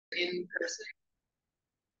in person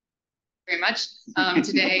very much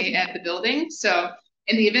today at the building. So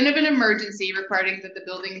in the event of an emergency requiring that the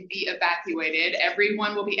building be evacuated,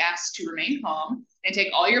 everyone will be asked to remain calm and take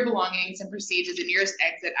all your belongings and proceed to the nearest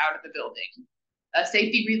exit out of the building. A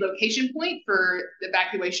safety relocation point for the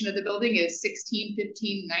evacuation of the building is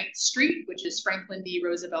 1615 9th Street, which is Franklin D.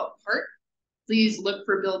 Roosevelt Park. Please look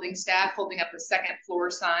for building staff holding up the second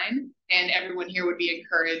floor sign, and everyone here would be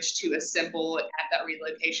encouraged to assemble at that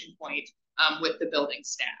relocation point with the building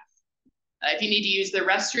staff. If you need to use the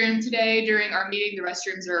restroom today during our meeting, the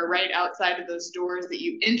restrooms are right outside of those doors that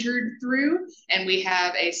you entered through, and we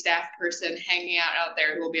have a staff person hanging out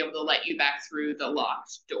there who will be able to let you back through the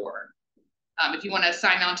locked door. If you want to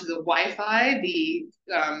sign on to the Wi-Fi, the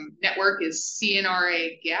network is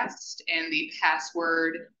CNRA guest, and the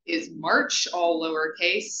password is March, all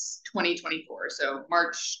lowercase, 2024. So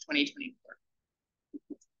March 2024.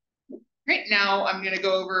 Right now, I'm going to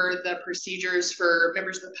go over the procedures for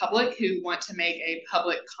members of the public who want to make a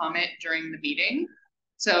public comment during the meeting.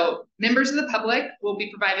 So members of the public will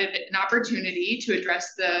be provided an opportunity to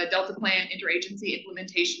address the Delta Plan Interagency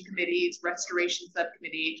Implementation Committee's Restoration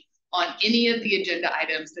Subcommittee on any of the agenda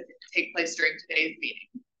items that take place during today's meeting.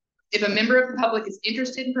 If a member of the public is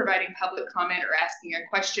interested in providing public comment or asking a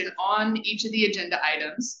question on each of the agenda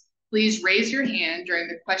items, please raise your hand during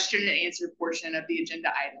the question and answer portion of the agenda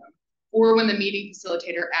item, or when the meeting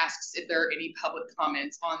facilitator asks if there are any public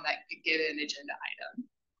comments on that given agenda item.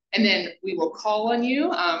 And then we will call on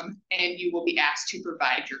you and you will be asked to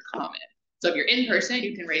provide your comment. So if you're in person,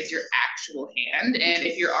 you can raise your actual hand. And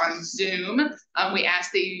if you're on Zoom, we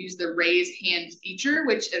ask that you use the raise hand feature,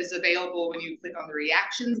 which is available when you click on the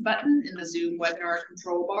reactions button in the Zoom webinar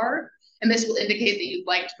control bar. And this will indicate that you'd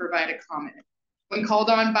like to provide a comment. When called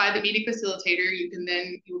on by the meeting facilitator, you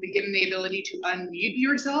will be given the ability to unmute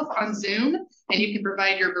yourself on Zoom, and you can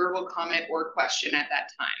provide your verbal comment or question at that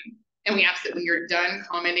time. And we ask that when you're done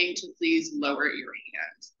commenting to please lower your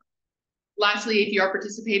hand. Lastly, if you are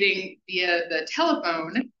participating via the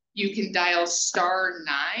telephone, you can dial *9,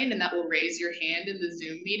 and that will raise your hand in the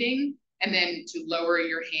Zoom meeting. And then to lower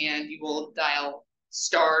your hand, you will dial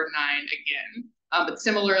 *9 again. But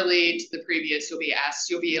similarly to the previous, you'll be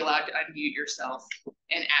allowed to unmute yourself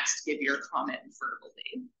and asked to give your comment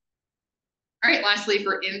verbally. All right, lastly,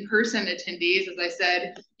 for in-person attendees, as I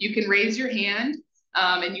said, you can raise your hand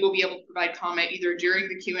and you will be able to provide comment either during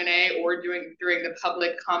the Q&A or during the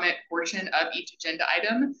public comment portion of each agenda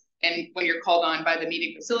item. And when you're called on by the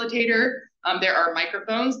meeting facilitator, there are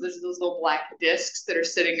microphones. Those are those little black discs that are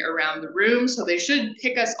sitting around the room. So they should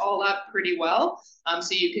pick us all up pretty well.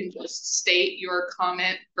 So you can just state your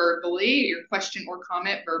comment verbally, your question or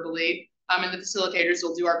comment verbally. And the facilitators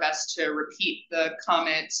will do our best to repeat the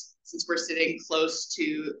comment since we're sitting close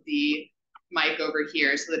to the mic over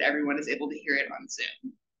here so that everyone is able to hear it on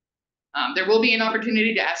Zoom. There will be an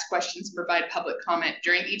opportunity to ask questions and provide public comment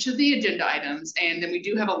during each of the agenda items. And then we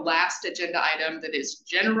do have a last agenda item that is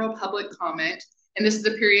general public comment. And this is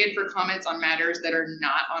the period for comments on matters that are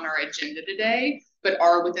not on our agenda today, but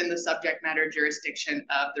are within the subject matter jurisdiction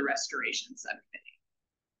of the Restoration Subcommittee.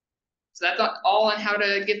 So that's all on how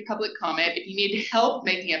to give public comment. If you need help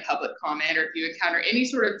making a public comment, or if you encounter any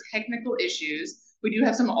sort of technical issues, we do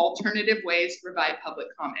have some alternative ways to provide public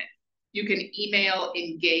comment. You can email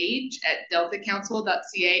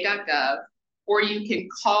engage@deltacouncil.ca.gov, or you can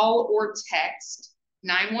call or text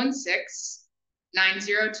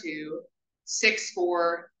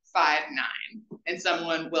 916-902-6459, and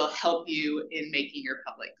someone will help you in making your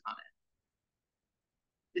public comment.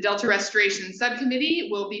 The Delta Restoration Subcommittee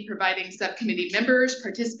will be providing subcommittee members,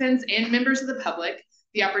 participants, and members of the public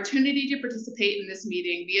the opportunity to participate in this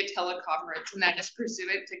meeting via teleconference, and that is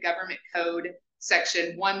pursuant to Government Code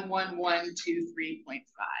Section 11123.5.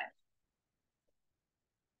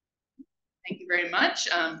 Thank you very much.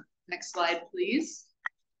 Next slide, please.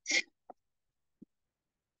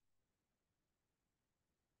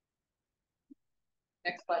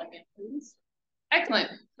 Next slide again, please. Excellent.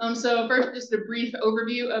 So first, just a brief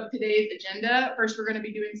overview of today's agenda. First, we're going to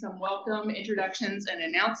be doing some welcome introductions and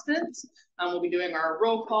announcements. We'll be doing our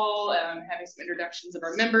roll call, having some introductions of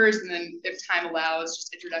our members, and then if time allows,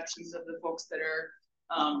 just introductions of the folks that are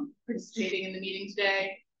participating in the meeting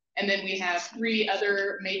today. And then we have 3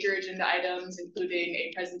 other major agenda items, including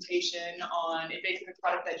a presentation on invasive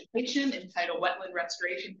aquatic vegetation and Tidal Wetland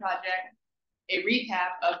Restoration Project, a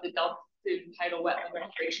recap of the Delta Tidal Wetland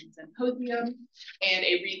Restoration Symposium, and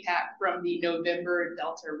a recap from the November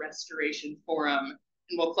Delta Restoration Forum.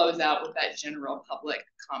 And we'll close out with that general public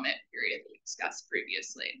comment period that we discussed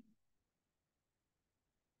previously.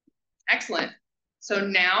 Excellent. So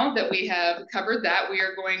now that we have covered that, we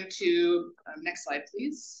are going to, next slide,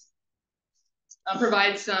 please.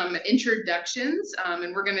 Provide some introductions,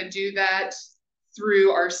 and we're gonna do that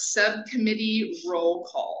through our subcommittee roll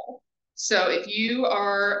call. So if you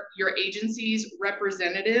are your agency's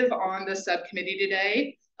representative on the subcommittee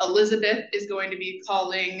today, Elizabeth is going to be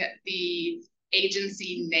calling the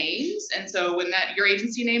agency names. And so when your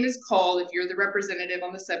agency name is called, if you're the representative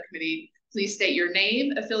on the subcommittee, please state your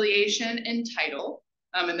name, affiliation, and title.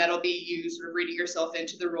 And that'll be you sort of reading yourself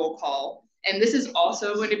into the roll call. And this is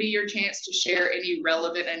also going to be your chance to share any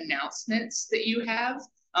relevant announcements that you have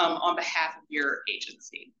on behalf of your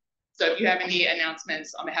agency. So if you have any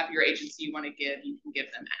announcements on behalf of your agency you want to give, you can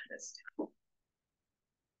give them at this time.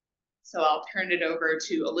 So I'll turn it over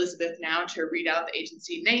to Elizabeth now to read out the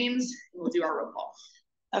agency names, and we'll do our roll call.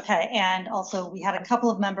 Okay, and also we had a couple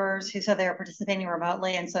of members who said they were participating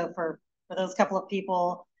remotely, and so for those couple of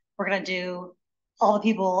people, we're going to do all the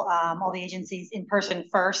people, all the agencies in person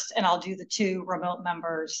first, and I'll do the 2 remote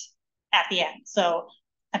members at the end. So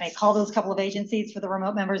I may call those couple of agencies for the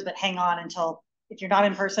remote members, but hang on until, if you're not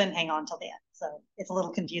in person, hang on until the end. So it's a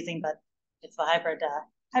little confusing, but it's the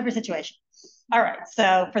hybrid situation. All right,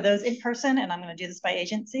 so for those in person, and I'm going to do this by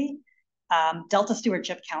agency, Delta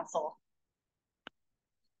Stewardship Council.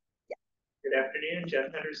 Good afternoon,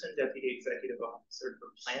 Jeff Henderson, Deputy Executive Officer for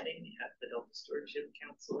Planning at the Delta Stewardship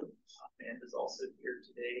Council, and is also here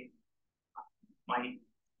today. My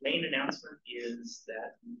main announcement is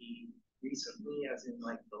that we recently, as in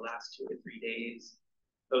like the last 2 or 3 days,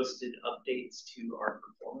 posted updates to our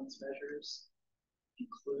performance measures,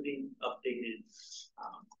 including updated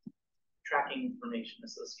tracking information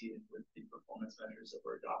associated with the performance measures that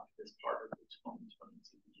were adopted as part of the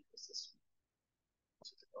 2022 ecosystem.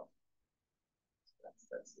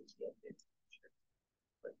 That's the update.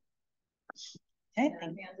 Okay.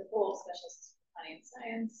 Amanda Bull, specialist in planning and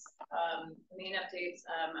science. The main updates,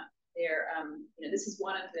 this is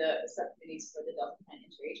one of the subcommittees for the Delta Plan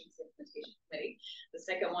Interagency Implementation Committee. The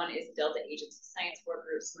second one is the Delta Agency Science Work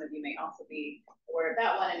Group. Some of you may also be aware of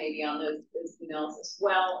that one and maybe on those emails as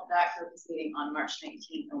well. That group is meeting on March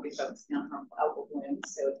 19th and we'll be focusing on harmful algal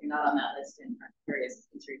blooms. So if you're not on that list and are curious,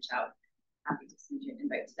 please reach out. Happy to send you an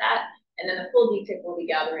invite to that. And then the full DPIIC will be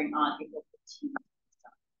gathering on April 15th.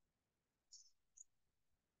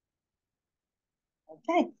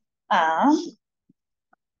 Okay.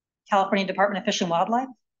 California Department of Fish and Wildlife.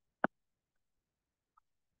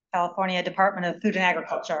 California Department of Food and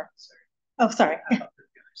Agriculture. Oh, sorry.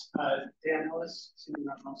 Dan Ellis, Senior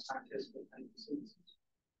Environmental Scientist with Invasive.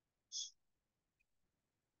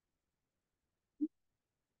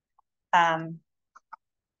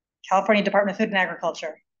 California Department of Food and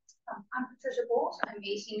Agriculture. I'm Patricia Bowles. I'm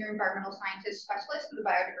a Senior Environmental Scientist Specialist with the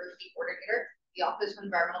Biodiversity Coordinator, the Office of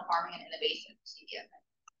Environmental Farming and Innovation, CDFA.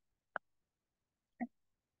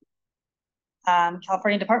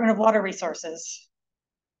 California Department of Water Resources.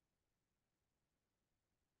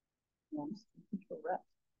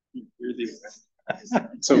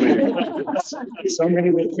 So many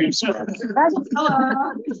names. Hello.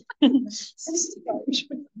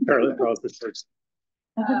 Charlotte calls the first.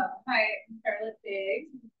 Hi, I'm Charlotte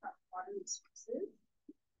Biggs from Water Resources.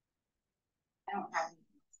 I don't have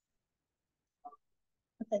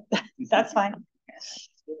any. Okay, that's fine.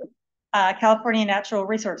 California Natural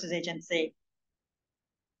Resources Agency.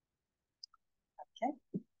 Okay.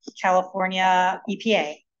 California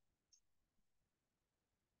EPA.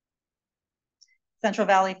 Central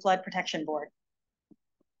Valley Flood Protection Board.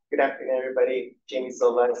 Good afternoon, everybody. Jamie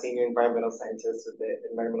Silva, Senior Environmental Scientist with the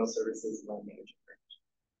Environmental Services and Land Management Branch.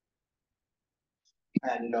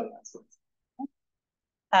 And no announcements.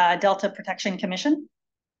 Delta Protection Commission.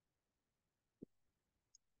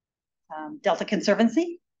 Delta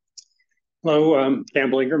Conservancy. Hello,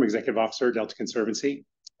 Campbell Ingram, Executive Officer, Delta Conservancy.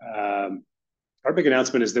 Our big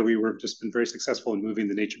announcement is that we were just been very successful in moving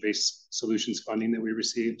the nature-based solutions funding that we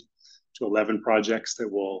received to 11 projects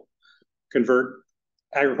that will convert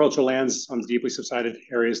agricultural lands on the deeply subsided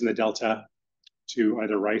areas in the Delta to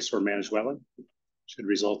either rice or managed wetland. Should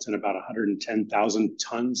result in about 110,000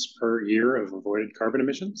 tons per year of avoided carbon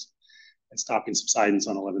emissions and stopping subsidence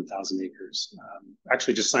on 11,000 acres.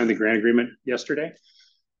 Actually just signed the grant agreement yesterday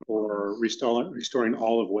for restoring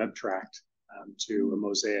all of Web Tract to a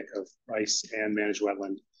mosaic of rice and managed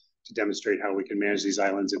wetland to demonstrate how we can manage these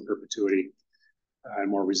islands in perpetuity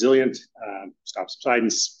and more resilient, stop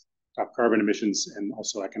subsidence, stop carbon emissions, and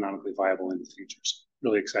also economically viable in the future. So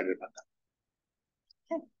really excited about that.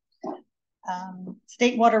 Okay.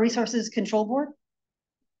 State Water Resources Control Board.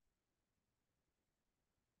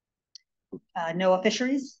 NOAA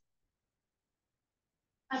Fisheries.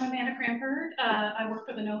 I'm Amanda Cranford. I work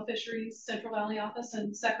for the NOAA Fisheries Central Valley office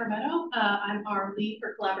in Sacramento. I'm our lead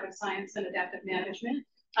for collaborative science and adaptive management.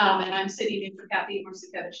 And I'm sitting in for Kathy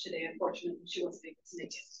Marcinkiewicz today. Unfortunately, she wasn't able to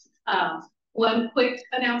make it. One quick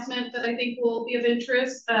announcement that I think will be of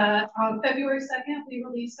interest. On February 2nd, we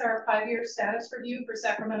released our 5-year status review for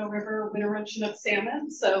Sacramento River winter run Chinook salmon.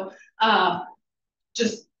 So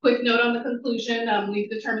just quick note on the conclusion, we've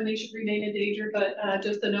determined they should remain endangered, but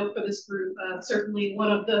just a note for this group, certainly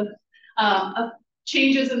one of the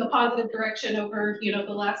changes in the positive direction over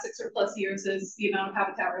the last 6 or plus years is the amount of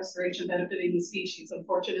habitat restoration benefiting the species.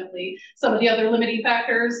 Unfortunately, some of the other limiting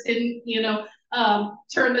factors didn't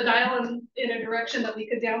turn the dial in a direction that we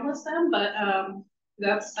could downlist them, but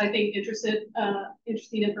that's, I think,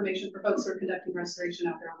 interesting information for folks who are conducting restoration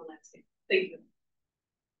out there on the landscape. Thank you.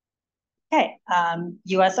 Okay,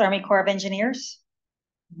 U.S. Army Corps of Engineers.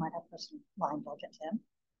 You might have person line, I'll get to him.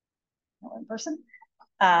 No in person.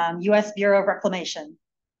 U.S. Bureau of Reclamation.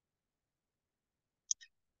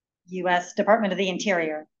 U.S. Department of the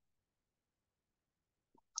Interior.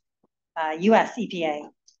 U.S. EPA.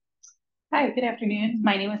 Hi, good afternoon.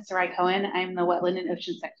 My name is Sarai Cohen. I'm the Wetland and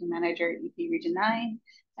Ocean Section Manager at EP Region 9.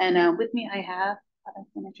 And with me, I have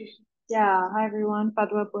Yeah, hi everyone.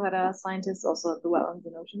 Fadwa Buhara, scientist also at the Wetlands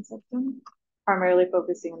and Ocean Section, primarily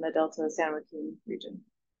focusing on the Delta San Joaquin region.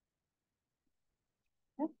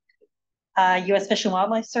 U.S. Fish and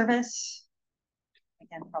Wildlife Service,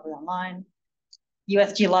 again, probably online.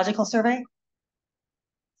 U.S. Geological Survey.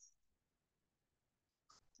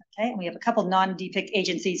 Okay, and we have a couple non-DPIIC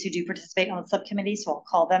agencies who do participate on the subcommittee, so I'll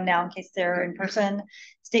call them now in case they're in person.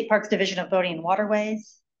 State Parks Division of Boating and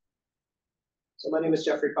Waterways. So my name is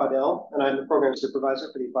Jeffrey Caudell, and I'm the program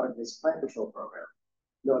supervisor for the Aquatic Plant Control Program.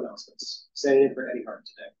 No announcements. Standing in for Eddie Hart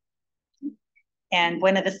today. And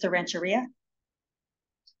Buena Vista Rancheria.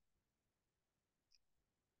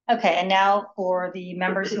 Okay, and now for the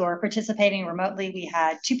members who are participating remotely, we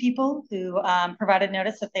had 2 people who provided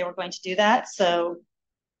notice that they were going to do that. So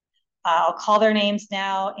I'll call their names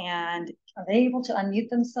now, and are they able to unmute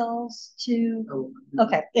themselves too? Oh.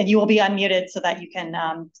 Okay, and you will be unmuted so that you can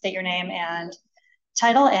state your name and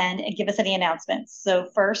title and give us any announcements. So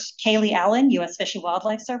first, Kaylee Allen, U.S. Fish and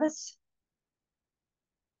Wildlife Service.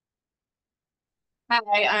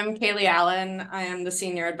 Hi, I'm Kaylee Allen. I am the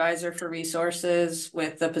Senior Advisor for Resources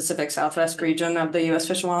with the Pacific Southwest region of the U.S.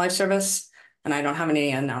 Fish and Wildlife Service, and I don't have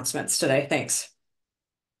any announcements today. Thanks.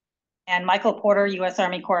 And Michael Porter, U.S.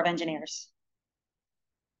 Army Corps of Engineers.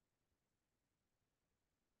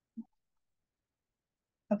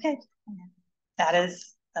 Okay, that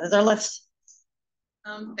is our list.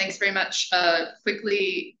 Thanks very much.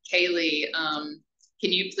 Quickly, Kaylee,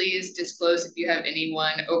 can you please disclose if you have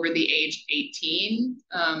anyone over the age 18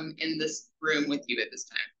 in this room with you at this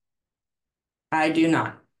time? I do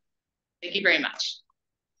not. Thank you very much.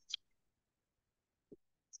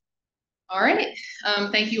 All right,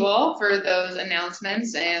 thank you all for those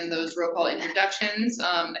announcements and those roll call introductions.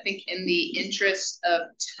 I think in the interest of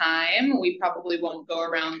time, we probably won't go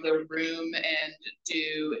around the room and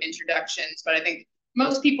do introductions, but I think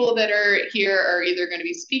most people that are here are either going to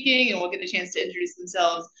be speaking and will get a chance to introduce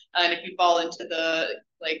themselves. And if you fall into the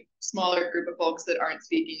smaller group of folks that aren't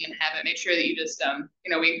speaking and haven't, make sure that you just,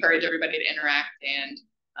 we encourage everybody to interact and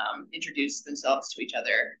introduce themselves to each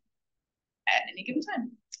other at any given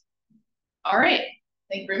time. All right,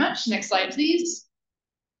 thank you very much. Next slide, please.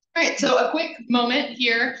 All right, so a quick moment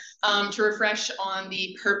here to refresh on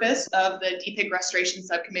the purpose of the DPIIC Restoration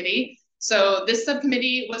Subcommittee. So this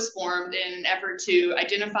subcommittee was formed in an effort to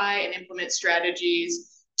identify and implement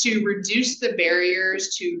strategies to reduce the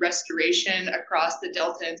barriers to restoration across the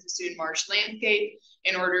Delta and Sassoon Marsh landscape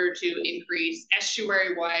in order to increase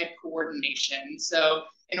estuary-wide coordination. So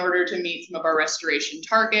in order to meet some of our restoration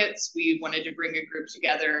targets, we wanted to bring a group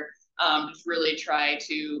together to really try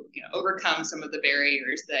to overcome some of the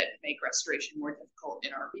barriers that make restoration more difficult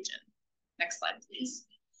in our region. Next slide, please.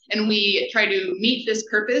 And we try to meet this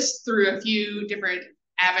purpose through a few different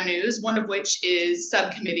avenues, one of which is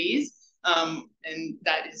subcommittees, and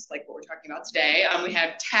that is like what we're talking about today. We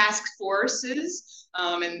have task forces,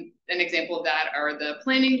 and an example of that are the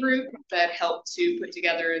planning group that helped to put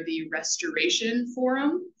together the restoration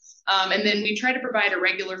forum. And then we try to provide a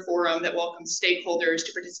regular forum that welcomes stakeholders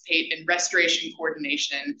to participate in restoration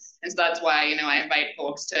coordination. And so that's why, I invite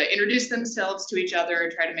folks to introduce themselves to each other,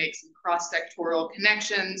 try to make some cross-sectoral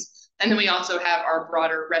connections. And then we also have our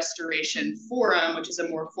broader restoration forum, which is a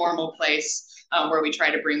more formal place where we try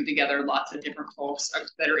to bring together lots of different folks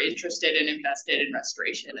that are interested and invested in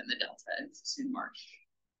restoration in the Delta and Sassoon Marsh.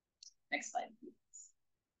 Next slide, please.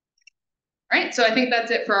 All right, so I think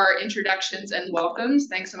that's it for our introductions and welcomes.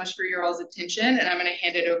 Thanks so much for your all's attention, and I'm going to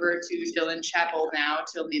hand it over to Dylan Chappell now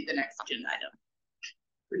to lead the next agenda item.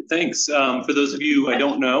 Great, thanks. For those of you I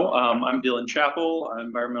don't know, I'm Dylan Chappell. I'm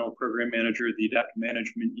Environmental Program Manager of the Adaptive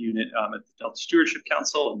Management Unit at the Delta Stewardship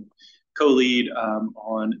Council, and co-lead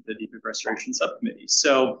on the DPIIC Restoration Subcommittee.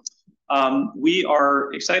 So we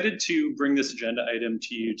are excited to bring this agenda item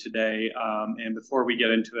to you today. And before we get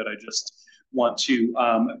into it, I just want to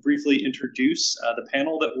briefly introduce the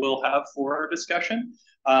panel that we'll have for our discussion.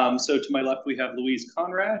 So to my left, we have Louise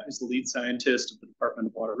Conrad, who's the lead scientist of the Department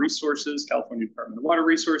of Water Resources, California Department of Water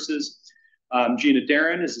Resources. Gina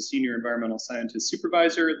Darren is a senior environmental scientist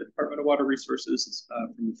supervisor at the Department of Water Resources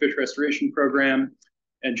from the Fish Restoration Program.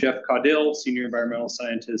 And Jeff Caudill, senior environmental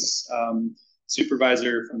scientist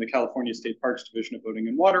supervisor from the California State Parks Division of Boating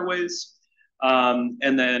and Waterways.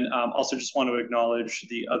 And then also just want to acknowledge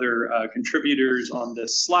the other contributors on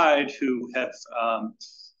this slide who have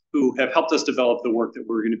helped us develop the work that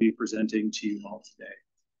we're going to be presenting to you all today.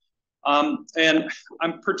 And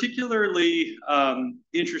I'm particularly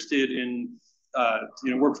interested in,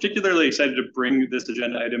 we're particularly excited to bring this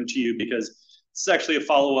agenda item to you because it's actually a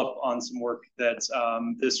follow-up on some work that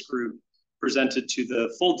this group presented to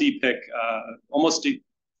the full DPIIC almost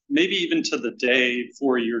maybe even to the day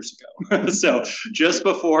 4 years ago. So just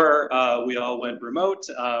before we all went remote,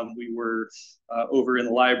 we were over in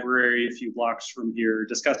the library a few blocks from here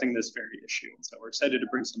discussing this very issue. And so we're excited to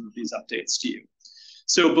bring some of these updates to you.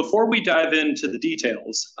 So before we dive into the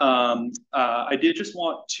details, I did just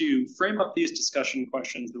want to frame up these discussion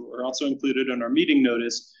questions that were also included in our meeting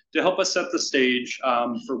notice to help us set the stage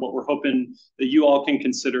for what we're hoping that you all can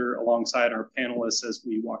consider alongside our panelists as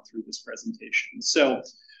we walk through this presentation. So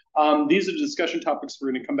these are the discussion topics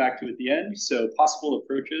we're going to come back to at the end. So possible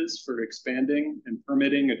approaches for expanding and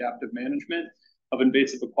permitting adaptive management of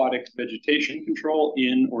invasive aquatic vegetation control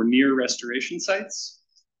in or near restoration sites.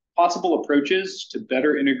 Possible approaches to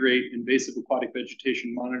better integrate invasive aquatic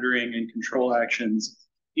vegetation monitoring and control actions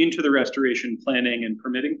into the restoration planning and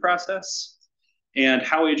permitting process. And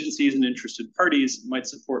how agencies and interested parties might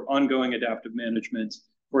support ongoing adaptive management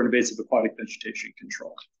for invasive aquatic vegetation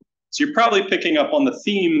control. So you're probably picking up on the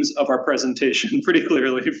themes of our presentation pretty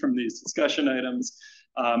clearly from these discussion items,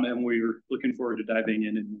 and we're looking forward to diving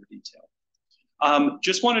in more detail.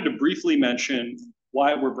 Just wanted to briefly mention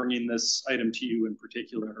why we're bringing this item to you in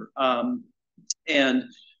particular.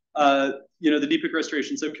 The DPIIC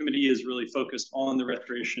Restoration Subcommittee is really focused on the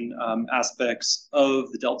restoration aspects of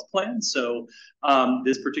the Delta Plan. So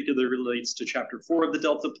this particularly relates to Chapter 4 of the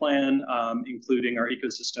Delta Plan, including our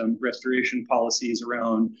ecosystem restoration policies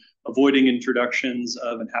around avoiding introductions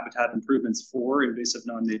of and habitat improvements for invasive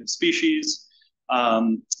non-native species,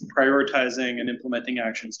 prioritizing and implementing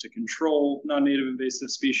actions to control non-native invasive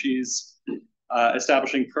species,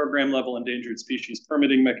 establishing program-level endangered species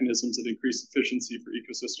permitting mechanisms that increase efficiency for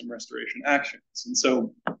ecosystem restoration actions. And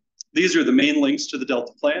so these are the main links to the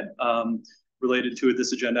Delta Plan related to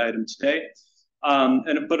this agenda item today.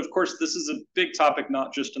 But of course, this is a big topic,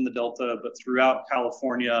 not just in the Delta, but throughout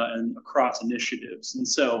California and across initiatives. And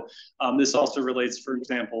so this also relates, for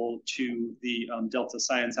example, to the Delta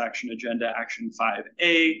Science Action Agenda Action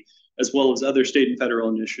 5A, as well as other state and federal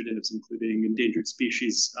initiatives, including endangered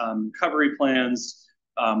species recovery plans,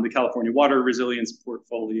 the California Water Resilience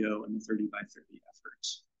Portfolio, and the 30 by 30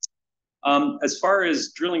 efforts. As far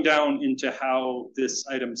as drilling down into how this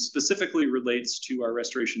item specifically relates to our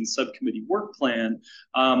Restoration Subcommittee work plan,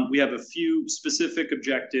 we have a few specific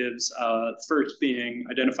objectives, first being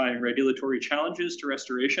identifying regulatory challenges to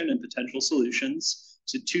restoration and potential solutions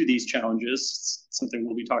to these challenges, something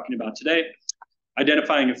we'll be talking about today.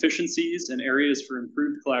 Identifying efficiencies and areas for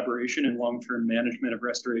improved collaboration and long-term management of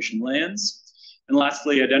restoration lands. And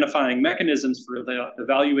lastly, identifying mechanisms for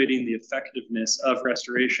evaluating the effectiveness of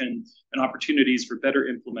restoration and opportunities for better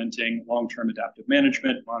implementing long-term adaptive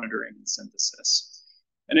management, monitoring, and synthesis.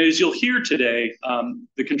 And as you'll hear today,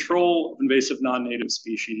 the control of invasive non-native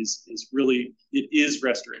species is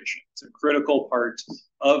restoration. It's a critical part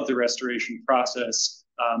of the restoration process,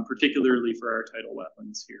 particularly for our tidal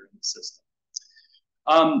wetlands here in the system.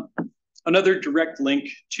 Another direct link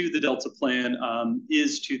to the Delta Plan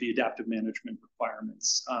is to the adaptive management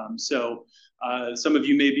requirements. Some of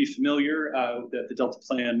you may be familiar that the Delta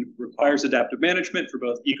Plan requires adaptive management for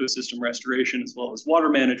both ecosystem restoration as well as water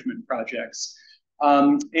management projects.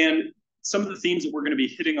 And some of the themes that we're going to be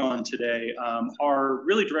hitting on today are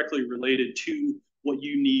really directly related to what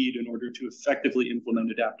you need in order to effectively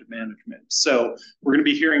implement adaptive management. So we're going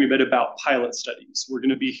to be hearing a bit about pilot studies. We're going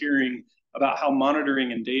to be hearing about how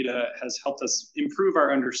monitoring and data has helped us improve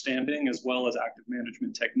our understanding as well as active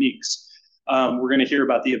management techniques. We're going to hear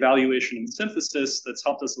about the evaluation and synthesis that's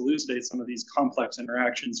helped us elucidate some of these complex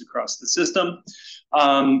interactions across the system,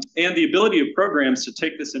 and the ability of programs to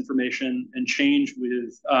take this information and change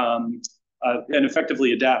with and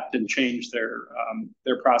effectively adapt and change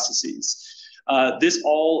their processes. This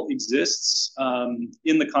all exists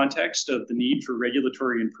in the context of the need for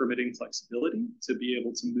regulatory and permitting flexibility to be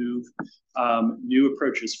able to move new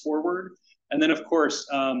approaches forward. And then, of course,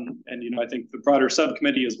 and I think the broader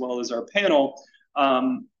subcommittee as well as our panel,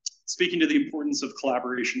 speaking to the importance of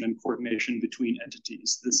collaboration and coordination between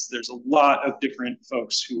entities. There's a lot of different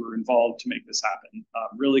folks who are involved to make this happen.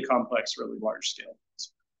 Really complex, really large scale.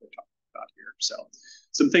 That's what we're talking about here. So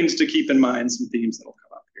some things to keep in mind, some themes that'll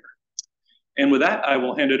come up here. And with that, I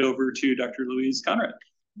will hand it over to Dr. Louise Conrad.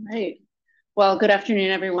 Right. Well, good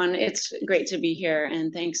afternoon, everyone. It's great to be here,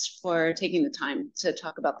 and thanks for taking the time to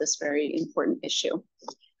talk about this very important issue.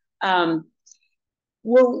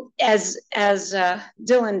 Well, as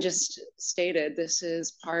Dylan just stated, this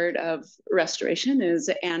is part of restoration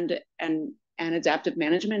and adaptive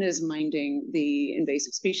management is minding the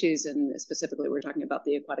invasive species, and specifically we're talking about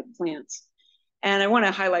the aquatic plants. And I want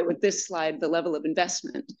to highlight with this slide the level of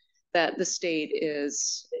investment that the state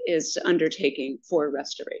is undertaking for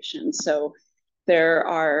restoration. So there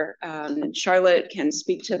are, Charlotte can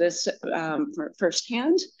speak to this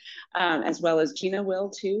firsthand, as well as Gina will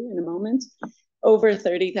too in a moment. Over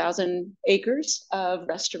 30,000 acres of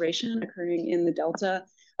restoration occurring in the Delta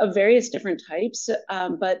of various different types,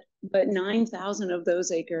 but 9,000 of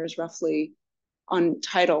those acres roughly on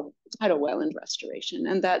tidal wetland restoration.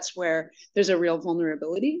 And that's where there's a real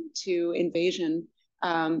vulnerability to invasion.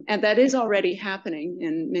 And that is already happening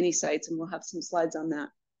in many sites, and we'll have some slides on that,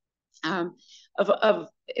 of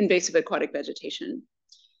invasive aquatic vegetation.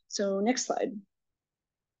 So next slide.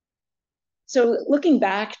 So looking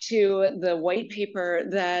back to the white paper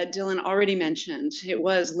that Dylan already mentioned, it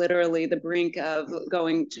was literally the brink of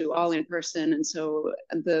going to all in person. And so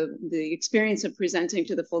the experience of presenting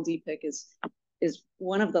to the full DPIIC is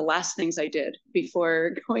one of the last things I did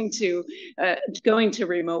before going to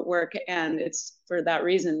remote work. And it's for that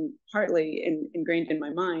reason, partly ingrained in my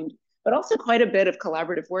mind, but also quite a bit of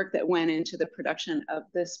collaborative work that went into the production of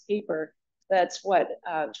this paper. That's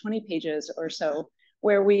 20 pages or so,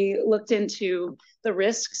 where we looked into the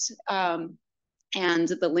risks and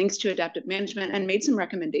the links to adaptive management and made some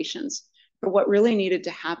recommendations for what really needed to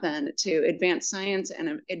happen to advance science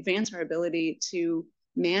and advance our ability to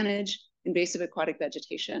manage invasive aquatic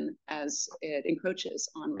vegetation as it encroaches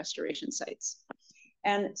on restoration sites.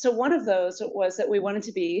 And so one of those was that we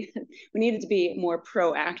needed to be more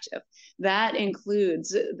proactive. That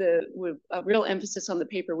includes a real emphasis on the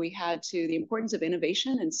paper we had to the importance of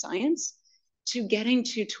innovation and science to getting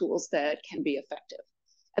to tools that can be effective.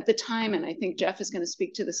 At the time, and I think Jeff is going to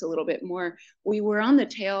speak to this a little bit more, we were on the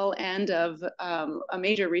tail end of a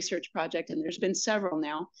major research project, and there's been several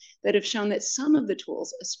now that have shown that some of the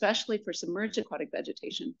tools, especially for submerged aquatic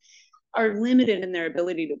vegetation, are limited in their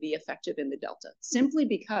ability to be effective in the Delta, simply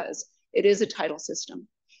because it is a tidal system.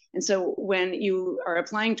 And so when you are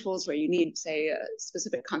applying tools where you need, say, a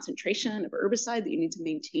specific concentration of herbicide that you need to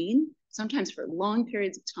maintain, sometimes for long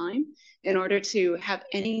periods of time, in order to have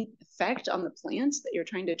any effect on the plants that you're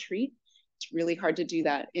trying to treat, it's really hard to do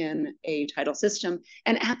that in a tidal system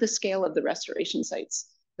and at the scale of the restoration sites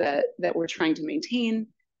that we're trying to maintain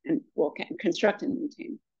and construct and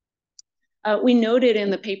maintain. We noted in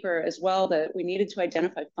the paper as well that we needed to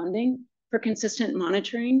identify funding for consistent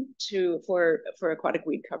monitoring for aquatic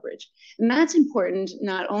weed coverage. And that's important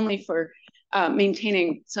not only for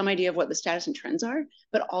maintaining some idea of what the status and trends are,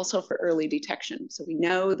 but also for early detection. So we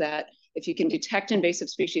know that if you can detect invasive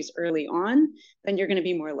species early on, then you're going to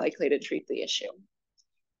be more likely to treat the issue.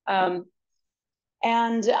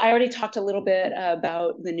 And I already talked a little bit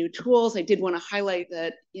about the new tools. I did want to highlight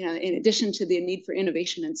that, in addition to the need for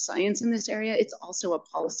innovation and science in this area, it's also a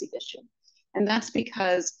policy issue. And that's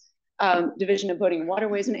because Division of Boating and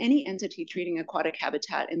Waterways and any entity treating aquatic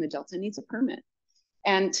habitat in the Delta needs a permit.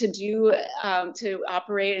 And to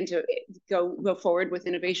operate and to go forward with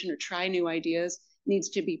innovation or try new ideas needs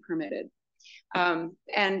to be permitted.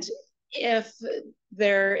 And if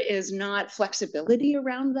there is not flexibility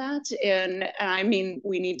around that, and I mean,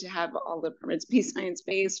 we need to have all the permits be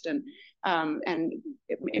science-based and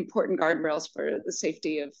important guardrails for the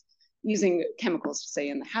safety of using chemicals, say,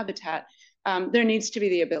 in the habitat, there needs to be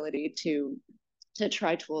the ability to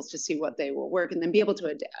try tools to see what they will work and then be able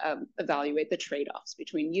to evaluate the trade-offs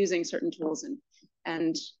between using certain tools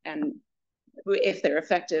and if they're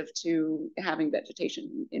effective to having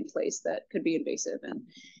vegetation in place that could be invasive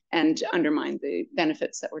and undermine the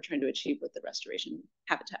benefits that we're trying to achieve with the restoration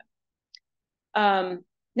habitat.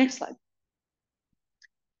 Next slide.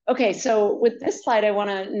 Okay, so with this slide, I want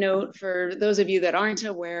to note for those of you that aren't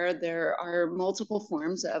aware, there are multiple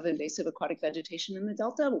forms of invasive aquatic vegetation in the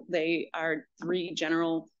Delta. They are 3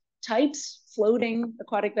 general types: floating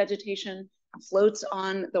aquatic vegetation, floats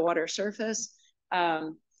on the water surface.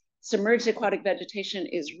 Submerged aquatic vegetation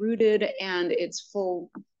is rooted and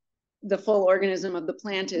the full organism of the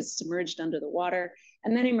plant is submerged under the water.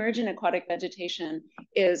 And then emergent aquatic vegetation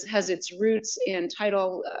has its roots in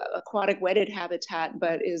tidal aquatic wetted habitat,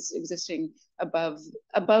 but is existing above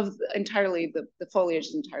entirely, the foliage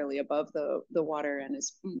is entirely above the water and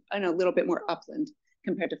is in a little bit more upland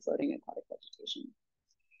compared to floating aquatic vegetation.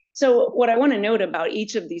 So what I want to note about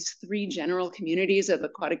each of these 3 general communities of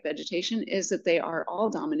aquatic vegetation is that they are all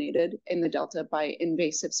dominated in the Delta by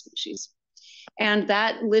invasive species. And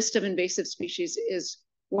that list of invasive species is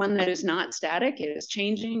one that is not static, it is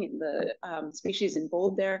changing. The species in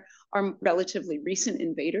bold there are relatively recent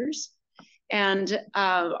invaders and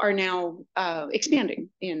are now expanding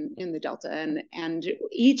in the Delta. And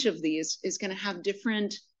each of these is going to have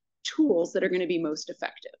different tools that are going to be most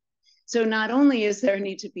effective. So not only is there a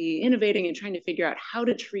need to be innovating and trying to figure out how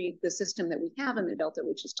to treat the system that we have in the Delta,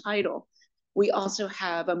 which is tidal, we also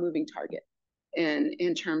have a moving target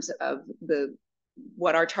in terms of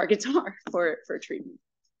what our targets are for treatment.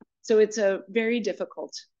 So it's a very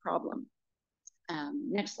difficult problem.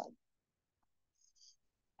 Next slide.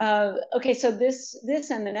 Okay, so this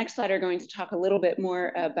and the next slide are going to talk a little bit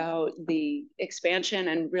more about the expansion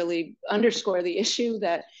and really underscore the issue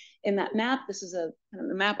that in that map, this is the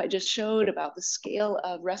map I just showed about the scale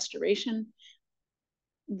of restoration.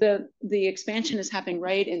 The expansion is happening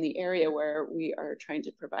right in the area where we are trying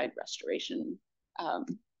to provide restoration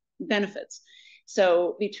benefits.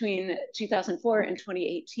 So between 2004 and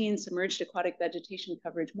 2018, submerged aquatic vegetation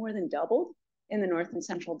coverage more than doubled in the North and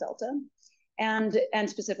Central Delta, and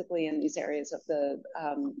specifically in these areas of the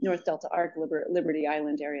North Delta Arc, Liberty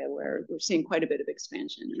Island area, where we're seeing quite a bit of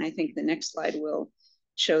expansion. And I think the next slide will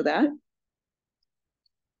show that.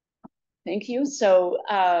 Thank you. So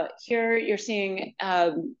here you're seeing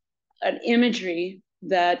an imagery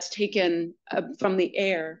that's taken from the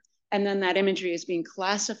air, and then that imagery is being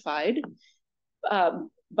classified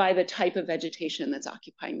by the type of vegetation that's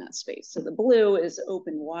occupying that space. So the blue is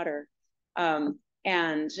open water.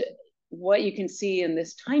 And what you can see in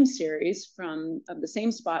this time series of the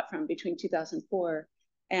same spot from between 2004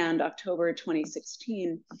 and October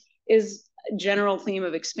 2016 is a general theme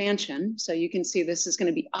of expansion. So you can see this is going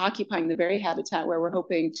to be occupying the very habitat where we're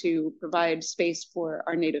hoping to provide space for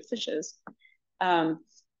our native fishes.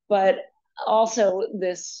 But also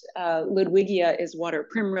this Ludwigia is water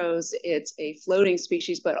primrose. It's a floating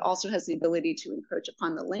species, but also has the ability to encroach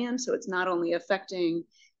upon the land. So it's not only affecting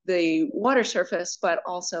the water surface, but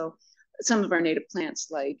also some of our native plants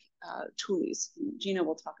like tules. Gina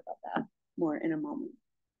will talk about that more in a moment.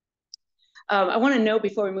 I want to note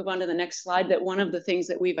before we move on to the next slide that one of the things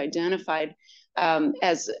that we've identified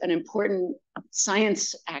as an important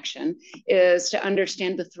science action is to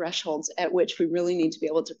understand the thresholds at which we really need to be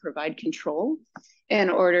able to provide control in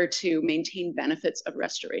order to maintain benefits of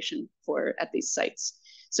restoration at these sites.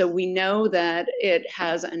 So we know that it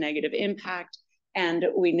has a negative impact, and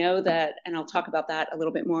we know that, and I'll talk about that a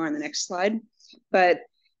little bit more on the next slide, but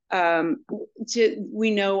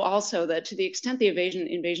we know also that to the extent the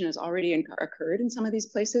invasion has already occurred in some of these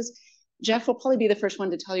places, Jeff will probably be the first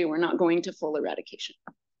one to tell you we're not going to full eradication.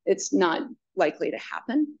 It's not likely to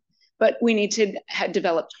happen, but we need to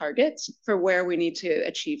develop targets for where we need to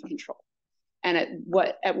achieve control. And at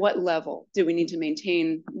what level do we need to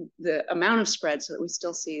maintain the amount of spread so that we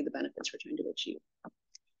still see the benefits we're trying to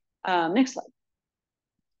achieve. Next slide.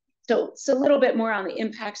 So a little bit more on the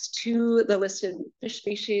impacts to the listed fish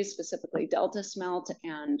species, specifically Delta smelt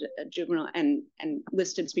and juvenile and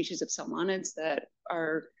listed species of salmonids that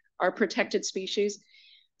are protected species.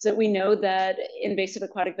 So we know that invasive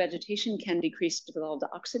aquatic vegetation can decrease dissolved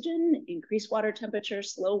oxygen, increase water temperature,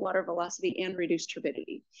 slow water velocity, and reduce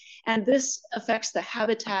turbidity. And this affects the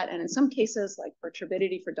habitat, and in some cases, like for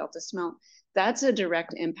turbidity for Delta smelt, that's a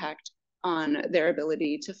direct impact on their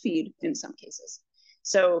ability to feed in some cases.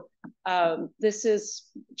 So this is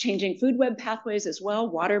changing food web pathways as well.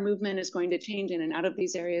 Water movement is going to change in and out of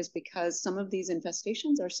these areas because some of these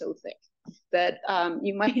infestations are so thick that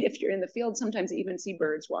you might, if you're in the field, sometimes even see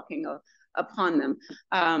birds walking upon them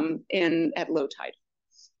at low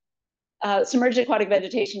tide. Submerged aquatic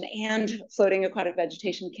vegetation and floating aquatic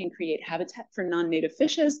vegetation can create habitat for non-native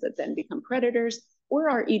fishes that then become predators or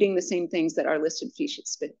are eating the same things that our listed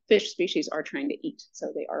fish species are trying to eat.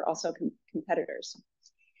 So they are also competitors.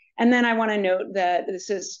 And then I want to note that this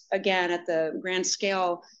is, again, at the grand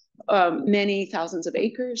scale, many thousands of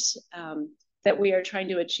acres that we are trying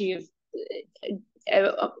to achieve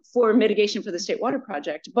for mitigation for the State Water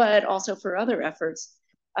Project, but also for other efforts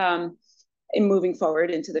in moving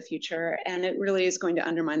forward into the future. And it really is going to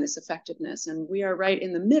undermine this effectiveness. And we are right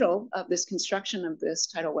in the middle of this construction of this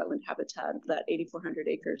tidal wetland habitat, that 8,400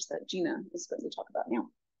 acres that Gina is going to talk about now.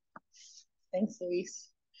 Thanks, Luis.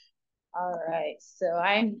 All right, so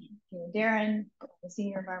I'm Darren, a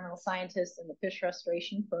senior environmental scientist in the fish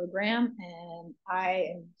restoration program, and I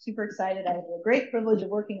am super excited. I have the great privilege of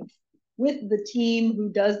working with the team who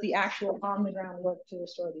does the actual on the ground work to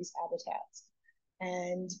restore these habitats.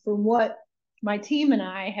 And from what my team and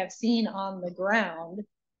I have seen on the ground,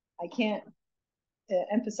 I can't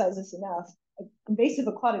emphasize this enough, invasive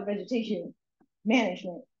aquatic vegetation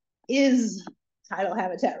management is tidal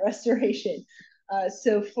habitat restoration.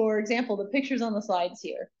 So for example, the pictures on the slides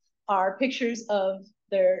here are pictures of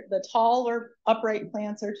the tall or upright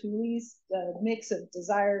plants or tules, the mix of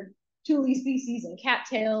desired tule species and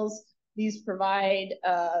cattails. These provide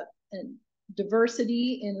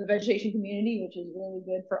diversity in the vegetation community, which is really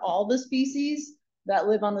good for all the species that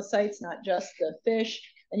live on the sites, not just the fish.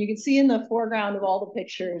 And you can see in the foreground of all the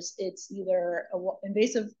pictures, it's either an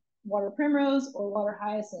invasive water primrose or water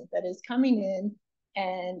hyacinth that is coming in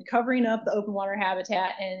and covering up the open water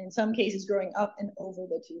habitat, and in some cases growing up and over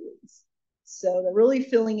the tules. So they're really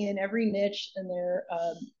filling in every niche, and they're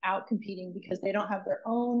out competing because they don't have their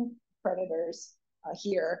own predators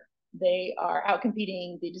here. They are out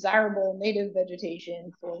competing the desirable native vegetation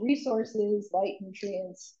for resources, light,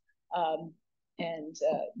 nutrients, and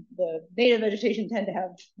the native vegetation tend to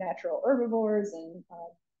have natural herbivores and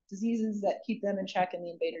diseases that keep them in check, and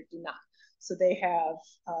the invaders do not. So they have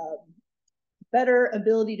better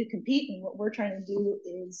ability to compete, and what we're trying to do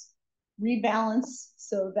is rebalance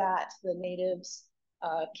so that the natives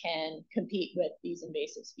can compete with these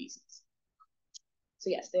invasive species. So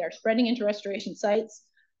yes, they are spreading into restoration sites.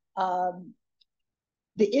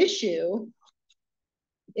 The issue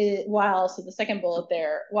is, so the second bullet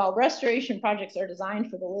there, while restoration projects are designed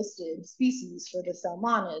for the listed species, for the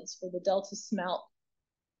salmonids, for the Delta smelt,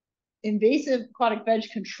 invasive aquatic veg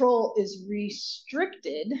control is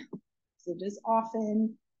restricted. So it is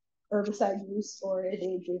often herbicide use, or it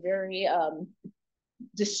is a very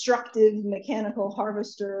destructive mechanical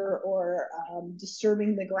harvester, or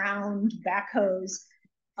disturbing the ground backhoes.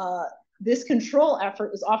 This control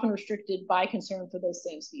effort is often restricted by concern for those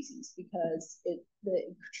same species, because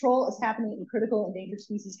the control is happening in critical endangered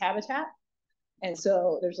species habitat. And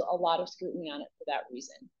so there's a lot of scrutiny on it for that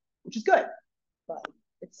reason, which is good, but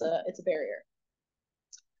it's a barrier.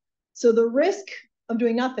 So the risk of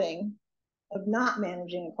doing nothing, of not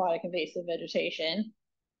managing aquatic invasive vegetation,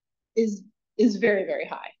 is very, very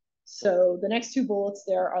high. So the next two bullets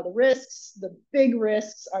there are the risks. The big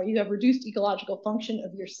risks are you have reduced ecological function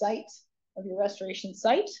of your site, of your restoration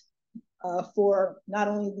site, for not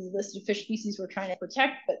only the listed fish species we're trying to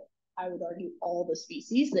protect, but I would argue all the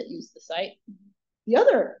species that use the site. The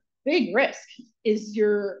other big risk is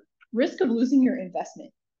your risk of losing your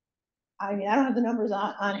investment. I mean, I don't have the numbers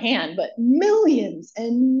on hand, but millions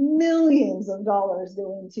and millions of dollars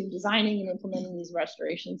go into designing and implementing these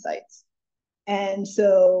restoration sites. And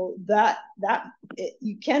so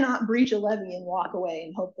you cannot breach a levee and walk away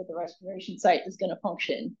and hope that the restoration site is going to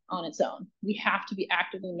function on its own. We have to be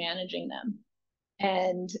actively managing them.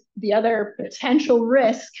 And the other potential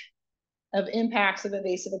risk of impacts of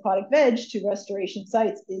invasive aquatic veg to restoration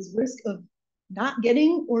sites is risk of not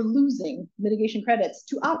getting or losing mitigation credits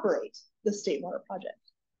to operate the State Water Project.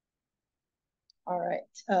 All right,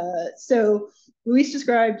 so Luis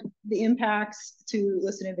described the impacts to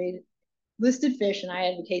listed fish, and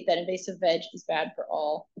I advocate that invasive veg is bad for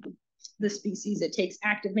all the species. It takes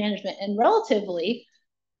active management, and relatively,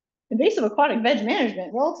 invasive aquatic veg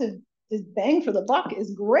management, relative is bang for the buck,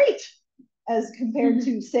 is great as compared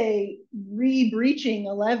to, say, re-breaching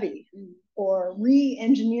a levee or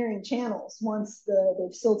re-engineering channels once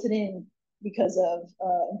they've silted in because of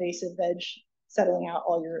invasive veg settling out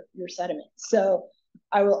all your sediment. So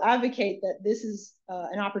I will advocate that this is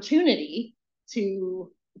an opportunity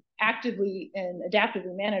to actively and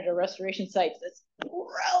adaptively manage our restoration sites. That's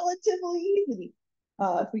relatively easy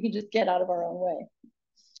if we can just get out of our own way.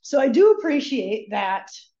 So I do appreciate that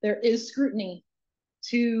there is scrutiny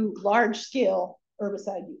to large-scale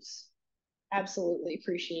herbicide use. Absolutely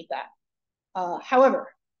appreciate that. However,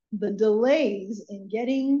 the delays in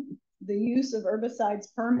getting the use of herbicides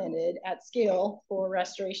permitted at scale for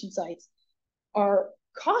restoration sites are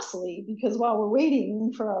costly because while we're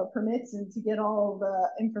waiting for our permits and to get all the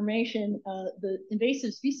information, the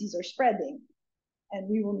invasive species are spreading, and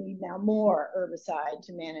we will need now more herbicide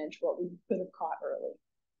to manage what we could have caught early.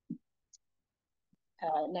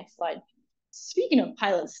 Next slide. Speaking of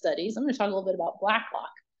pilot studies, I'm going to talk a little bit about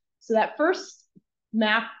blacklock. So that first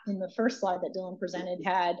map in the first slide that Dylan presented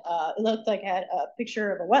had, it looked like it had a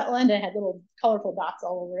picture of a wetland and had little colorful dots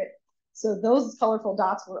all over it. So those colorful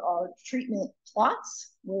dots were our treatment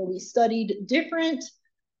plots where we studied different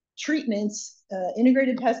treatments,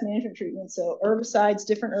 integrated pest management treatments. So herbicides,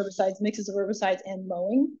 different herbicides, mixes of herbicides and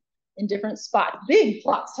mowing in different spots. Big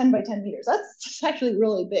plots, 10 by 10 meters. That's actually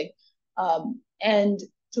really big. And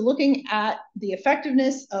to looking at the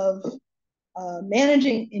effectiveness of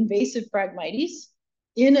managing invasive Phragmites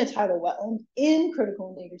in a tidal wetland in critical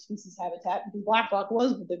endangered species habitat. The blacklock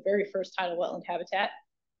was the very first tidal wetland habitat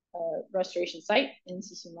restoration site in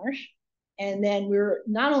Sisseton Marsh. And then we're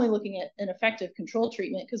not only looking at an effective control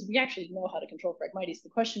treatment, because we actually know how to control Phragmites. The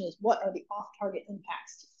question is, what are the off-target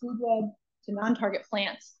impacts to food web, to non-target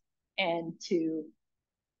plants, and to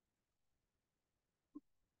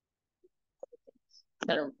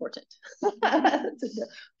that are important.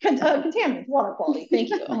 Contaminants, water quality. Thank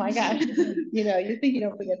you. Oh my gosh. You know, you think you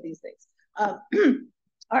don't forget these things. All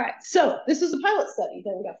right. So this is a pilot study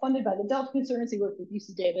that we got funded by the Delta Conservancy, worked with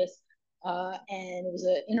UC Davis, and it was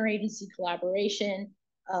an interagency collaboration.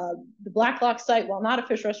 The Blacklock site, while not a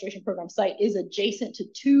fish restoration program site, is adjacent to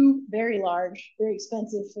two very large, very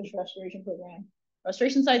expensive fish restoration program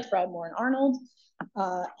restoration sites, Broadmoor and Arnold,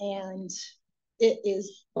 and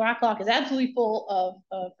Blacklock is absolutely full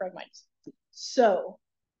of Phragmites. So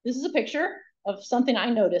this is a picture of something I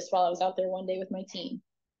noticed while I was out there one day with my team.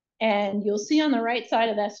 And you'll see on the right side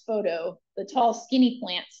of this photo, the tall, skinny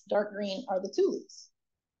plants, dark green, are the tules.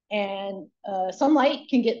 And sunlight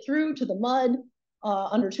can get through to the mud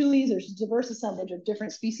under tules. There's a diverse assemblage of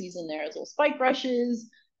different species in there. There's little spike brushes,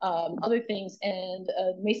 other things, and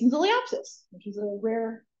Mason's Oleopsis, which is a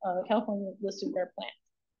rare California listed rare plant.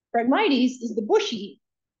 Phragmites is the bushy,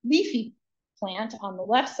 leafy plant on the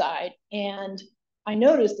left side, and I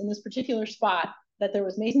noticed in this particular spot that there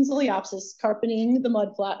was Mason's Oleopsis carpeting the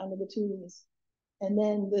mud flat under the tules, and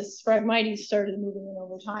then this Phragmites started moving in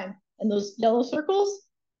over time, and those yellow circles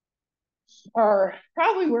are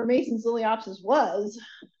probably where Mason's Oleopsis was,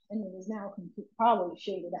 and it is now probably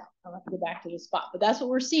shaded out. I'll have to go back to the spot, but that's what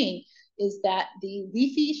we're seeing, is that the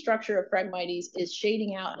leafy structure of Phragmites is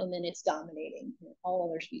shading out, and then it's dominating all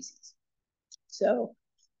other species. So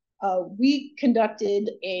we conducted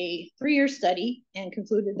a 3-year study and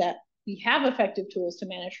concluded that we have effective tools to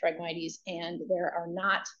manage Phragmites, and there are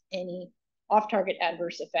not any off-target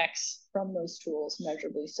adverse effects from those tools,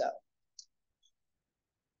 measurably so.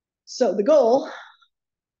 So the goal,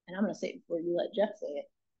 and I'm going to say it before you let Jeff say it,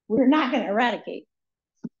 we're not going to eradicate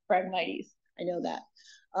Phragmites. I know that.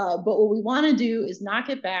 But what we want to do is knock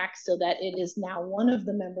it back so that it is now one of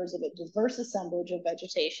the members of a diverse assemblage of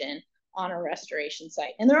vegetation on a restoration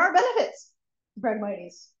site. And there are benefits to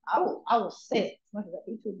Phragmites. I will say it as much as I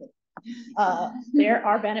hate to admit. There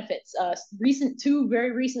are benefits. Two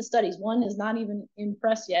very recent studies. One is not even in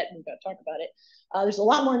press yet. We've got to talk about it. There's a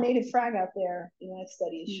lot more native frag out there, that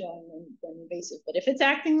study is showing than invasive. But if it's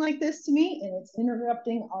acting like this to me and it's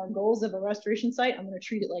interrupting our goals of a restoration site, I'm going to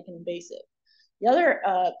treat it like an invasive. The other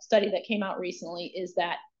study that came out recently is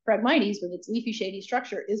that Phragmites, with its leafy, shady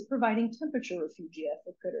structure, is providing temperature refugia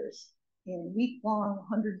for critters in week-long,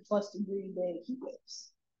 100+ degree day heat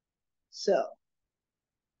waves. So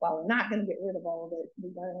while we're not going to get rid of all of it,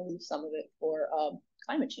 we're going to leave some of it for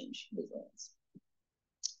climate change resilience,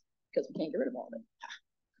 because we can't get rid of all of it.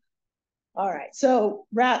 All right, so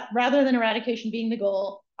rather than eradication being the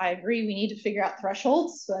goal, I agree we need to figure out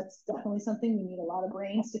thresholds. So that's definitely something we need a lot of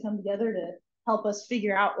brains to come together to help us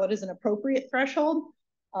figure out what is an appropriate threshold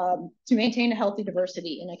to maintain a healthy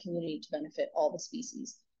diversity in a community to benefit all the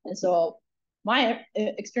species. And so my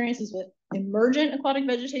experiences with emergent aquatic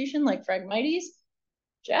vegetation like Phragmites,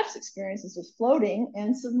 Jeff's experiences with floating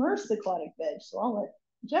and submerged aquatic veg. So I'll let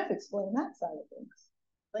Jeff explain that side of things.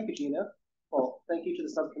 Thank you, Gina. Well, thank you to the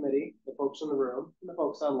subcommittee, the folks in the room, and the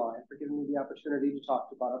folks online for giving me the opportunity to talk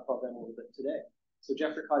about our program a little bit today. So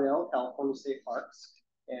Jeffrey Caudell, California State Parks,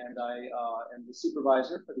 and I am the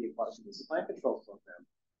supervisor for the Aquatic Invasive Plant Control Program.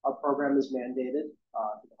 Our program is mandated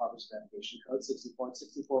through the Harvest Vegetation Code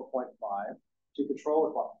 60.64.5 to control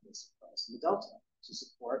aquatic invasive plants in the Delta to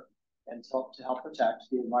support and to help protect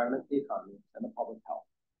the environment, the economy, and the public health.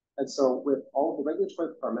 And so with all the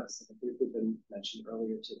regulatory permits that have briefly been mentioned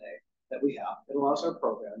earlier today that we have, it allows our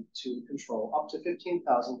program to control up to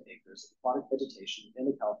 15,000 acres of aquatic vegetation in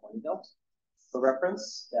the California Delta. For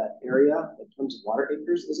reference, that area in terms of water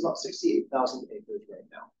acres is about 68,000 acres right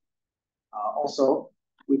now. Also,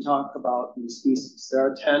 we talk about these species. There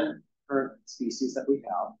are 10 current species that we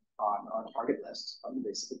have on our target list of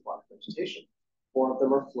invasive aquatic vegetation. 4 of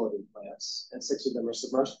them are floating plants, and 6 of them are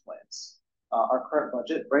submerged plants. Our current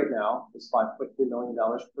budget right now is $5.3 million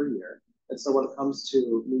per year. And so when it comes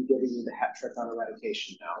to me giving you the hat trick on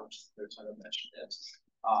eradication now, which is the third time I've mentioned it,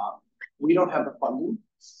 we don't have the funding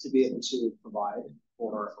to be able to provide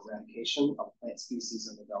for eradication of plant species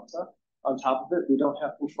in the Delta. On top of it, we don't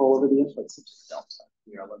have control over the inputs into the Delta.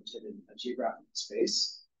 We are limited in a geographic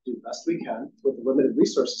space, do the best we can with the limited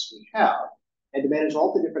resources we have, and to manage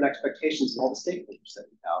all the different expectations of all the stakeholders that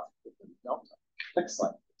we have within the Delta. Next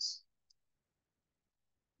slide, please.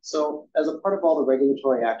 So as a part of all the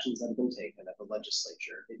regulatory actions that have been taken at the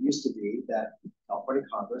legislature, it used to be that California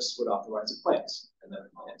Congress would authorize a plant, and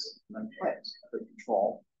then plant for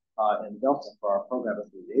control in Delta for our program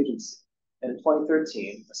through the agency. And in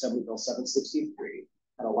 2013, Assembly Bill 763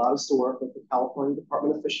 had allowed us to work with the California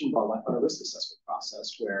Department of Fish and Wildlife on a risk assessment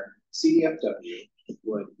process where CDFW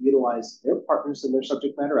would utilize their partners and their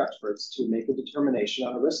subject matter experts to make a determination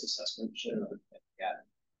on a risk assessment should another plant be added.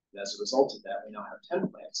 And as a result of that, we now have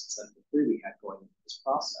 10 plants instead of the 3 we had going into this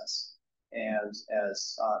process. And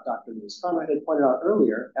as Dr. Louise Conrad had pointed out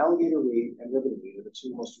earlier, alligator weed and ribbon weed are the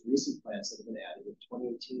 2 most recent plants that have been added in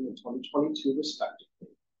 2018 and 2022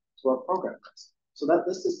 respectively to our program list. So that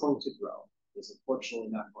list is going to grow. It is unfortunately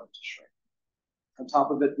not going to shrink. On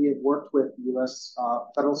top of it, we have worked with U.S.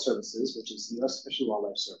 Federal Services, which is the U.S. Fish and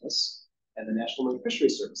Wildlife Service, and the National Marine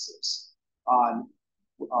Fisheries Services on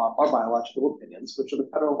our biological opinions, which are the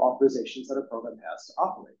federal authorizations that a program has to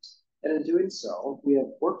operate. And in doing so, we have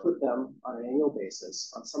worked with them on an annual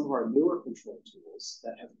basis on some of our newer control tools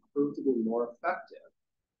that have proved to be more effective,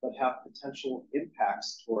 but have potential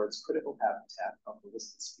impacts towards critical habitat of the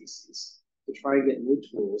listed species to try and get new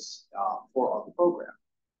tools for our program.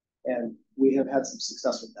 And we have had some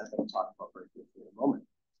success with that I'll talk about very quickly in a moment.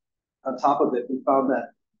 On top of it, we found that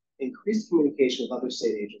increased communication with other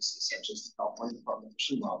state agencies, such as the California Department of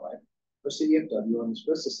Fish and Wildlife, or CDFW on these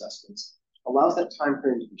risk assessments, allows that time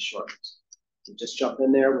frame to be shortened. You just jump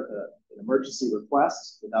in there with an emergency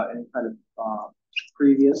request without any kind of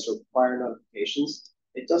previous or prior notifications.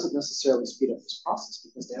 It doesn't necessarily speed up this process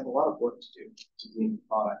because they have a lot of work to do to deem a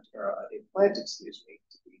product or a plant, excuse me,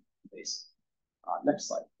 to be invasive. Next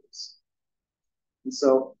slide, please. And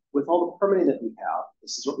so with all the permitting that we have,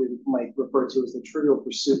 this is what we might refer to as the trivial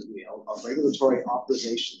pursuit wheel of regulatory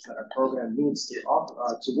authorizations that our program needs to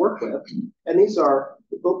work with. And these are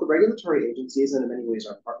both the regulatory agencies and in many ways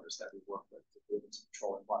our partners that we work with to be able to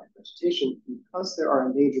control aquatic vegetation because there are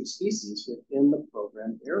endangered species within the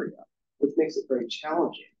program area, which makes it very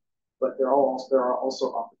challenging. But there are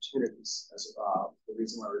also opportunities as the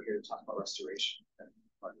reason why we're here to talk about restoration and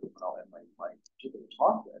what I'll end my particular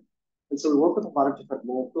talk with. And so we work with a lot of different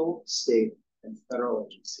local, state, and federal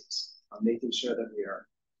agencies on making sure that we are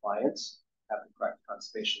compliant, have the correct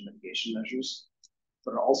conservation mitigation measures,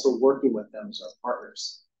 but are also working with them as our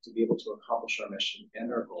partners to be able to accomplish our mission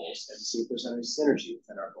and our goals and see if there's any synergy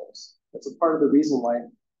within our goals. That's a part of the reason why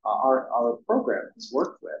our program has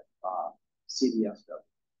worked with CDFW,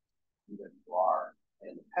 UWR,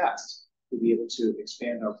 in the past to be able to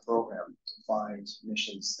expand our program to find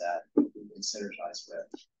missions that we can synergize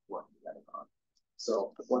with working together on.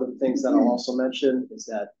 So one of the things that I'll also mention is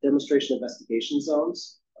that demonstration investigation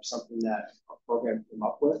zones are something that our program came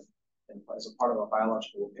up with and as a part of our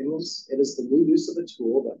biological opinions. It is the new use of a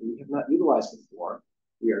tool that we have not utilized before.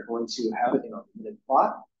 We are going to have it in our limited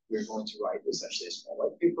plot. We are going to write essentially a small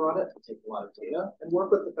white paper on it, take a lot of data, and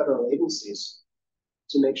work with the federal agencies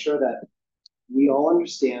to make sure that we all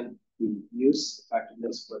understand the use,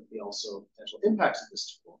 effectiveness, but the also potential impacts of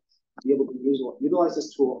this tool. Be able to utilize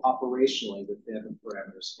this tool operationally within the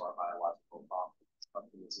parameters of our biological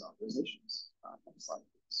opinions and authorizations. Next slide,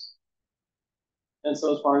 please. And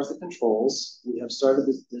so as far as the controls, we have started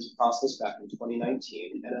this process back in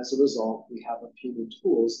 2019. And as a result, we have a few new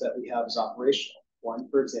tools that we have as operational. One,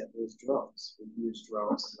 for example, is drones. We use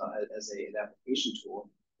drones as an application tool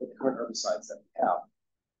with the current herbicides that we have.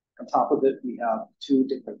 On top of it, we have 2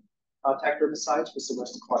 different contact herbicides for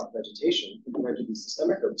submerged aquatic vegetation compared to the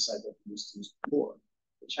systemic herbicide that we used to use before.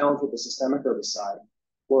 The challenge with the systemic herbicide,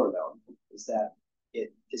 chlorodone, is that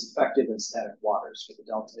it is effective in static waters, but the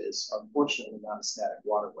Delta is unfortunately not a static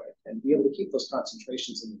waterway. And to be able to keep those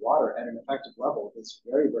concentrations in the water at an effective level is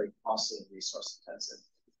very, very costly and resource intensive.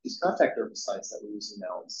 These contact herbicides that we're using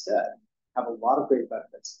now instead have a lot of great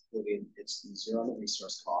benefits, including it's zero on the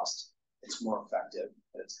resource cost, it's more effective,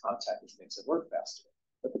 and it's contact, which makes it work faster.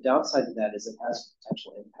 But the downside to that is it has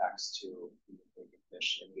potential impacts to the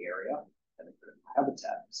fish in the area and the critical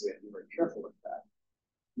habitat. So we have to be very careful with that.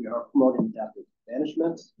 We are promoting adaptive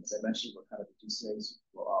management. As I mentioned, we're kind of reducing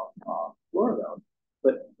fluoride.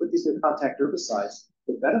 But with these new contact herbicides,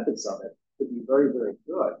 the benefits of it could be very, very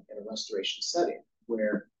good in a restoration setting,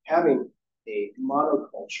 where having a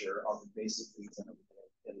monoculture of invasive weeds in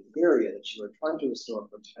an area that you are trying to restore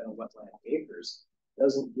for tidal wetland acres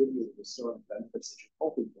doesn't give you the restorative benefits that you're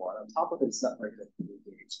hoping for. And on top of it, it's not very good for the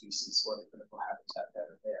endangered species or the critical habitat that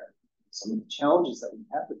are there. Some of the challenges that we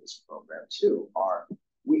have with this program too are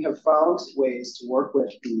we have found ways to work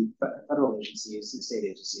with the federal agencies and state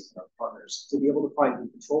agencies and our partners to be able to find new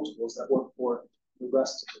control tools that work for the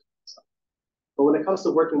rest of the stuff. But when it comes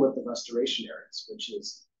to working with the restoration areas, which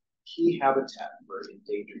is key habitat for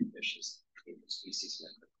endangered fishes, endangered species,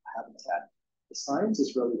 and habitat, the science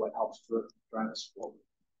is really what helps drive us forward.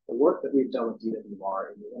 The work that we've done with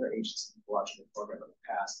DWR and the interagency ecological program in the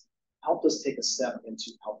past helped us take a step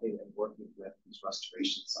into helping and working with these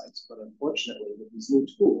restoration sites. But unfortunately, with these new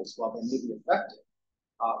tools, while they may be effective,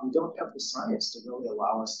 we don't have the science to really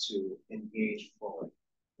allow us to engage fully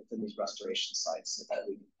within these restoration sites so that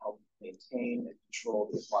we can help maintain and control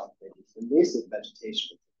the aquatic invasive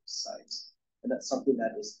vegetation within these sites. And that's something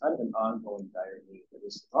that is kind of an ongoing dire need, at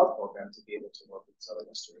least with our program, to be able to work with other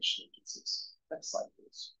restoration agencies. Next slide,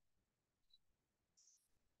 please.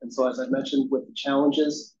 And so, as I mentioned, with the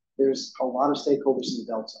challenges, there's a lot of stakeholders in the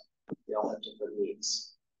Delta. They all have different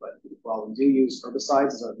needs. But while we do use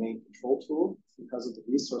herbicides as our main control tool, because of the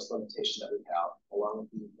resource limitation that we have, along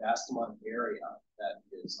with the vast amount of area that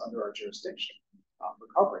is under our jurisdiction for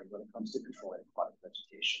covering when it comes to controlling aquatic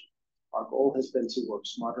vegetation, our goal has been to work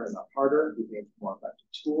smarter and not harder. We've aimed for more effective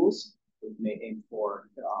tools. We've aimed for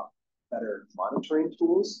better monitoring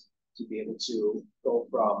tools to be able to go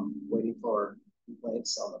from waiting for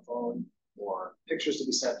complaints on the phone or pictures to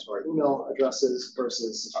be sent to our email addresses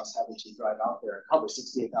versus us having to drive out there and cover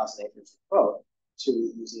 68,000 acres of boat to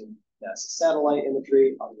using NASA satellite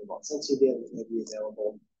imagery, other remote sensing data that may be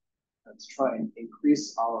available, and to try and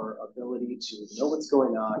increase our ability to know what's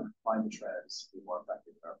going on, find the trends, be more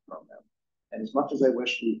effective in our program. And as much as I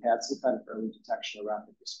wish we had some kind of early detection or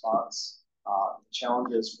rapid response, the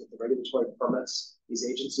challenges with the regulatory permits, these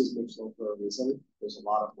agencies move slow for a reason. There's a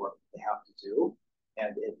lot of work that they have to do,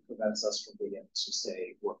 and it prevents us from being able to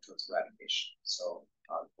say work towards eradication. So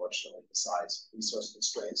unfortunately, besides resource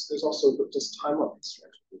constraints, there's also just timeline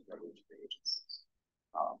constraints with these regulatory agencies.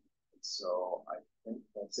 So I think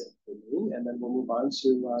that's it for me, and then we'll move on to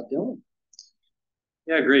Dylan.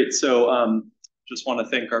 Yeah, great. So just want to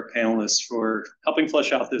thank our panelists for helping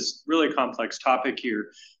flesh out this really complex topic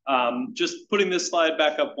here. Just putting this slide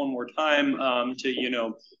back up one more time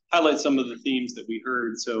to, highlight some of the themes that we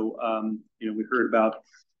heard. So, we heard about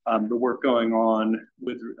the work going on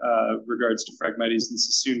with regards to Phragmites and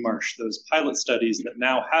Sassoon Marsh, those pilot studies that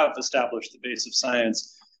now have established the base of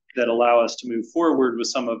science that allow us to move forward with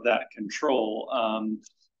some of that control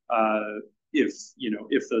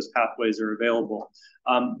if those pathways are available.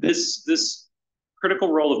 This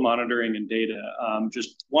critical role of monitoring and data,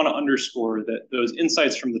 just want to underscore that those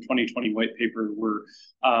insights from the 2020 white paper were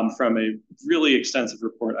from a really extensive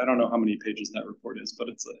report. I don't know how many pages that report is, but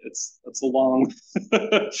it's a long,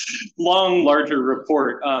 larger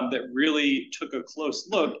report that really took a close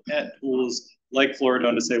look at tools like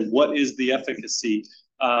Fluoridone to say, what is the efficacy?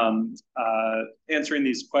 Answering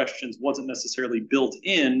these questions wasn't necessarily built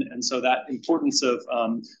in. And so that importance of,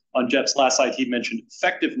 on Jeff's last slide, he mentioned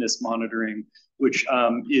effectiveness monitoring, which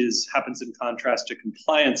happens in contrast to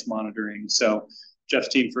compliance monitoring. So Jeff's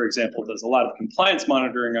team, for example, does a lot of compliance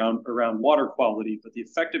monitoring around water quality, but the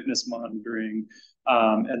effectiveness monitoring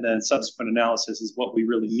and then subsequent analysis is what we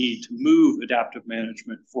really need to move adaptive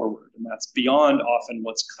management forward. And that's beyond often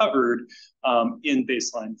what's covered in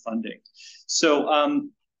baseline funding. So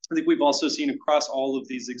I think we've also seen across all of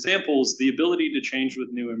these examples, the ability to change with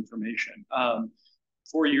new information.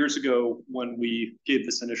 4 years ago, when we gave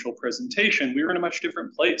this initial presentation, we were in a much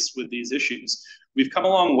different place with these issues. We've come a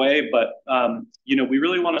long way, but we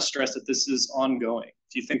really want to stress that this is ongoing.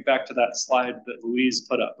 If you think back to that slide that Louise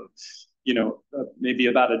put up of, maybe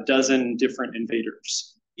about a dozen different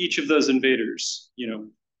invaders. Each of those invaders,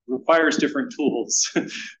 requires different tools,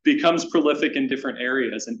 becomes prolific in different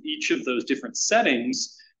areas, and each of those different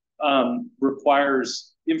settings requires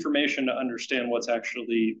information to understand what's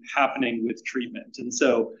actually happening with treatment. And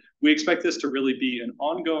so we expect this to really be an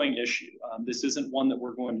ongoing issue. This isn't one that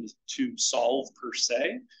we're going to solve per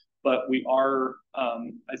se, but we are,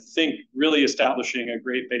 I think, really establishing a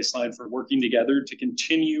great baseline for working together to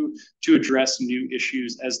continue to address new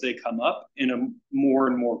issues as they come up in a more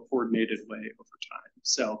and more coordinated way over time.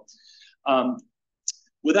 So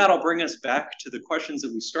with that, I'll bring us back to the questions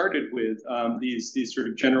that we started with, these sort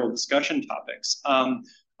of general discussion topics. I'm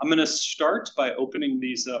going to start by opening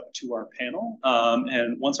these up to our panel.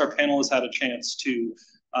 And once our panel has had a chance to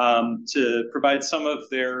provide some of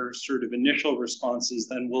their sort of initial responses,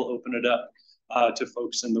 then we'll open it up to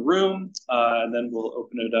folks in the room, and then we'll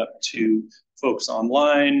open it up to folks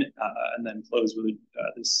online, and then close with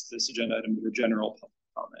this agenda item with a general public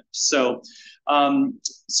comment. So,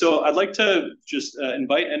 so I'd like to just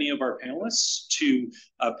invite any of our panelists to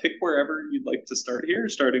pick wherever you'd like to start here.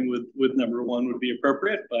 Starting with number one would be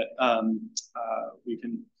appropriate, but we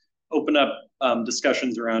can open up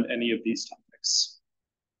discussions around any of these topics.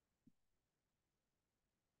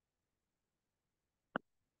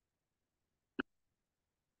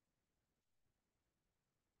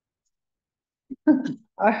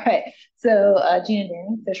 All right, so Gina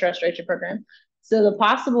Daring, Fish Restoration Program. So the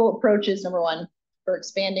possible approaches, number one, for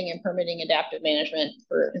expanding and permitting adaptive management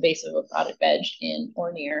for invasive aquatic veg in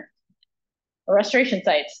or near restoration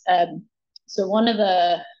sites. So one of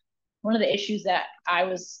the issues that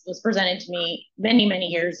was presented to me many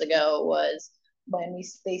years ago was when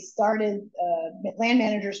they started, land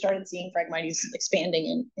managers started seeing Phragmites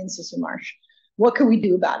expanding in System Marsh. What could we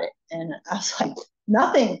do about it? And I was like,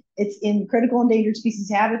 nothing. It's in critical endangered species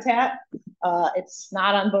habitat. It's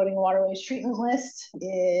not on Boating and Waterways treatment list.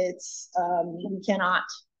 It's we cannot.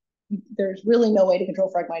 There's really no way to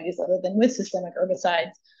control Phragmites other than with systemic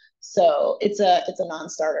herbicides. So it's a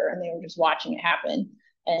non-starter, and they were just watching it happen.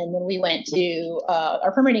 And then we went to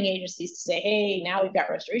our permitting agencies to say, hey, now we've got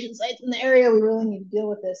restoration sites in the area. We really need to deal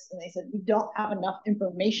with this. And they said, we don't have enough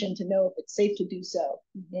information to know if it's safe to do so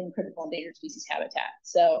in critical endangered species habitat.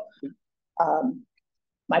 So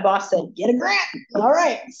my boss said, get a grant. All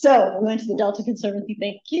right. So we went to the Delta Conservancy.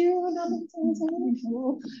 Thank you.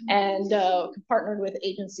 And partnered with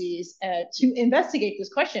agencies to investigate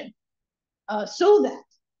this question. So that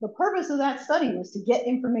the purpose of that study was to get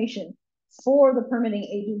information for the permitting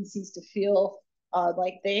agencies to feel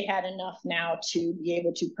like they had enough now to be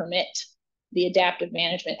able to permit the adaptive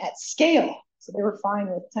management at scale. So they were fine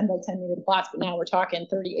with 10 by 10 meter plots, but now we're talking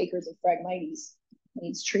 30 acres of Phragmites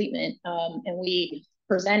needs treatment. And we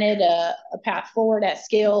presented a path forward at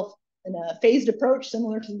scale in a phased approach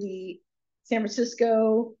similar to the San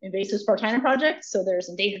Francisco invasive Spartina project. So there's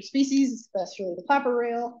endangered species, especially the clapper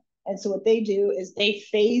rail. And so what they do is they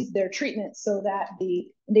phase their treatment so that the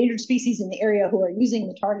endangered species in the area who are using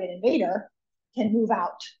the target invader can move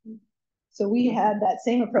out. So we had that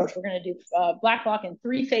same approach. We're going to do black block in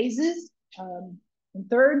 3 phases, in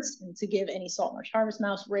thirds, and to give any salt marsh harvest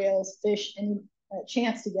mouse, rails, fish, any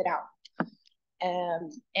chance to get out.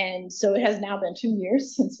 And so it has now been 2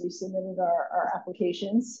 years since we submitted our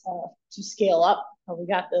applications to scale up. We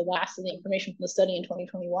got the last of the information from the study in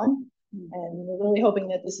 2021. And we're really hoping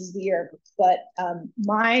that this is the year. But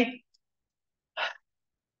my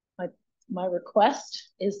request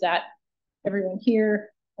is that everyone here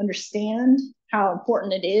understand how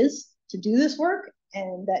important it is to do this work,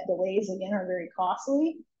 and that delays, again, are very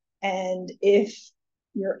costly. And if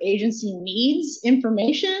your agency needs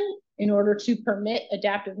information in order to permit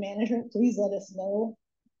adaptive management, please let us know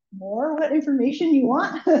more what information you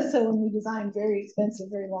want. So when we design very expensive,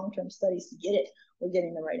 very long-term studies to get it, we're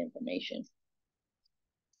getting the right information.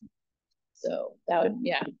 So that would,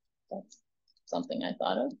 yeah, that's something I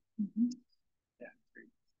thought of. Yeah, great.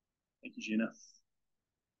 Thank you, Gina.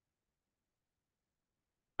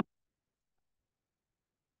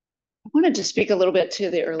 I wanted to speak a little bit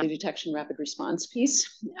to the early detection rapid response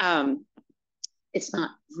piece. It's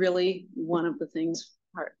not really one of the things,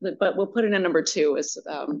 but we'll put it in number 2 as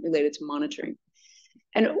related to monitoring.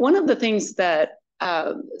 And one of the things that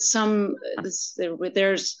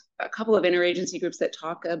there's a couple of interagency groups that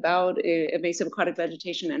talk about invasive aquatic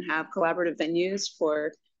vegetation and have collaborative venues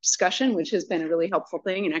for discussion, which has been a really helpful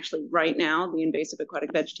thing. And actually right now, the invasive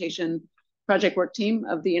aquatic vegetation project work team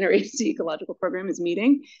of the Interagency Ecological Program is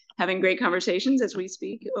meeting, having great conversations as we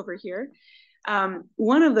speak over here.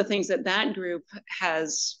 One of the things that group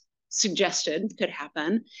has suggested could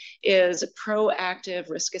happen is proactive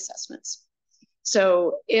risk assessments.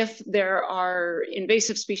 So if there are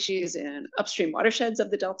invasive species in upstream watersheds of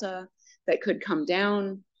the Delta that could come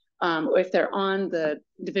down, or if they're on the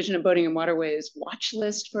Division of Boating and Waterways watch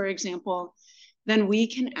list, for example, then we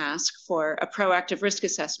can ask for a proactive risk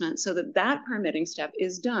assessment so that permitting step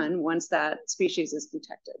is done once that species is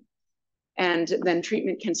detected. And then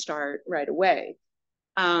treatment can start right away.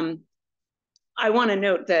 I want to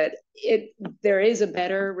note that there is a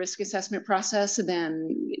better risk assessment process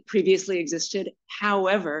than previously existed.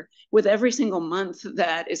 However, with every single month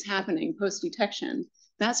that is happening post-detection,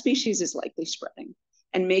 that species is likely spreading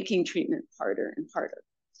and making treatment harder and harder.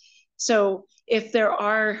 So if there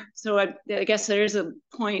are, so I guess there's a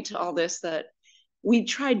point to all this that we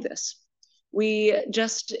tried this. We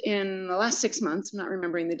just in the last 6 months, I'm not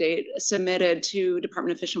remembering the date, submitted to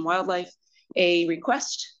Department of Fish and Wildlife a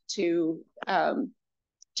request to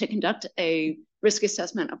conduct a risk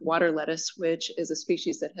assessment of water lettuce, which is a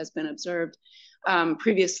species that has been observed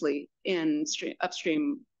previously in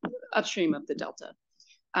upstream of the Delta.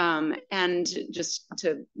 And just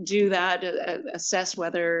to do that, assess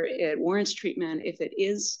whether it warrants treatment if it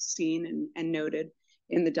is seen and noted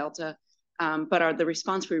in the Delta. But the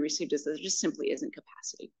response we received is that there just simply isn't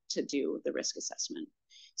capacity to do the risk assessment.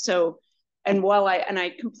 So, and while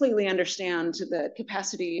I completely understand that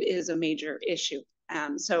capacity is a major issue,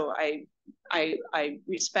 so I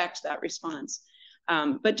respect that response,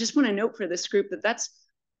 but just want to note for this group that that's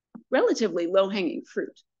relatively low-hanging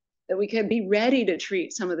fruit, that we could be ready to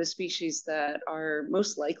treat some of the species that are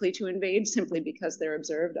most likely to invade simply because they're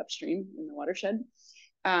observed upstream in the watershed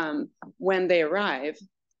when they arrive.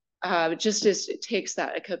 Just as it takes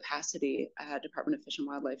that capacity at Department of Fish and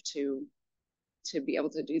Wildlife to be able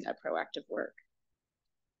to do that proactive work.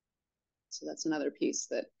 So that's another piece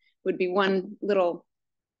that would be one little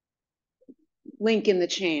link in the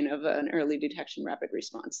chain of an early detection rapid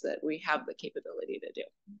response that we have the capability to do.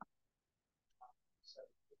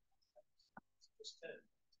 Just to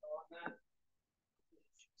go on that.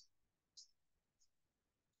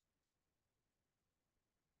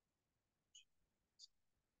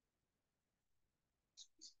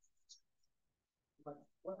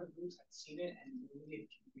 What if groups had seen it and nobody had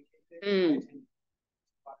communicated it?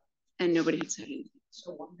 And nobody had said anything.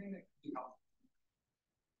 So one thing that could be helpful.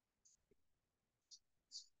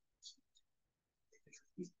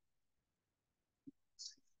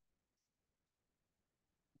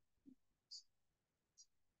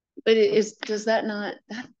 But does that not,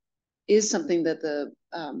 that is something that the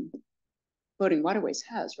Boating and Waterways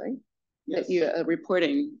has, right? Yes. That you a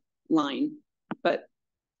reporting line, but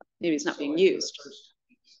maybe it's not being used.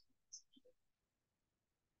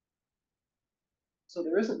 So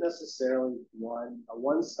there isn't necessarily a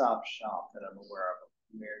one-stop shop that I'm aware of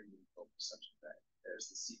where you focus such a thing. There's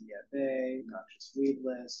the CDFA, noxious weed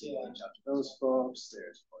list, you reach out to those folks.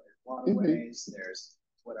 There's waterways, there's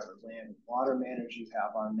whatever land and water managers you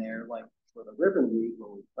have on there. Like for the ribbon weed,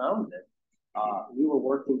 when we found it, we were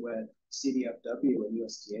working with CDFW and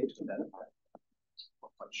USDA to identify it. We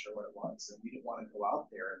weren't quite sure what it was, and we didn't want to go out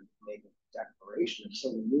there and make a declaration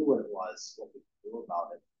until we knew what it was, what we could do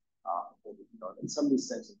about it. And some of these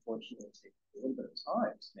things, unfortunately, take a little bit of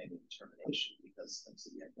time to make a determination because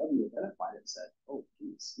CDFW identified it and said, "Oh,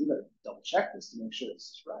 geez, we better double check this to make sure this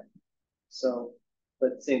is right." So,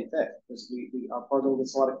 but same thing, because our program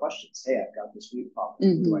gets a lot of questions. Hey, I've got this weed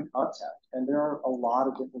problem. Who do I contact? And there are a lot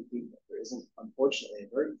of different people. There isn't, unfortunately, a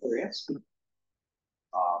very clear answer.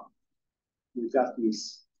 We've got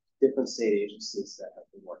these different state agencies that have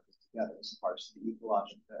been working together as parts of the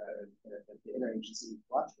the interagency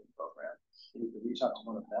ecological program. And you can reach out to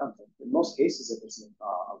one of them. In most cases, if it's a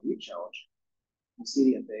weed challenge, the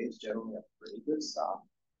CDFAs generally have pretty good stock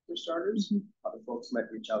for starters. Other folks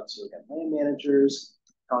might reach out to land managers,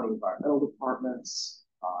 county environmental departments,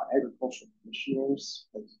 agricultural commissioners,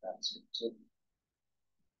 things of that sort too.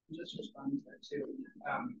 Just responding to that too.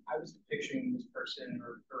 I was picturing this person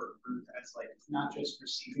or group as like not just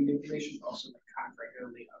receiving information, but also like kind of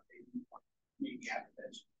regularly updating, maybe at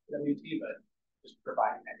the WT, but just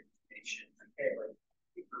providing that information. Like, hey, like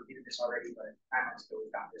we've reviewed this already, but 9 months ago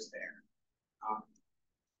we found this there.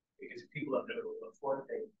 Because if people have noted before,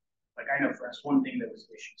 they like I know for us, one thing that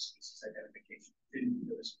was issue species identification. Didn't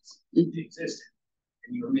know this existed,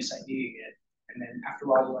 and you were mis-IDing it, and then after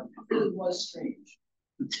a while you're like, it really was strange.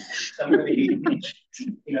 Somebody, you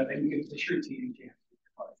know, they can give the truth to you.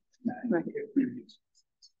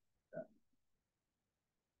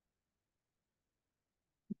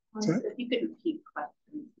 Right. If you could repeat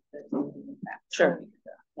questions. Sure.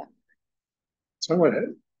 Yeah. So I want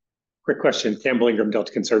a quick question. Campbell Ingram,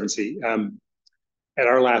 Delta Conservancy. At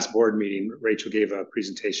our last board meeting, Rachel gave a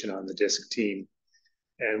presentation on the DPIIC team.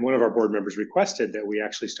 And one of our board members requested that we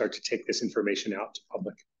actually start to take this information out to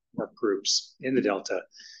public work groups in the Delta,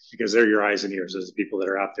 because they're your eyes and ears as the people that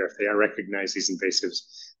are out there. If they recognize these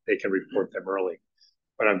invasives, they can report them early.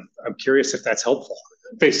 But I'm curious if that's helpful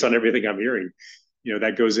based on everything I'm hearing. You know,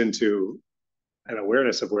 that goes into an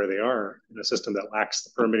awareness of where they are in a system that lacks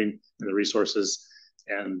the permitting and the resources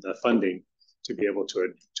and the funding to be able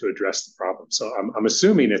to address the problem. So I'm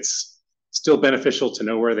assuming it's still beneficial to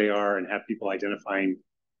know where they are and have people identifying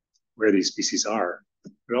where these species are.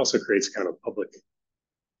 It also creates kind of a public,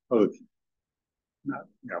 not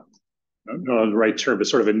the right term, but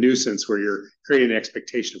sort of a nuisance where you're creating an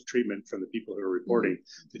expectation of treatment from the people who are reporting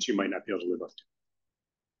that you might not be able to live up to.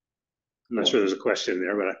 I'm not sure there's a question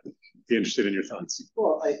there, but I'd be interested in your thoughts.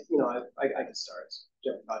 Well, I can start.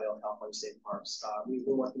 Jeffrey Tidal, California State Parks. We've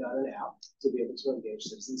been working on an app to be able to engage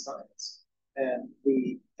citizen science. And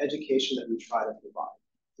the education that we try to provide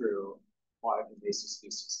through aquatic invasive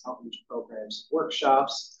species outreach programs,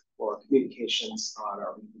 workshops, or communications on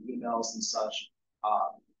our emails and such,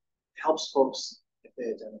 helps folks if they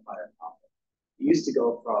identify a problem. It used to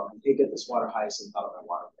go from, hey, get this water hyacinth out of my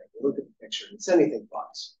water break. They look at the picture and it's anything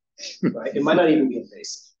but, right? It might not even be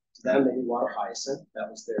invasive. To them, maybe water hyacinth, that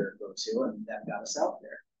was their go-to, and that got us out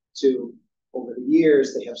there. To, over the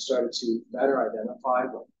years, they have started to better identify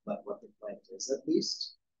what the plant is, at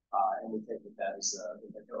least. And we think that is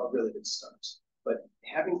a really good start. But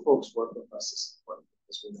having folks work with us is important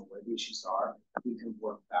because we know where the issues are. We can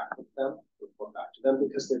work back with them, report back to them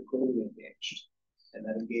because they're clearly engaged. And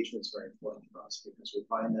that engagement is very important for us because we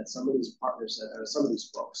find that some of these partners, some of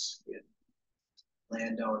these folks,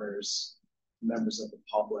 landowners, members of the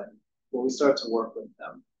public, when we start to work with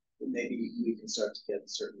them, maybe we can start to get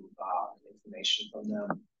certain information from them,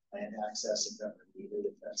 land access if ever needed,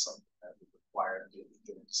 if that's something that we require to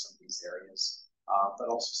get into some of these areas. But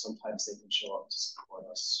also sometimes they can show up to support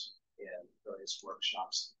us in various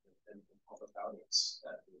workshops and public audience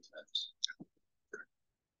that we attend.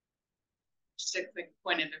 Just a quick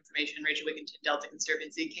point of information, Rachel Wigginton, Delta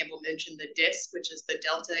Conservancy. Campbell mentioned the DISC, which is the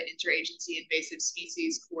Delta Interagency Invasive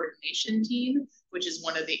Species Coordination Team, which is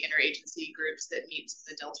one of the interagency groups that meets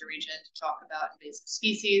in the Delta region to talk about invasive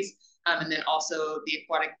species. And then also the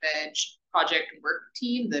Aquatic Veg Project Work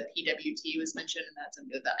Team, the PWT was mentioned, and that's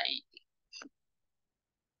under the IEP.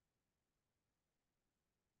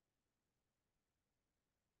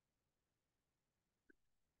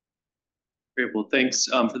 Great, well, thanks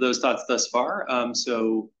for those thoughts thus far.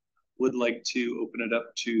 So would like to open it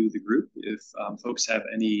up to the group if folks have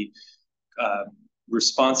any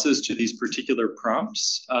responses to these particular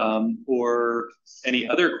prompts or any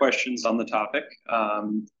other questions on the topic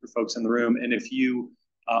for folks in the room. And if you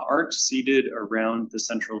aren't seated around the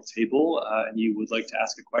central table and you would like to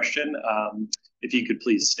ask a question, if you could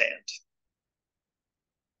please stand.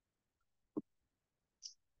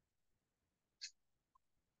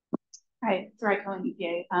 Hi, it's Sarai Cohen,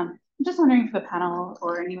 EPA. I'm just wondering for the panel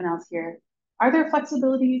or anyone else here, are there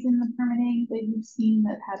flexibilities in the permitting that you've seen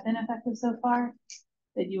that have been effective so far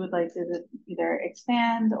that you would like to either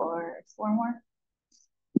expand or explore more?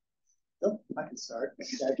 Oh, I can start.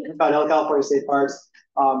 California State Parks.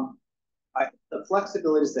 The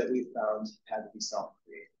flexibilities that we found had to be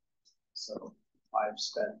self-created. So I've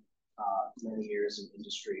spent many years in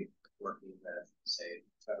industry working with, say,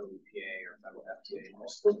 federal EPA or federal FDA.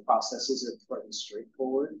 Most of the processes are pretty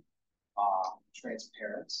straightforward,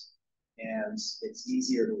 transparent, and it's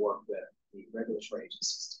easier to work with the regulatory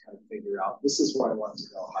agencies to kind of figure out, this is where I want to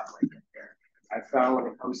go, how do I get there? I found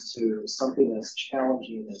when it comes to something as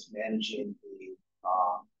challenging as managing the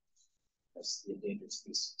endangered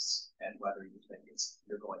species and whether you think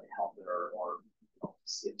you're going to help it or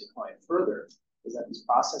see it decline further, is that these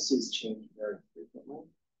processes change very frequently.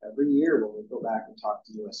 Every year when we go back and talk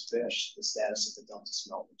to U.S. fish, the status of the Delta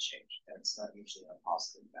smelt will change, and it's not usually in a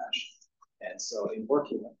positive fashion. And so in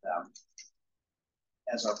working with them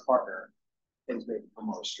as our partner, things may become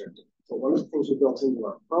more restricted. But one of the things we built into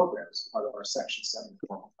our programs, part of our Section 7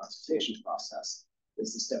 formal consultation process,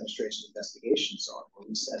 is this demonstration investigation zone, where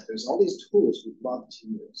we said there's all these tools we'd love to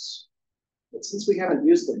use. But since we haven't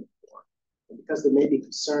used them before, and because there may be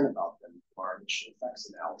concern about them for our initial effects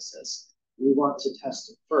analysis, we want to test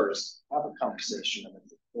it first, have a conversation, and then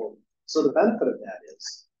move forward. So the benefit of that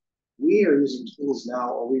is we are using tools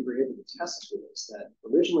now, or we were able to test tools that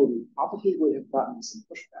originally we probably would have gotten some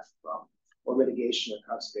pushback from, or mitigation or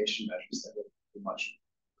conservation measures that would pretty much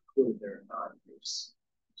preclude their non-use,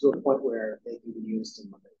 to a point where they can be used in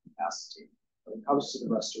limited capacity. When it comes to the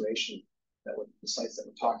restoration, the sites that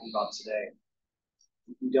we're talking about today,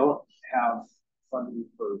 we don't have funding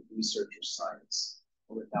for research or science.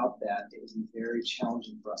 Without that, it would be very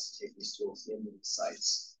challenging for us to take these tools into these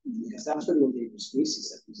sites because that's where the endangered species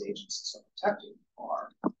that these agencies are protecting are.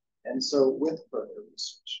 And so with further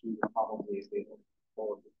research, we would probably be able to move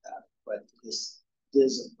forward with that. But this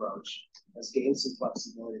DIS approach has gained some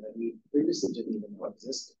flexibility that we previously didn't even know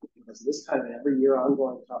existed because this kind of every year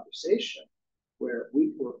ongoing conversation where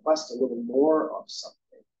we can request a little more of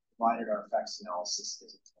something, provided our effects analysis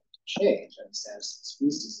isn't going to change and the status of the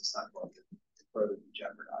species is not going to further be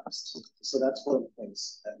jeopardized. So that's one of the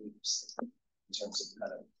things that we've seen in terms of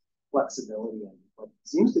kind of flexibility and what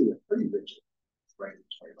seems to be a pretty rigid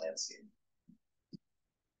regulatory landscape.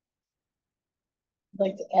 I'd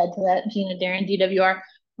like to add to that, Gina, Darren, DWR.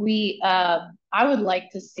 I would like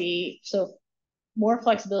to see more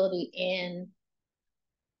flexibility in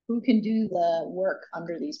who can do the work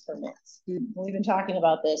under these permits. We've been talking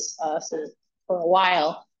about this for a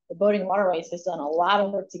while. The Boating and Waterways has done a lot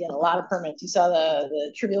of work to get a lot of permits. You saw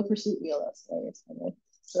the Trivial Pursuit wheel. That's hilarious. I'm gonna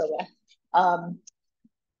throw back.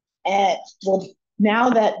 And well, now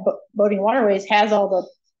that Boating and Waterways has all the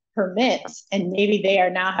permits, and maybe they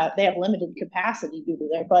have limited capacity due to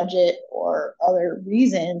their budget or other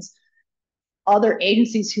reasons, other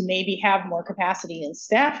agencies who maybe have more capacity and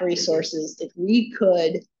staff resources, if we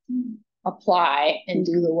could apply and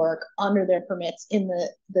do the work under their permits in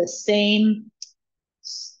the same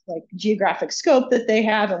like geographic scope that they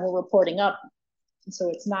have, and we're reporting up, and so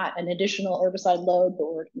it's not an additional herbicide load,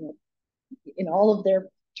 but we're, you know, in all of their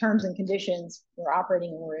terms and conditions, we're operating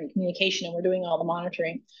and we're in communication and we're doing all the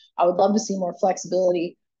monitoring. I would love to see more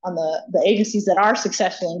flexibility on the agencies that are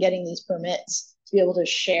successful in getting these permits to be able to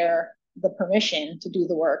share the permission to do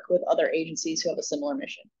the work with other agencies who have a similar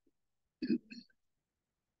mission.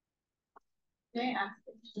 Can I ask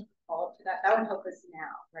a follow-up to that? That would help us now,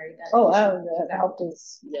 right? That that would help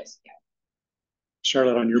us, yes. Yeah.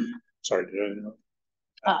 Charlotte, on your, sorry, did I know?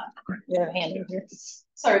 You have a hand in here.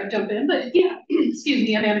 Sorry to jump in, but yeah, excuse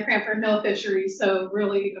me, I'm Anna Cranford, No Fisheries, so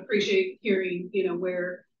really appreciate hearing, you know,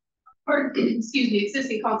 where our, excuse me,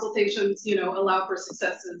 existing consultations, you know, allow for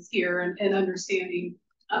successes here and understanding.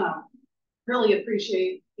 Really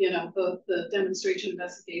appreciate, you know, both the demonstration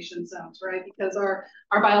investigation zones, right? Because our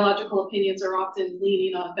biological opinions are often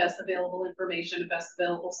leaning on best available information and best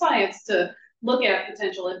available science to look at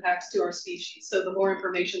potential impacts to our species. So the more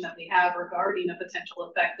information that we have regarding a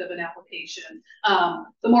potential effect of an application,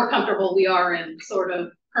 the more comfortable we are in sort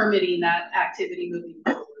of permitting that activity moving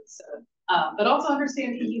forward. So, but also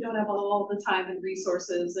understanding you don't have all the time and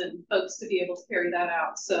resources and folks to be able to carry that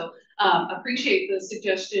out. So appreciate the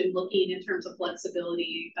suggestion looking in terms of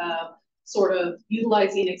flexibility, sort of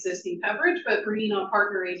utilizing existing coverage, but bringing on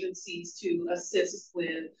partner agencies to assist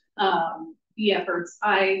with the efforts.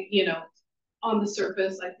 You know, on the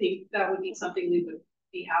surface, I think that would be something we would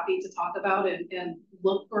be happy to talk about and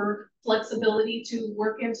look for flexibility to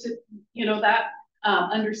work into, you know, that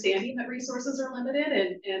understanding that resources are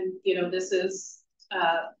limited and you know, this is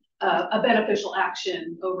a beneficial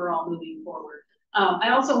action overall moving forward.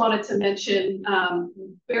 I also wanted to mention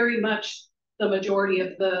very much the majority of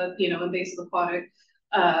the, you know, invasive aquatic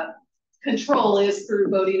control is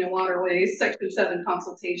through Boating and Waterways, Section 7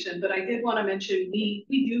 consultation, but I did want to mention we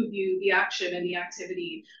do view the action and the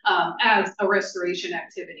activity as a restoration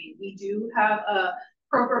activity. We do have a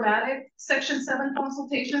programmatic Section 7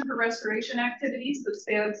 consultation for restoration activities that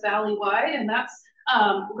spans valley-wide, and that's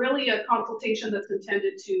really a consultation that's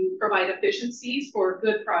intended to provide efficiencies for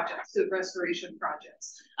good projects, good restoration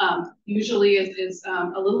projects. Usually it is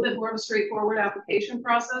a little bit more of a straightforward application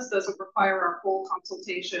process, doesn't require our full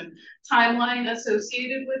consultation timeline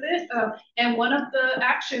associated with it. And one of the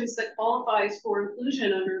actions that qualifies for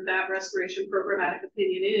inclusion under that restoration programmatic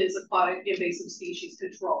opinion is aquatic invasive species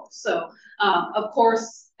control. So of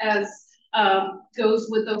course, as goes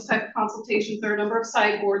with those type of consultations, there are a number of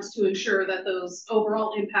sideboards to ensure that those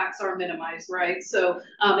overall impacts are minimized, right? So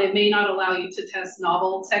it may not allow you to test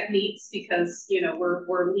novel techniques because, you know,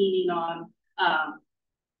 we're leaning on,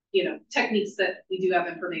 you know, techniques that we do have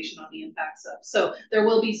information on the impacts of. So there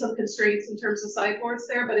will be some constraints in terms of sideboards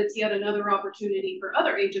there, but it's yet another opportunity for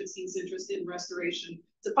other agencies interested in restoration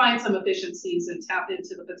to find some efficiencies and tap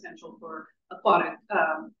into the potential for aquatic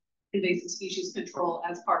invasive species control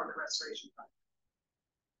as part of the restoration project.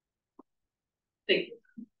 Thank you.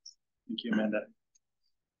 Thank you, Amanda.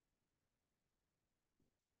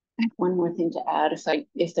 I have one more thing to add if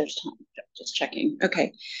there's time, just checking.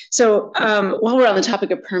 Okay, so while we're on the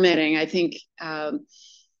topic of permitting, I think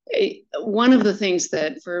one of the things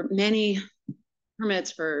that for many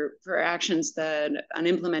permits for actions that an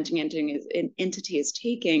implementing entity is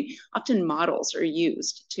taking, often models are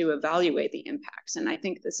used to evaluate the impacts. And I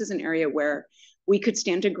think this is an area where we could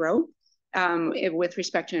stand to grow with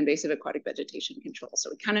respect to invasive aquatic vegetation control.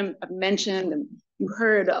 So we kind of mentioned, and you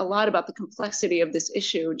heard a lot about the complexity of this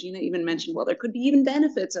issue. Gina even mentioned, well, there could be even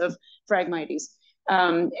benefits of Phragmites.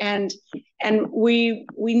 And we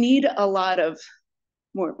need a lot of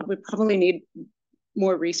more, we probably need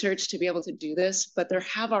more research to be able to do this, but there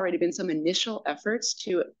have already been some initial efforts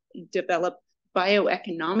to develop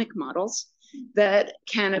bioeconomic models that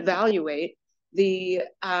can evaluate the,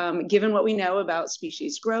 given what we know about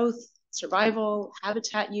species growth, survival,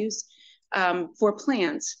 habitat use for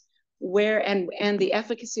plants, where and the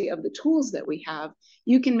efficacy of the tools that we have,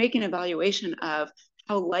 you can make an evaluation of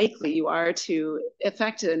how likely you are to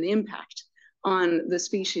affect an impact on the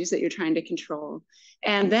species that you're trying to control.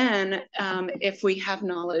 And then if we have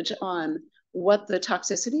knowledge on what the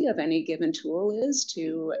toxicity of any given tool is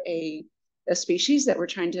to a species that we're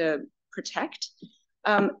trying to protect,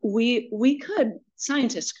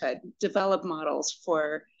 scientists could develop models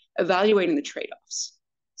for evaluating the trade-offs.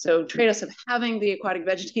 So trade-offs of having the aquatic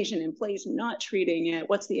vegetation in place, not treating it,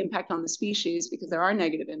 what's the impact on the species, because there are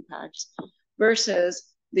negative impacts,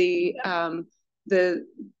 versus the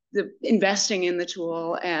investing in the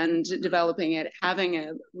tool and developing it, having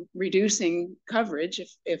a reducing coverage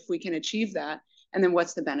if we can achieve that, and then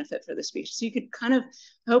what's the benefit for the species. So you could kind of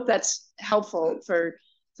hope that's helpful for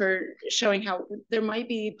showing how there might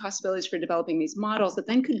be possibilities for developing these models that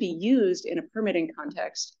then could be used in a permitting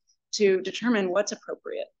context to determine what's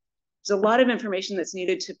appropriate. There's a lot of information that's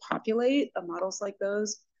needed to populate models like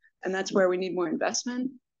those, and that's where we need more investment.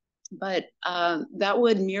 But that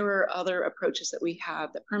would mirror other approaches that we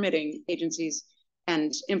have that permitting agencies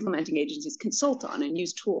and implementing agencies consult on and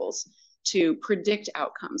use tools to predict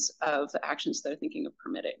outcomes of actions that are thinking of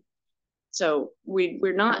permitting. So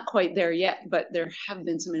we're not quite there yet, but there have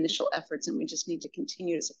been some initial efforts, and we just need to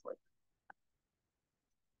continue to support them.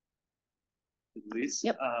 Louise.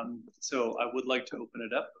 Yep. So I would like to open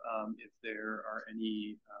it up if there are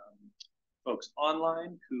any folks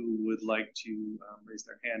online who would like to raise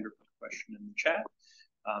their hand or put a question in the chat.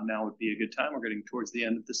 Now would be a good time. We're getting towards the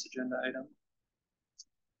end of this agenda item.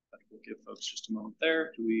 But we'll give folks just a moment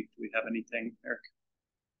there. Do we have anything, Eric?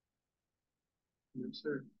 No,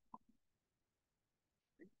 sir.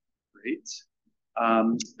 Great.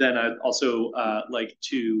 Then I'd also like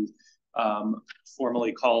to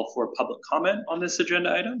formally call for public comment on this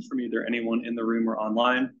agenda item from either anyone in the room or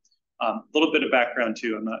online. A little bit of background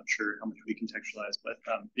too, I'm not sure how much we contextualize, but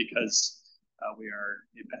because we are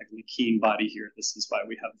a Bagley Keen body here, this is why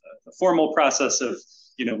we have the formal process of,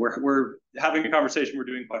 you know, we're having a conversation, we're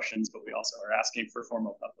doing questions, but we also are asking for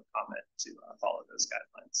formal public comment to follow those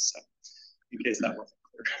guidelines. So in case that wasn't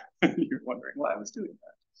clear, you're wondering why I was doing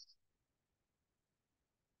that.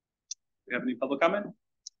 Do we have any public comment?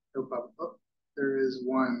 No public. Oh, there is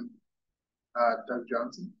one, Doug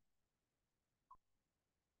Johnson.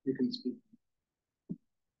 You can speak.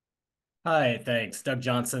 Hi, thanks. Doug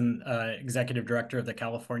Johnson, Executive Director of the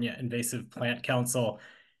California Invasive Plant Council.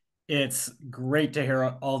 It's great to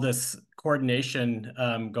hear all this coordination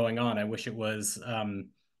going on. I wish it was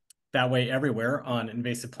that way everywhere on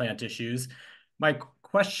invasive plant issues. My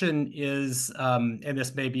question is, and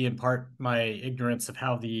this may be in part my ignorance of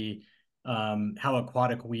how how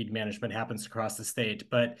aquatic weed management happens across the state,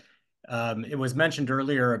 but it was mentioned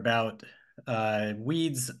earlier about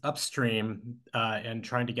weeds upstream and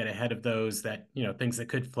trying to get ahead of those that, you know, things that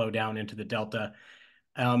could flow down into the Delta.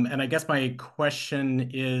 And I guess my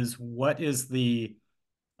question is, what is the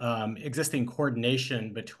existing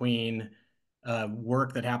coordination between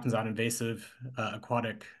work that happens on invasive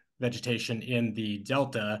aquatic vegetation in the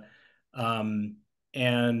Delta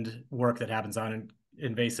and work that happens on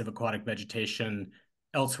invasive aquatic vegetation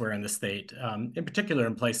elsewhere in the state, in particular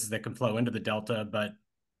in places that can flow into the Delta, but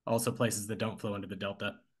also places that don't flow into the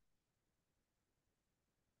Delta?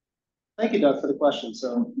 Thank you, Doug, for the question.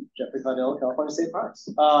 So Jeffrey Tidal, California State Parks.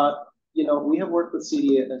 You know, we have worked with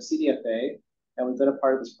CDFA, and we've been a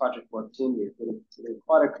part of this project work team. The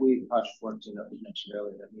aquatic weed project work team that we mentioned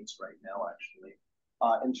earlier that meets right now, actually,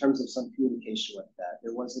 in terms of some communication with that.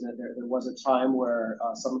 There was a time where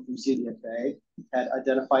someone from CDFA had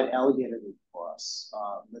identified alligator weed for us,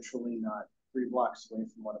 literally not 3 blocks away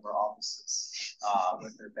from one of our offices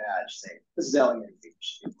with their badge saying, this is alligator weed, you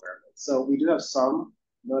should be aware of it. So we do have some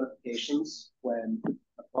notifications when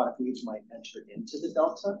aquatic weeds might enter into the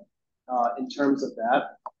Delta. In terms of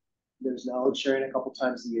that, there's knowledge sharing a couple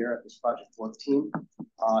times a year at this project work team,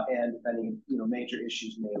 and if any major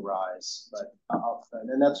issues may arise. But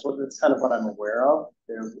and that's kind of what I'm aware of.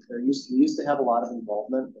 We used to have a lot of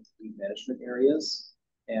involvement with weed management areas,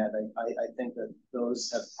 and I think that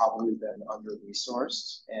those have probably been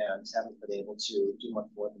under-resourced and haven't been able to do much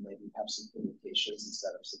more than maybe have some communications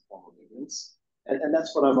instead of some formal meetings. And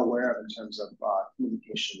that's what I'm aware of in terms of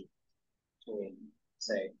communication between,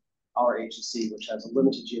 say, our agency, which has a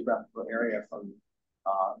limited geographical area from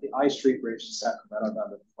the I Street Bridge to Sacramento down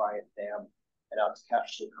to the Bryant Dam and out to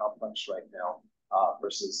Capture Complex right now.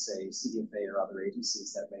 versus say CDFA or other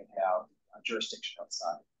agencies that may have jurisdiction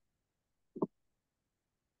outside.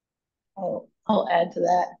 I'll add to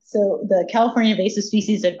that. So the California Invasive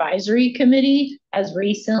Species Advisory Committee has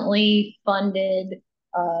recently refunded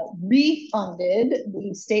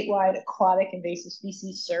the statewide aquatic invasive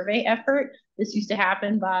species survey effort. This used to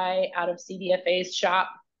happen out of CDFA's shop.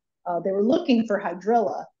 They were looking for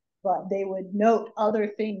hydrilla, but they would note other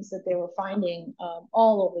things that they were finding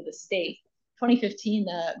all over the state. 2015,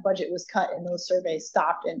 the budget was cut and those surveys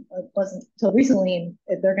stopped, and it wasn't until recently, and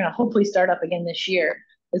they're going to hopefully start up again this year,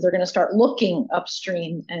 is they're going to start looking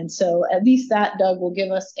upstream. And so at least that, Doug, will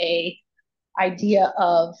give us a idea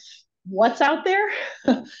of what's out there.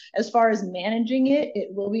 As far as managing it,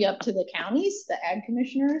 it will be up to the counties, the ag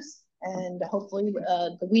commissioners, and hopefully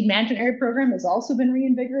the weed management area program has also been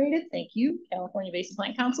reinvigorated. Thank you, California Invasive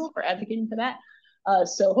Plant Council, for advocating for that.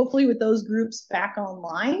 So hopefully with those groups back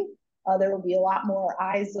online, there will be a lot more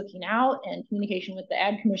eyes looking out and communication with the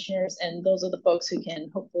ag commissioners, and those are the folks who can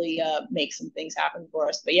hopefully make some things happen for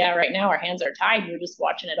us. But yeah, right now our hands are tied. We're just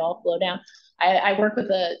watching it all flow down. I work with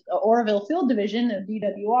the Oroville Field Division of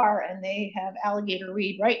DWR, and they have alligator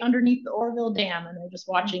weed right underneath the Oroville Dam, and they're just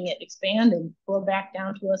watching it expand and flow back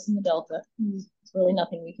down to us in the Delta. It's really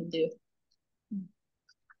nothing we can do.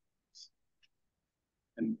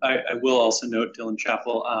 And I will also note, Dylan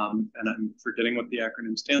Chapel, and I'm forgetting what the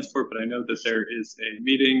acronym stands for, but I know that there is a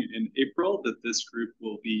meeting in April that this group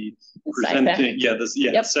will be presenting.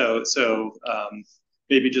 Yep. So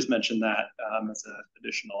maybe just mention that as an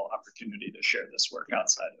additional opportunity to share this work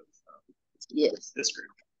outside of this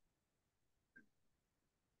group.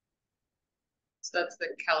 So that's the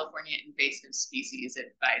California Invasive Species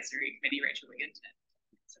Advisory Committee, Rachel Wigginton.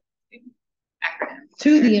 Acronym.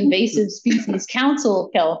 To the Invasive Species Council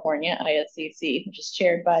of California, ISCC, which is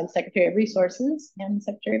chaired by the Secretary of Resources and the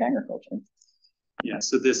Secretary of Agriculture. Yeah,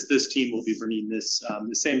 so this team will be bringing this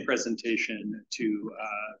the same presentation to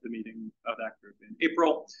the meeting of that group in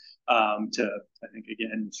April to, I think,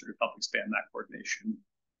 again, sort of help expand that coordination.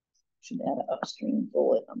 Should add an upstream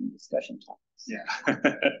bullet on the discussion topics. Yeah.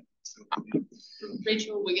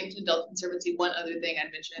 Rachel Wigginton, Delta Conservancy. One other thing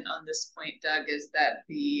I'd mention on this point, Doug, is that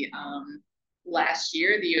the last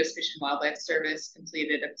year, the U.S. Fish and Wildlife Service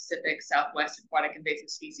completed a Pacific Southwest Aquatic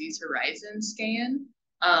Invasive Species Horizon scan.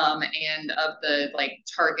 And of the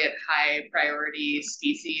target high priority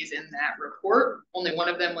species in that report, only one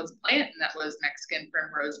of them was a plant, and that was Mexican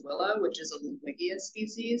primrose willow, which is a Ludwigia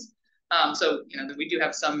species. So, we do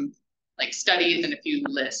have some studies and a few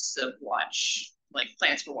lists of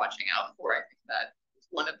plants we're watching out for. I think that is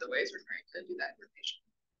one of the ways we're trying to do that information.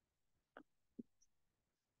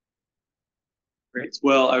 Great.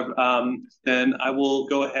 Well, then I will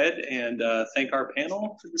go ahead and thank our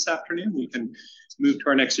panel for this afternoon. We can move to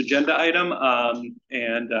our next agenda item.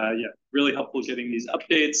 Yeah, really helpful getting these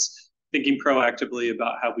updates, thinking proactively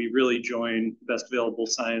about how we really join the best available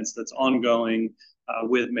science that's ongoing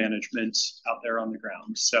with management out there on the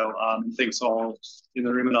ground. So thanks all in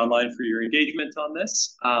the room and online for your engagement on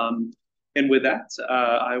this. And with that,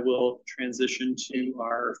 I will transition to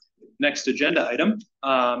our next agenda item.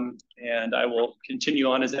 And I will continue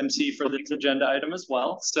on as MC for this agenda item as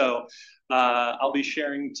well. So I'll be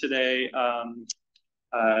sharing today in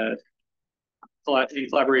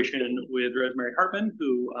collaboration with Rosemary Hartman,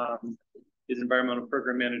 who is Environmental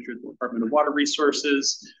Program Manager at the Department of Water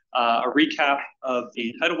Resources, a recap of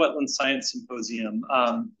the Tidal Wetland Science Symposium.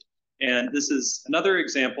 And this is another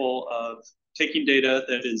example of taking data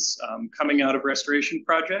that is coming out of restoration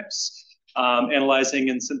projects, analyzing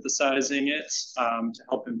and synthesizing it to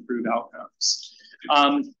help improve outcomes.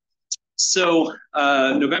 So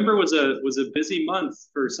November was a busy month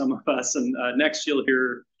for some of us, and next you'll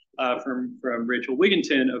hear from Rachel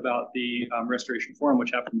Wigginton about the Restoration Forum,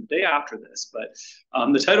 which happened the day after this. But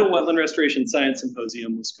the Tidal Wetland Restoration Science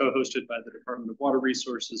Symposium was co-hosted by the Department of Water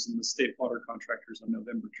Resources and the state water contractors on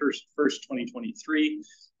November 1st, 2023.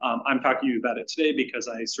 I'm talking to you about it today because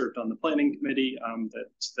I served on the planning committee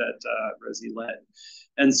that Rosie led.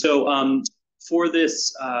 And so for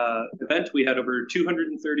this event, we had over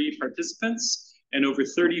 230 participants and over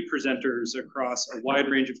 30 presenters across a wide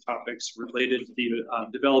range of topics related to the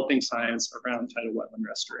developing science around tidal wetland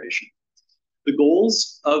restoration. The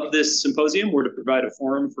goals of this symposium were to provide a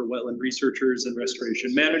forum for wetland researchers and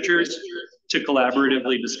restoration managers to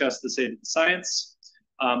collaboratively discuss the state of the science,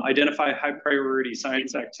 identify high priority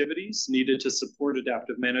science activities needed to support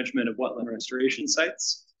adaptive management of wetland restoration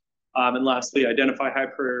sites, and lastly, identify high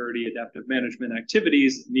priority adaptive management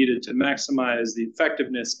activities needed to maximize the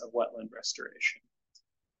effectiveness of wetland restoration.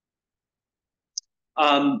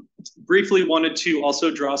 Briefly wanted to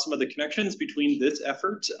also draw some of the connections between this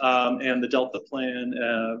effort and the Delta Plan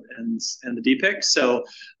and the DPIIC. So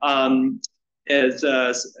as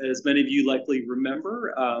many of you likely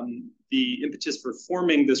remember, the impetus for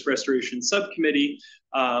forming this restoration subcommittee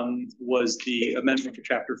was the amendment to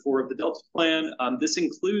Chapter 4 of the Delta Plan. This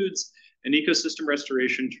includes an ecosystem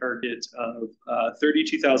restoration target of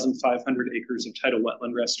 32,500 acres of tidal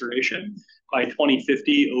wetland restoration by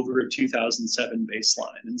 2050 over a 2007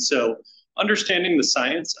 baseline. And so understanding the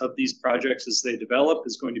science of these projects as they develop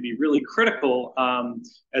is going to be really critical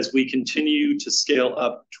as we continue to scale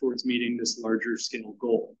up towards meeting this larger scale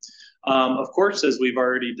goal. Of course, as we've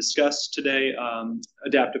already discussed today,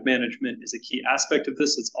 adaptive management is a key aspect of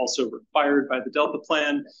this. It's also required by the Delta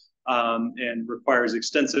Plan and requires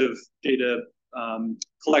extensive data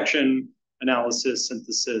collection, analysis,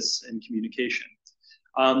 synthesis, and communication.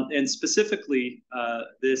 And specifically,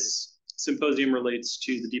 this symposium relates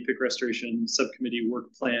to the DPIIC Restoration Subcommittee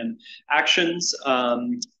Work Plan actions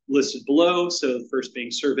listed below. So the first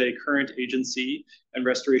being survey current agency and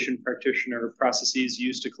restoration practitioner processes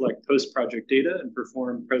used to collect post-project data and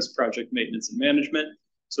perform post-project maintenance and management.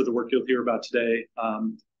 So the work you'll hear about today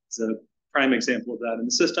is a prime example of that in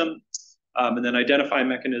the system. And then identify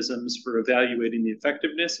mechanisms for evaluating the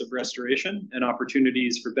effectiveness of restoration and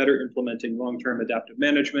opportunities for better implementing long-term adaptive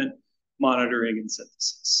management, monitoring, and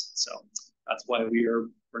synthesis. So that's why we are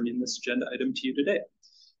bringing this agenda item to you today.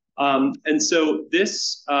 And so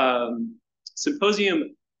this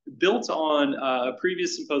symposium built on a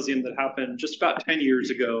previous symposium that happened just about 10 years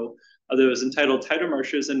ago that was entitled Tidal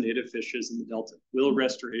Marshes and Native Fishes in the Delta, Will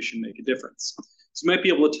Restoration Make a Difference? So you might be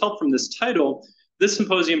able to tell from this title, this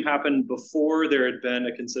symposium happened before there had been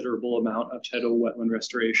a considerable amount of tidal wetland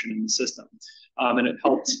restoration in the system. And it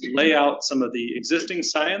helped lay out some of the existing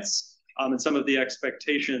science and some of the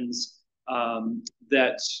expectations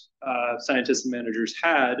that scientists and managers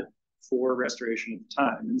had for restoration at the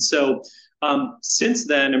time. And so since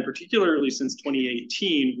then, and particularly since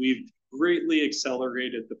 2018, we've greatly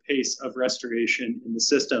accelerated the pace of restoration in the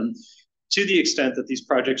system to the extent that these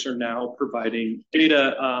projects are now providing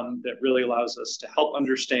data that really allows us to help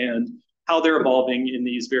understand how they're evolving in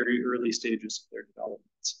these very early stages of their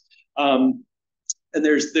development. And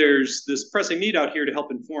there's this pressing need out here to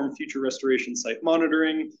help inform future restoration site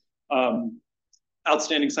monitoring,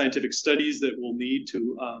 outstanding scientific studies that we'll need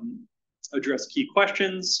to address key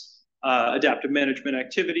questions, adaptive management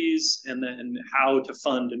activities, and then how to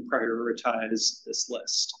fund and prioritize this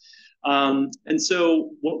list. And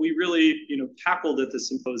so what we really tackled at the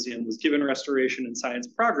symposium was, given restoration and science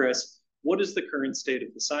progress, what is the current state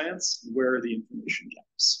of the science? Where are the information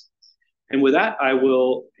gaps? And with that, I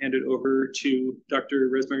will hand it over to Dr.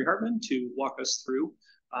 Rosemary Hartman to walk us through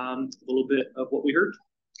a little bit of what we heard.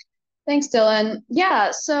 Thanks, Dylan. Yeah,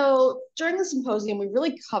 so during the symposium, we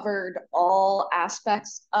really covered all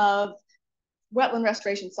aspects of wetland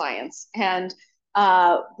restoration science. And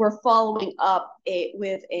we're following up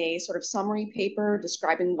with a sort of summary paper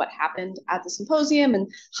describing what happened at the symposium and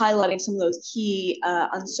highlighting some of those key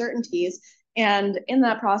uncertainties. And in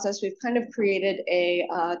that process, we've kind of created a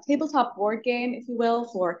tabletop board game, if you will,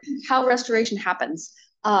 for how restoration happens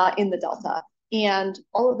in the Delta. And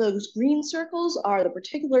all of those green circles are the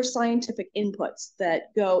particular scientific inputs that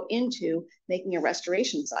go into making a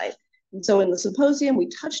restoration site. And so in the symposium, we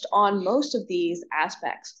touched on most of these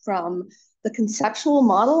aspects, from the conceptual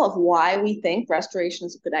model of why we think restoration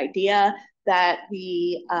is a good idea that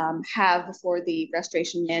we have before the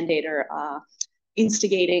restoration mandator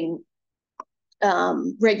instigating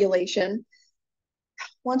regulation.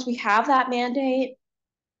 Once we have that mandate,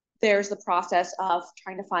 there's the process of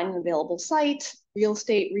trying to find an available site, real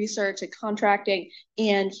estate research and contracting.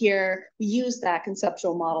 And here we use that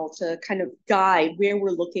conceptual model to kind of guide where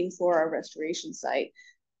we're looking for our restoration site,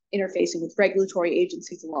 interfacing with regulatory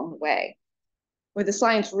agencies along the way. Where the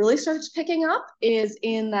science really starts picking up is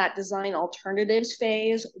in that design alternatives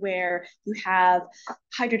phase, where you have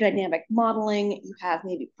hydrodynamic modeling, you have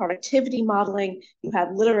maybe productivity modeling, you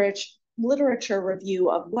have literature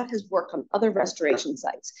review of what has worked on other restoration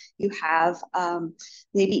sites. You have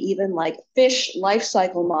maybe even like fish life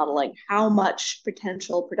cycle modeling. How much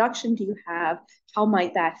potential production do you have? How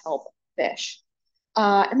might that help fish?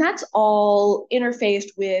 And that's all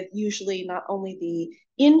interfaced with usually not only the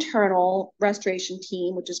internal restoration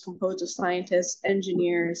team, which is composed of scientists,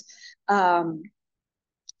 engineers,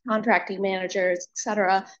 contracting managers, et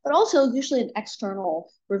cetera, but also usually an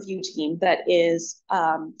external review team that is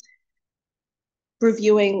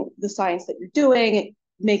reviewing the science that you're doing,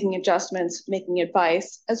 making adjustments, making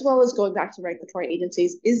advice, as well as going back to regulatory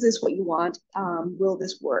agencies. Is this what you want? Will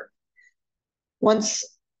this work? Once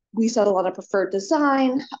we settle on a preferred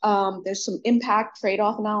design, there's some impact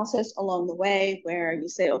trade-off analysis along the way where you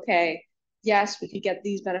say, okay, yes, we could get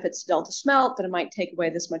these benefits to Delta smelt, but it might take away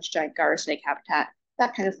this much giant garter snake habitat,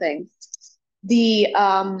 that kind of thing. The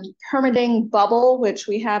permitting bubble, which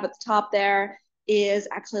we have at the top there, is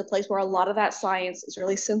actually a place where a lot of that science is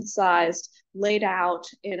really synthesized, laid out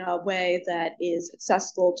in a way that is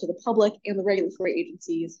accessible to the public and the regulatory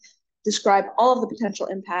agencies, describe all of the potential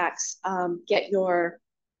impacts, get your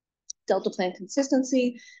Delta plan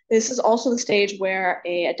consistency. This is also the stage where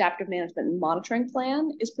a adaptive management and monitoring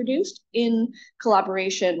plan is produced in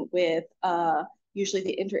collaboration with usually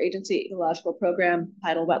the interagency ecological program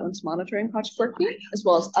Tidal Wetlands Monitoring Project Work Team, as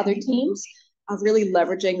well as other teams, really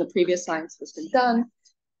leveraging the previous science that's been done.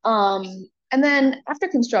 And then after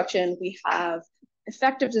construction, we have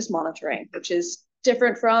effectiveness monitoring, which is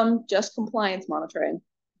different from just compliance monitoring.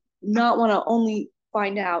 Not want to only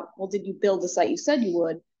find out, well, did you build the site you said you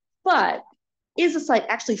would, but is the site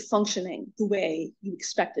actually functioning the way you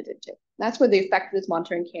expected it to? That's where the effectiveness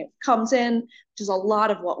monitoring comes in, which is a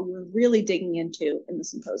lot of what we were really digging into in the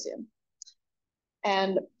symposium.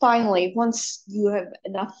 And finally, once you have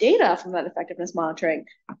enough data from that effectiveness monitoring,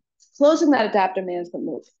 closing that adaptive management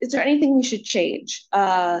loop. Is there anything we should change?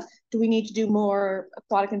 Do we need to do more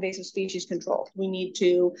aquatic invasive species control? Do we need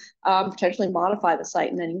to potentially modify the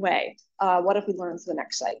site in any way? What have we learned for the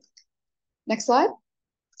next site? Next slide.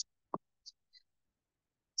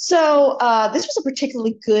 So this was a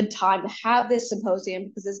particularly good time to have this symposium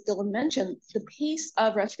because, as Dylan mentioned, the pace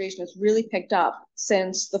of restoration has really picked up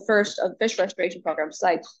since the first of the fish restoration program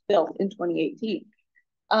sites built in 2018.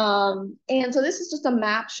 And so this is just a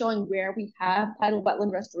map showing where we have tidal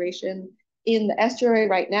wetland restoration in the estuary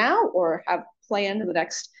right now or have planned in the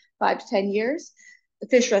next 5 to 10 years. The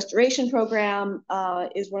fish restoration program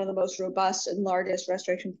is one of the most robust and largest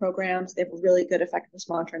restoration programs. They have a really good effectiveness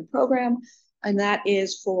monitoring program. And that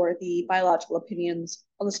is for the biological opinions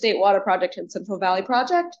on the State Water Project and Central Valley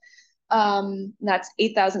Project. That's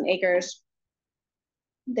 8,000 acres.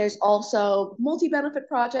 There's also multi-benefit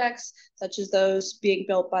projects, such as those being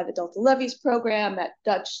built by the Delta Levees program at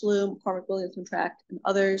Dutch Slough, McCormick-Williamson Tract, and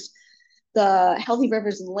others. The Healthy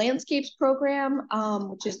Rivers and Landscapes program,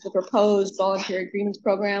 which is the proposed volunteer agreements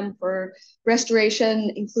program for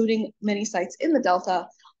restoration, including many sites in the Delta.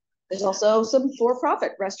 There's also some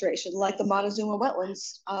for-profit restoration, like the Montezuma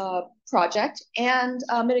Wetlands project, and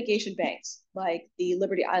mitigation banks, like the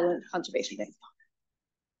Liberty Island Conservation Bank.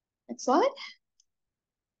 Next slide.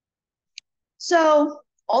 So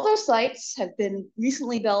all those sites have been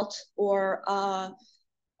recently built or are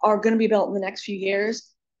going to be built in the next few years.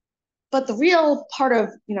 But the real part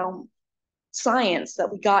of, science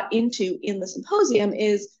that we got into in the symposium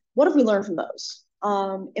is, what have we learned from those?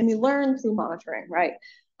 And we learned through monitoring, right?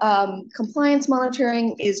 Compliance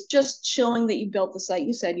monitoring is just showing that you built the site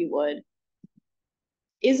you said you would.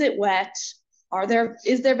 Is it wet?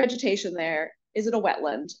 Is there vegetation there? Is it a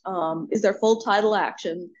wetland? Is there full tidal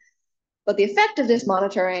action? But the effectiveness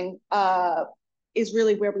monitoring is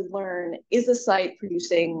really where we learn, is the site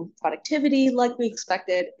producing productivity like we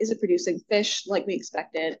expected? Is it producing fish like we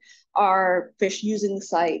expected? Are fish using the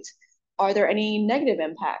site? Are there any negative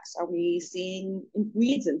impacts? Are we seeing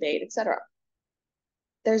weeds invade, et cetera?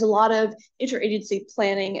 There's a lot of interagency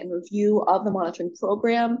planning and review of the monitoring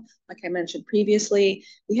program. Like I mentioned previously,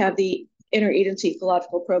 we have the interagency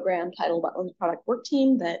ecological program Tidal Wetlands Product Work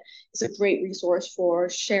Team that is a great resource for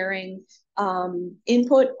sharing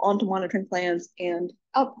input onto monitoring plans and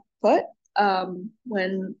output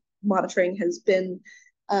when monitoring has been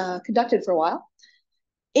conducted for a while.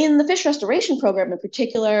 In the fish restoration program in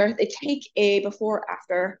particular, they take a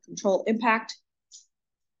before-after control impact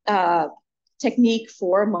technique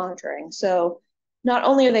for monitoring. So not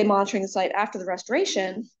only are they monitoring the site after the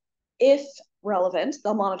restoration, if relevant,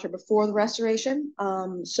 they'll monitor before the restoration.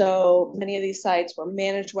 So many of these sites were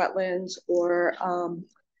managed wetlands or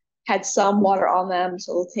had some water on them.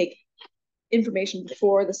 So they'll take information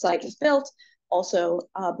before the site is built, also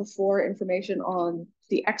before information on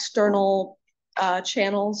the external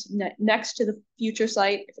channels next to the future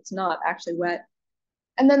site if it's not actually wet.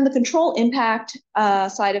 And then the control impact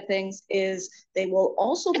side of things is they will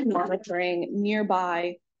also be monitoring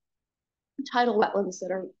nearby tidal wetlands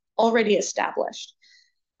that are already established.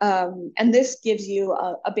 And this gives you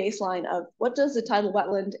a baseline of what does the tidal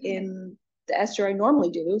wetland in the estuary normally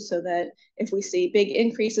do, so that if we see big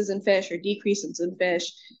increases in fish or decreases in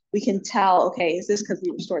fish, we can tell, okay, is this because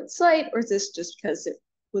we restored the site, or is this just because it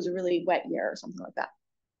was a really wet year or something like that?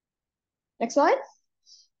 Next slide.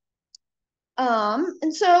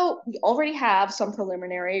 And so we already have some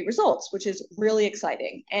preliminary results, which is really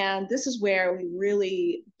exciting. And this is where we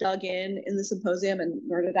really dug in the symposium and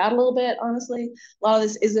nerded out a little bit, honestly. A lot of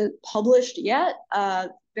this isn't published yet,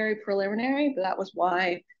 very preliminary, but that was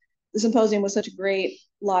why the symposium was such a great,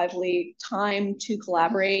 lively time to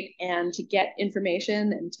collaborate and to get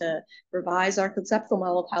information and to revise our conceptual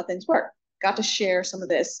model of how things work. Got to share some of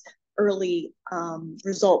this early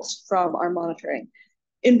results from our monitoring.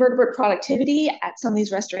 Invertebrate productivity at some of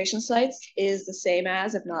these restoration sites is the same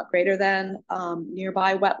as, if not greater than,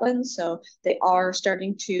 nearby wetlands. So they are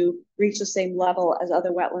starting to reach the same level as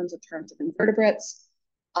other wetlands in terms of invertebrates.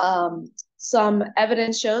 Some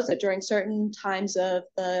evidence shows that during certain times of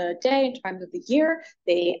the day and times of the year,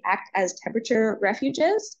 they act as temperature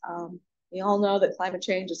refuges. We all know that climate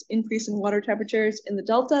change is increasing water temperatures in the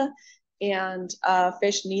Delta, and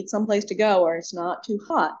fish need someplace to go or it's not too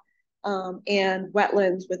hot. And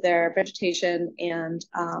wetlands with their vegetation and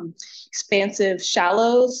expansive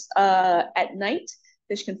shallows at night,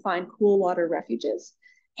 fish can find cool water refuges.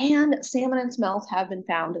 And salmon and smelt have been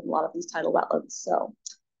found in a lot of these tidal wetlands. So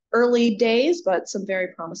early days, but some very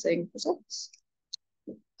promising results.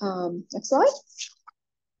 Next slide.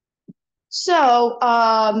 So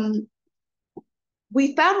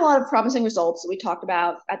we found a lot of promising results that we talked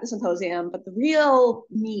about at the symposium, but the real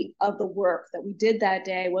meat of the work that we did that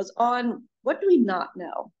day was on what do we not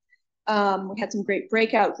know. We had some great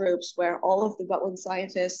breakout groups where all of the wetland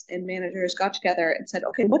scientists and managers got together and said,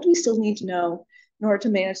 okay, what do we still need to know in order to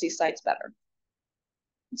manage these sites better?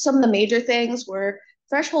 Some of the major things were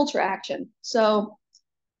thresholds for action. So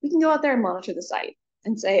we can go out there and monitor the site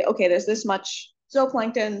and say, okay, there's this much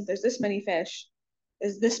zooplankton, there's this many fish,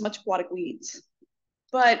 there's this much aquatic weeds.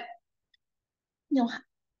 But, you know,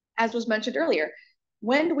 as was mentioned earlier,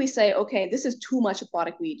 when do we say, okay, this is too much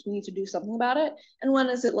aquatic weeds, we need to do something about it? And when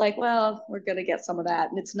is it like, well, we're going to get some of that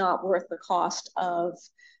and it's not worth the cost of,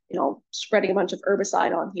 you know, spreading a bunch of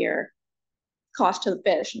herbicide on here, cost to the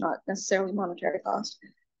fish, not necessarily monetary cost.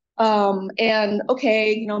 And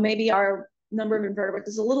okay, you know, maybe our number of invertebrates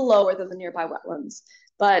is a little lower than the nearby wetlands,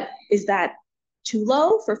 but is that too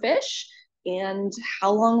low for fish? And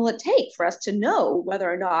how long will it take for us to know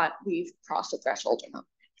whether or not we've crossed a threshold or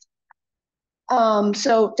not?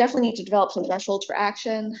 So definitely need to develop some thresholds for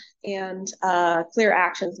action and clear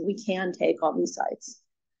actions that we can take on these sites.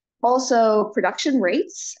 Also, production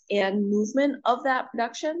rates and movement of that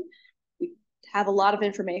production. We have a lot of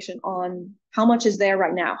information on how much is there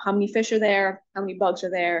right now, how many fish are there, how many bugs are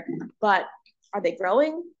there, but are they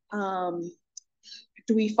growing?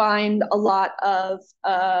 Do we find a lot of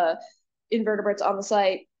invertebrates on the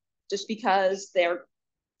site just because they're,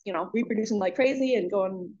 you know, reproducing like crazy and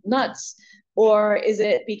going nuts? Or is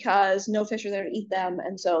it because no fish are there to eat them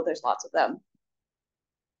and so there's lots of them?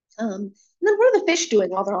 And then what are the fish doing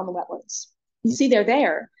while they're on the wetlands? You see they're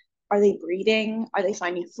there. Are they breeding? Are they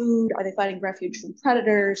finding food? Are they finding refuge from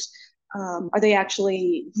predators? Are they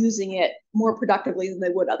actually using it more productively than they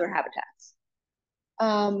would other habitats?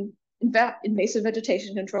 Invasive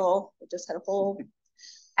vegetation control, we just had a whole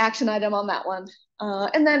action item on that one.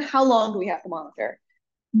 And then how long do we have to monitor?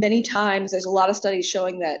 Many times there's a lot of studies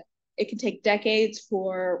showing that it can take decades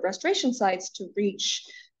for restoration sites to reach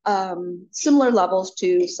similar levels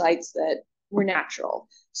to sites that were natural.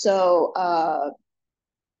 So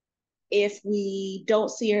if we don't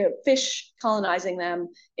see a fish colonizing them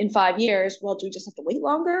in 5 years, well, do we just have to wait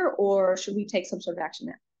longer or should we take some sort of action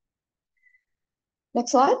now?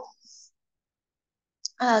 Next slide.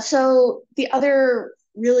 So the other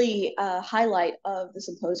really highlight of the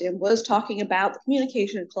symposium was talking about the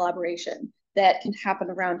communication and collaboration that can happen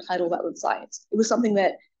around tidal wetland science. It was something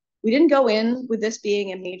that we didn't go in with this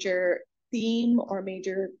being a major theme or a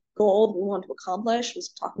major goal that we wanted to accomplish, was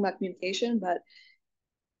talking about communication, but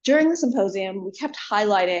during the symposium, we kept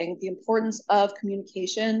highlighting the importance of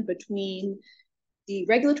communication between the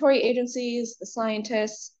regulatory agencies, the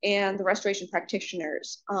scientists, and the restoration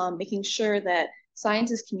practitioners, making sure that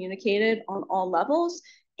science is communicated on all levels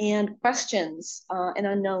and questions and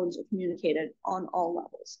unknowns are communicated on all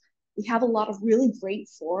levels. We have a lot of really great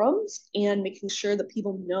forums, and making sure that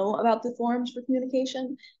people know about the forums for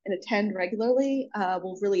communication and attend regularly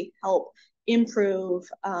will really help improve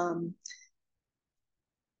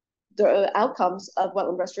the outcomes of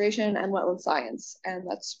wetland restoration and wetland science. And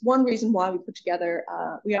that's one reason why we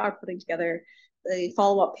are putting together the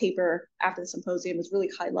follow-up paper after the symposium, is really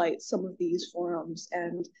highlight some of these forums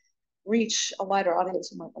and reach a wider audience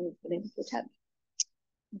who might not have been able to attend.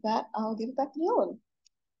 With that, I'll give it back to Dylan.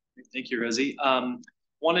 Thank you, Rosie.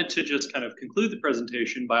 Wanted to just kind of conclude the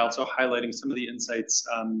presentation by also highlighting some of the insights.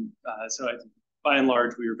 So by and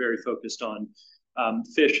large, we were very focused on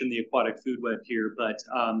fish and the aquatic food web here. But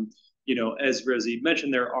you know, as Rosie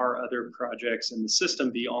mentioned, there are other projects in the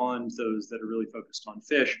system beyond those that are really focused on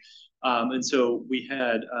fish. And so we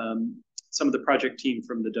had some of the project team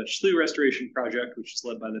from the Dutch Slough Restoration Project, which is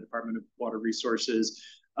led by the Department of Water Resources,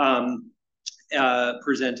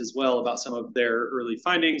 present as well about some of their early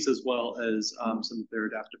findings, as well as some of their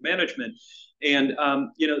adaptive management. And,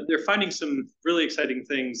 you know, they're finding some really exciting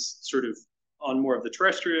things sort of on more of the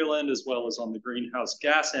terrestrial end, as well as on the greenhouse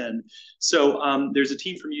gas end. So there's a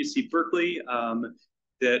team from UC Berkeley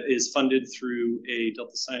that is funded through a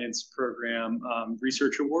Delta Science Program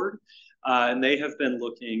research award. And they have been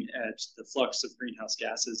looking at the flux of greenhouse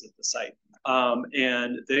gases at the site.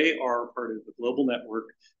 And they are part of the global network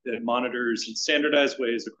that monitors in standardized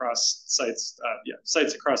ways across sites,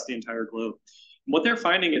 sites across the entire globe. And what they're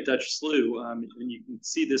finding at Dutch Slough, and you can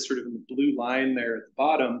see this sort of in the blue line there at the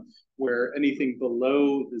bottom, where anything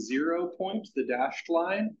below the 0 point, the dashed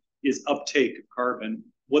line, is uptake of carbon.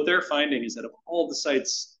 What they're finding is that of all the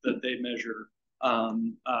sites that they measure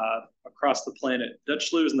across the planet, Dutch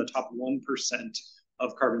Slough is in the top 1%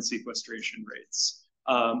 of carbon sequestration rates,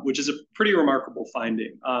 which is a pretty remarkable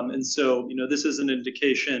finding. And so, you know, this is an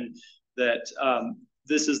indication that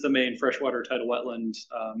this is the main freshwater tidal wetland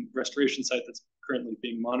restoration site that's currently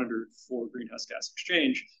being monitored for greenhouse gas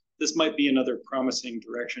exchange. This might be another promising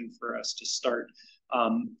direction for us to start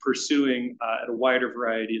pursuing at a wider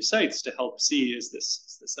variety of sites to help see, is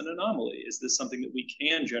this an anomaly? Is this something that we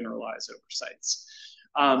can generalize over sites?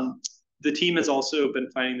 The team has also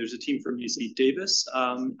been finding, there's a team from UC Davis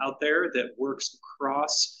out there that works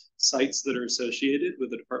across sites that are associated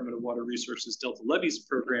with the Department of Water Resources Delta Levees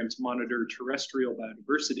program to monitor terrestrial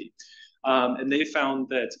biodiversity. And they found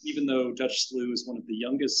that even though Dutch Slough is one of the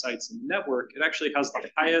youngest sites in the network, it actually has the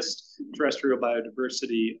highest terrestrial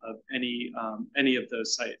biodiversity of any of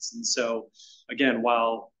those sites. And so, again,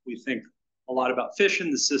 while we think a lot about fish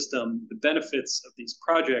in the system, the benefits of these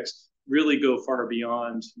projects really go far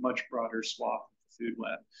beyond much broader swath of the food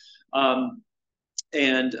web.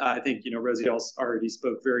 And I think, you know, Rosie already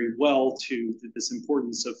spoke very well to this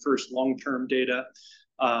importance of first long-term data,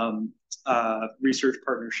 research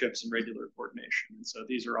partnerships, and regular coordination. And so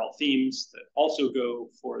these are all themes that also go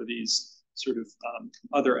for these sort of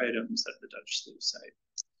other items at the Dutch Slough site.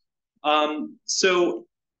 So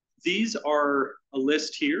these are a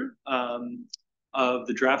list here of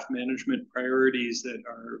the draft management priorities that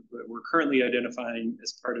we're currently identifying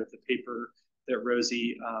as part of the paper that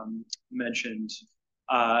Rosie mentioned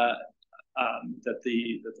that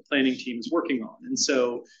the planning team is working on. And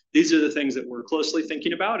so these are the things that we're closely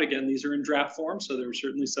thinking about. Again, these are in draft form, so they're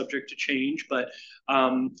certainly subject to change, but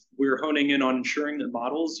we're honing in on ensuring that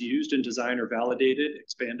models used in design are validated,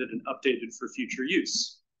 expanded, and updated for future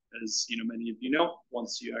use. As you know, many of you know,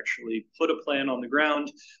 once you actually put a plan on the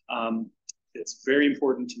ground, it's very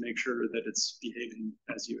important to make sure that it's behaving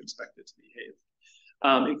as you expect it to behave.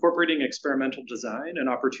 Incorporating experimental design and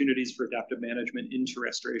opportunities for adaptive management into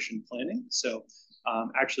restoration planning. So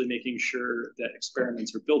actually making sure that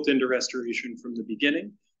experiments are built into restoration from the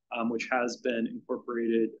beginning, which has been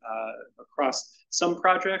incorporated across some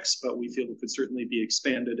projects, but we feel it could certainly be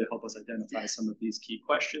expanded to help us identify some of these key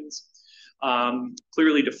questions.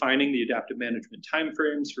 Clearly defining the adaptive management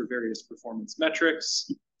timeframes for various performance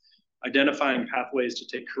metrics. Identifying pathways to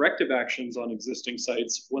take corrective actions on existing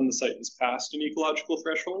sites when the site has passed an ecological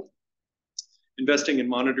threshold, investing in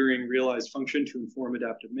monitoring realized function to inform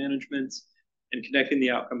adaptive management, and connecting the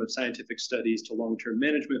outcome of scientific studies to long-term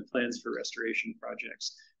management plans for restoration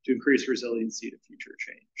projects to increase resiliency to future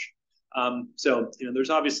change. So, you know, there's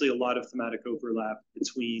obviously a lot of thematic overlap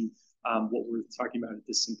between what we're talking about at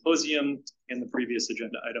this symposium and the previous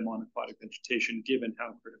agenda item on aquatic vegetation, given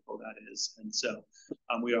how critical that is. And so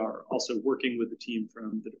we are also working with the team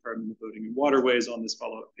from the Department of Boating and Waterways on this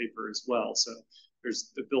follow-up paper as well. So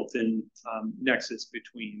there's the built-in nexus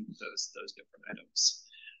between those different items.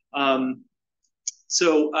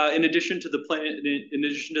 In addition to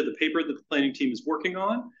the paper that the planning team is working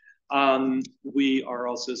on, we are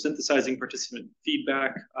also synthesizing participant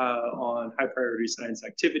feedback on high priority science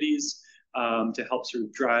activities to help sort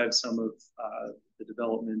of drive some of the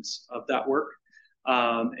development of that work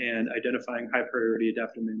and identifying high priority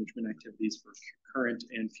adaptive management activities for current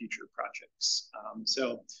and future projects.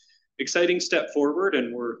 So exciting step forward,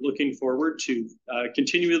 and we're looking forward to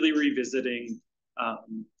continually revisiting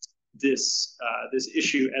this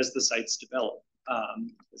issue as the sites develop.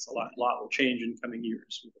 It's a lot will change in coming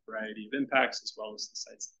years with a variety of impacts as well as the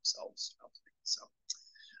sites themselves.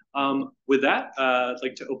 So with that, I'd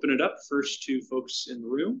like to open it up first to folks in the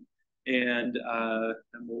room. And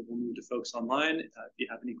we'll move to folks online if you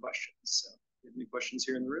have any questions. So if you have any questions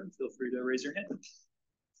here in the room, feel free to raise your hand.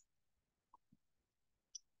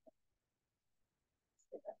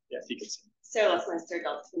 Yeah, if you can see. Sarah Lesmeister,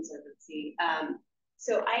 Delta Conservancy.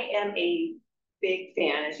 So I am a big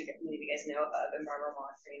fan, as many of you guys know, of environmental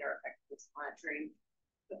monitoring or effectiveness monitoring,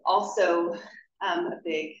 but also a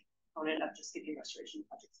big component of just getting restoration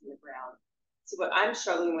projects in the ground. So what I'm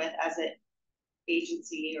struggling with as an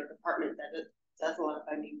agency or department that does a lot of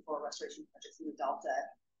funding for restoration projects in the Delta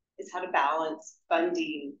is how to balance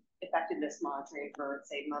funding effectiveness monitoring for,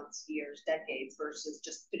 say, months, years, decades, versus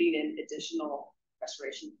just putting in additional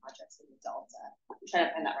restoration projects in the Delta. I'm trying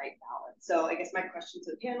to find that right balance. So I guess my question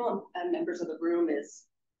to the panel and members of the room is,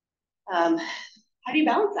 how do you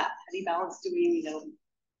balance that? How do you balance doing,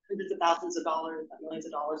 hundreds of thousands of dollars, millions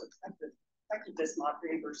of dollars of effectiveness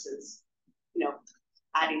monitoring versus,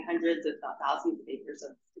 adding hundreds, if not thousands of acres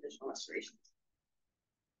of traditional restoration?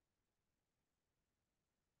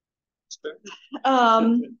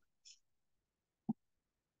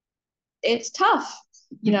 It's tough,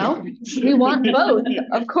 we want both,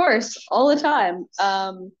 of course, all the time.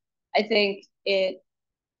 I think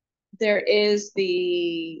there is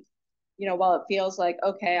the, while it feels like,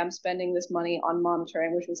 okay, I'm spending this money on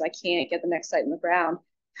monitoring, which means I can't get the next site in the ground.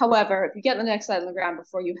 However, if you get the next site in the ground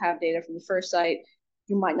before you have data from the first site,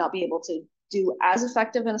 you might not be able to do as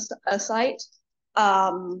effective in a site.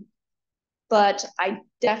 But I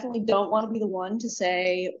definitely don't want to be the one to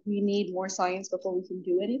say we need more science before we can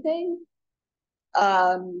do anything.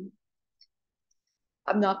 I'm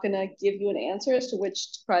not going to give you an answer as to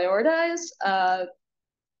which to prioritize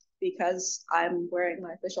because I'm wearing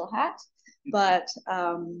my official hat, but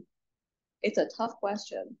it's a tough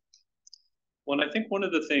question. Well, and I think one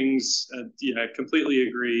of the things, I completely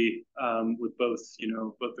agree with both,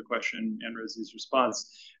 both the question and Rosie's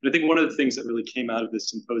response. And I think one of the things that really came out of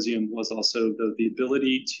this symposium was also the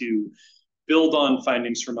ability to build on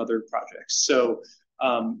findings from other projects. So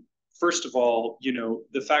first of all,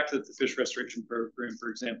 the fact that the fish restoration program, for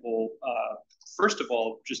example, first of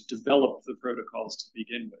all, just developed the protocols to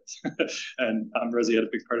begin with. And Rosie had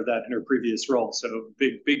a big part of that in her previous role. So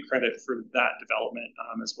big credit for that development,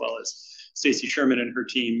 as well as Stacy Sherman and her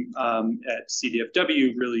team at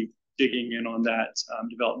CDFW really digging in on that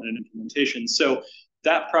development and implementation. So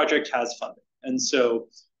that project has funding. And so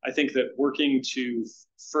I think that working to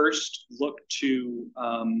first look to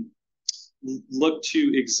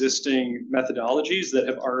existing methodologies that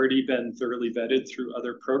have already been thoroughly vetted through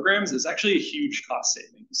other programs is actually a huge cost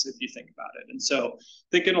savings if you think about it. And so I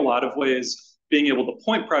think in a lot of ways, being able to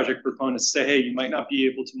point project proponents to say, hey, you might not be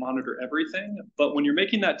able to monitor everything, but when you're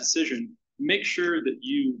making that decision, make sure that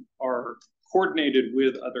you are coordinated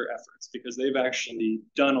with other efforts because they've actually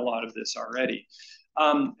done a lot of this already.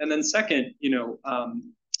 And then second,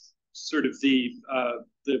 sort of the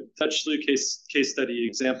Dutch Slough case study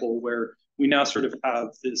example where we now sort of have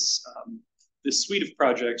this this suite of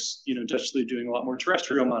projects, Dutch Slough doing a lot more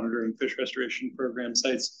terrestrial monitoring, fish restoration program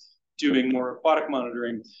sites doing more aquatic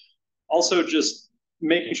monitoring. Also just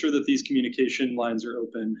making sure that these communication lines are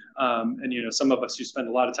open. And some of us who spend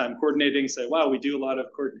a lot of time coordinating say, wow, we do a lot of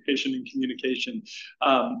coordination and communication.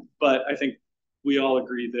 But I think we all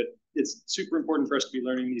agree that it's super important for us to be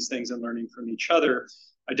learning these things and learning from each other,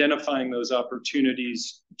 identifying those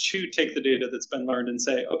opportunities to take the data that's been learned and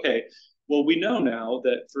say, okay, well, we know now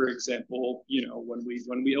that, for example, when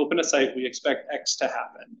we open a site, we expect X to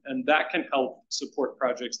happen. And that can help support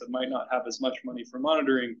projects that might not have as much money for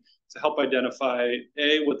monitoring to help identify,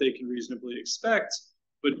 A, what they can reasonably expect,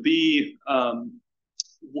 but B,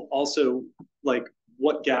 also like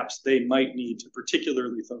what gaps they might need to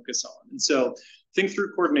particularly focus on. And so think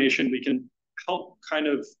through coordination, we can help kind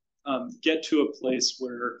of get to a place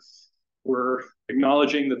where we're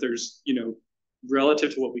acknowledging that there's,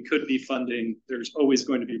 relative to what we could be funding, there's always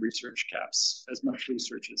going to be research gaps, as much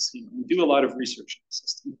research as, we do a lot of research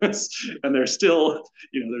in the system, and there's still,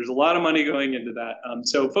 there's a lot of money going into that.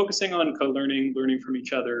 So focusing on co-learning, learning from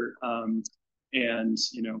each other, and,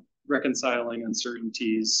 reconciling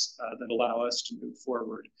uncertainties that allow us to move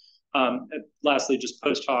forward. And lastly, just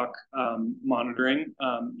post hoc monitoring,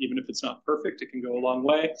 even if it's not perfect, it can go a long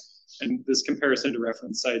way. And this comparison to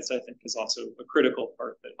reference sites, I think, is also a critical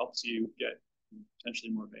part that helps you get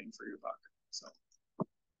potentially more bang for your buck. So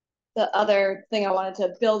the other thing I wanted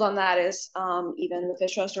to build on that is even the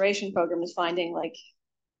fish restoration program is finding like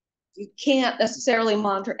you can't necessarily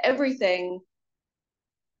monitor everything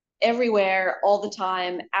everywhere all the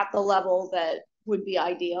time at the level that would be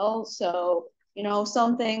ideal. So,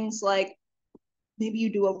 some things like maybe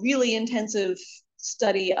you do a really intensive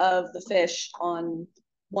study of the fish on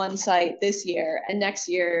one site this year, and next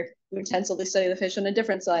year you intensively study the fish on a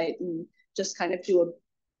different site and just kind of do a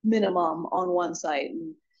minimum on one site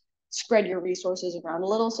and spread your resources around a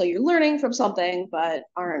little. So you're learning from something, but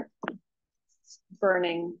aren't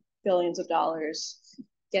burning billions of dollars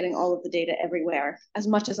getting all of the data everywhere, as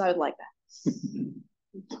much as I would like that.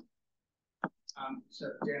 So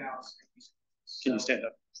Dan Alice, can you stand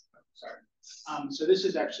up? Sorry. So this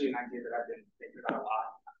is actually an idea that I've been thinking about a lot,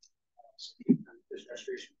 this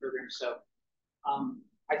restoration program. So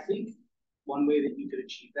I think one way that you could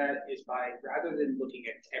achieve that is by, rather than looking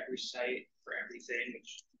at every site for everything,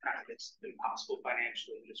 which kind of is impossible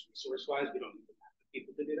financially and just resource-wise, we don't even have the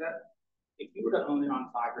people to do that. If you were to hone in on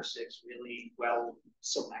 5 or 6 really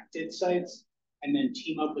well-selected sites, and then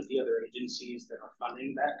team up with the other agencies that are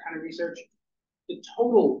funding that kind of research, the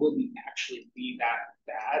total wouldn't actually be that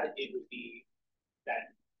bad. It would be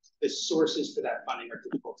that the sources for that funding are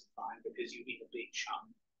difficult to find because you need a big chunk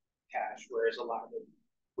of cash, whereas a lot of the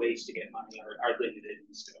ways to get money are limited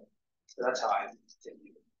and still. So that's how I think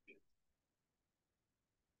it.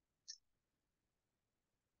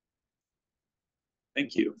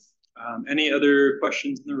 Thank you. Any other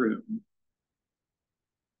questions in the room?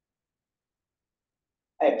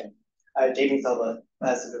 Hi, Jamie Silva,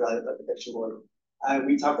 Supervisor of the Protection Board.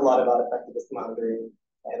 We talked a lot about effectiveness monitoring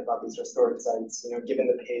and about these restored sites. You know, given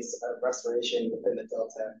the pace of restoration within the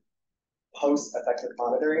Delta, post-effective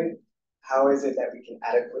monitoring, how is it that we can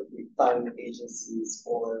adequately fund agencies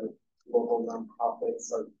or local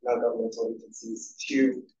nonprofits or non-governmental agencies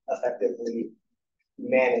to effectively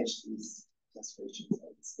manage these restoration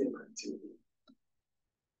sites in perpetuity?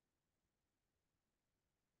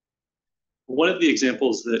 One of the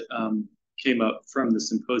examples that came up from the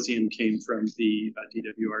symposium came from the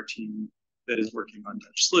DWR team that is working on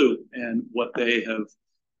Dutch Slough, and what they have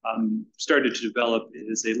started to develop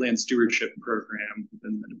is a land stewardship program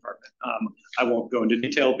within the department. I won't go into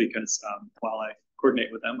detail because while I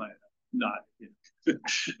coordinate with them, I'm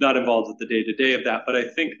not involved with the day-to-day of that, but I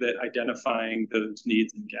think that identifying those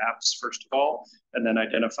needs and gaps, first of all, and then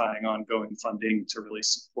identifying ongoing funding to really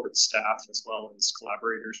support staff as well as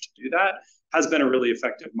collaborators to do that has been a really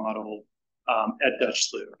effective model at Dutch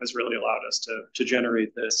Slough, has really allowed us to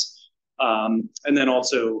generate this. And then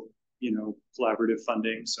also, you know, collaborative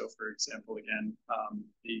funding. So for example, again,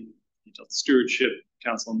 the Delta Stewardship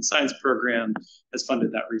Council and the Science Program has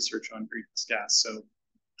funded that research on greenhouse gas. So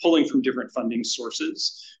pulling from different funding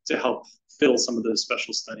sources to help fill some of those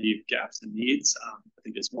special study gaps and needs, I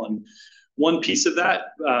think is one piece of that.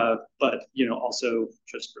 But you know, also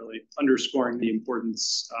just really underscoring the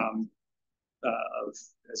importance of,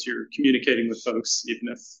 as you're communicating with folks, even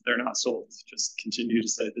if they're not sold, just continue to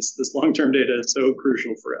say this long-term data is so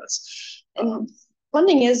crucial for us. And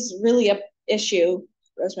funding is really an issue,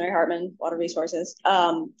 Rosemary Hartman, Water Resources,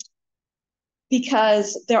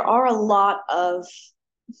 because there are a lot of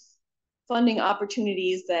funding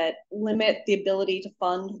opportunities that limit the ability to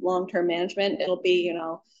fund long-term management. It'll be, you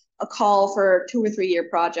know, a call for 2 or 3 year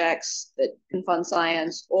projects that can fund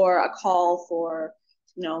science, or a call for,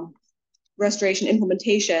 you know, restoration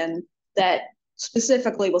implementation that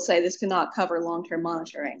specifically will say this cannot cover long-term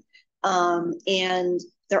monitoring. And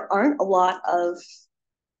there aren't a lot of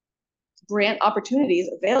grant opportunities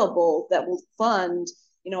available that will fund,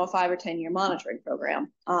 you know, a 5 or 10 year monitoring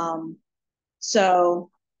program. So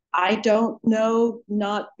I don't know,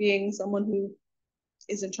 not being someone who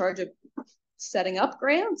is in charge of setting up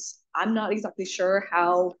grants, I'm not exactly sure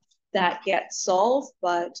how that gets solved,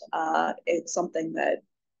 but it's something that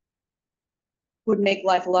would make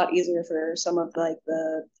life a lot easier for some of like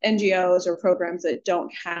the NGOs or programs that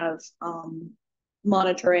don't have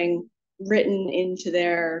monitoring written into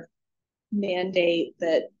their mandate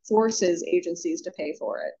that forces agencies to pay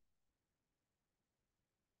for it.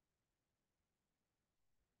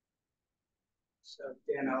 So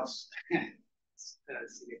Dan Else,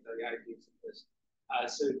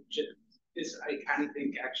 so this I kind of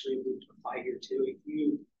think actually would apply here too. If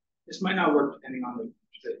you, this might not work depending on the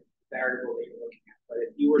variable that you're looking at, but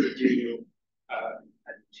if you were to do a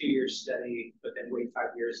 2 year study, but then wait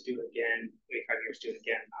 5 years, do it again, wait 5 years, do it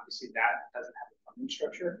again, obviously that doesn't have a funding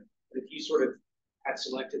structure. But if you sort of had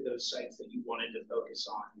selected those sites that you wanted to focus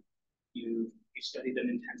on, you studied them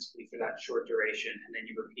intensely for that short duration, and then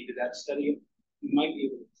you repeated that study, you might be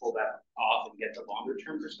able to pull that off and get the longer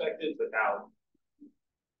term perspective without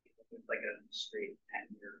like a straight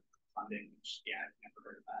 10 year funding, which yeah, I've never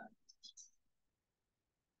heard of that.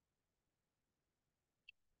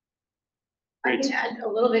 I can add a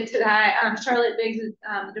little bit to that. Charlotte Biggs is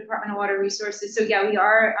the Department of Water Resources. So yeah, we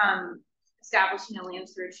are establishing a land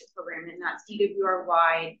stewardship program, and that's DWR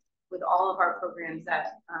wide. with all of our programs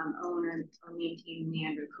that own or maintain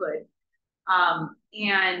meander could.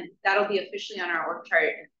 And that'll be officially on our org chart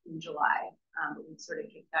in July, but we've sort of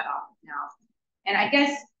kicked that off now. And I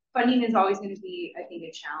guess funding is always going to be, I think,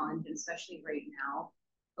 a challenge, especially right now.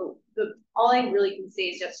 All I really can say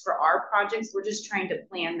is just for our projects, we're just trying to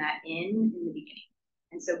plan that in the beginning.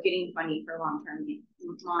 And so getting funding for long-term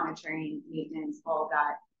monitoring, maintenance, all of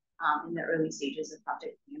that in the early stages of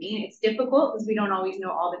project planning. It's difficult because we don't always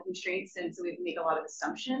know all the constraints, and so we have to make a lot of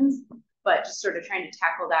assumptions, but just sort of trying to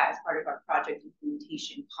tackle that as part of our project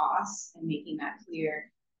implementation costs and making that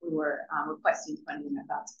clear. We were requesting funding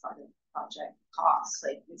that's part of project costs.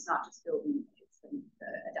 Like, it's not just building, it's the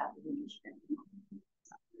adaptive management.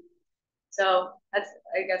 So that's,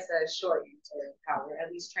 I guess, a short answer of how we're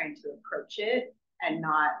at least trying to approach it and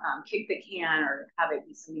not kick the can or have it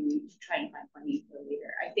be something we try and find funding for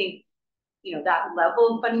later. I think, you know, that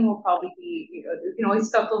level of funding will probably be, you know, you can always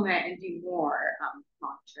supplement and do more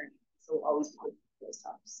monitoring. So we'll always put those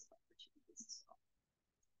types of opportunities as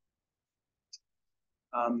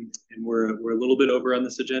well. And we're a little bit over on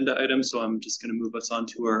this agenda item, so I'm just going to move us on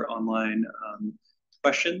to our online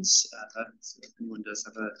questions. So if anyone does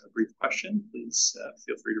have a brief question, please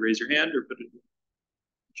feel free to raise your hand or put it in the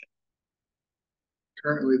chat.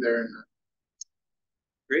 Currently, there are none.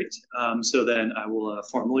 Great. So then I will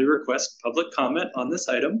formally request public comment on this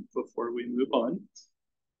item before we move on.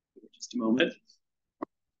 Just a moment.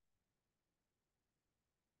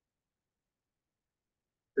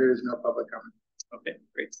 There is no public comment. Okay,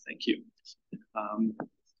 great. Thank you.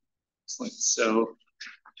 Excellent. So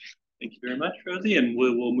thank you very much, Rosie, and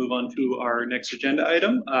we'll move on to our next agenda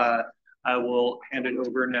item. I will hand it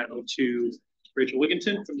over now to Rachel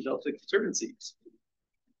Wigginton from the Delta Conservancy.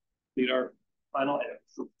 Lead our final item.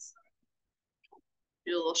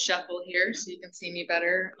 Do a little shuffle here so you can see me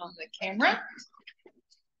better on the camera.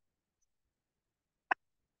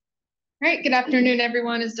 All right, good afternoon,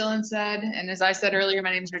 everyone, as Dylan said. And as I said earlier,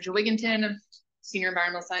 my name is Rachel Wigginton. I'm Senior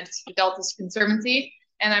Environmental Scientist for Delta Conservancy.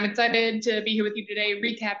 And I'm excited to be here with you today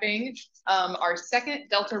recapping our second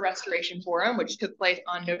Delta Restoration Forum, which took place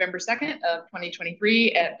on November 2nd of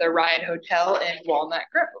 2023 at the Riot Hotel in Walnut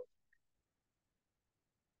Grove.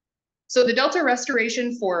 So the Delta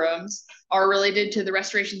Restoration Forums are related to the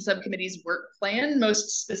Restoration Subcommittee's work plan,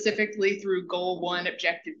 most specifically through Goal 1,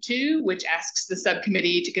 Objective 2, which asks the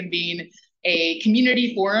subcommittee to convene a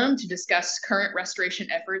community forum to discuss current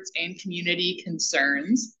restoration efforts and community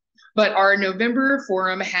concerns. But our November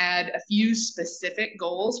forum had a few specific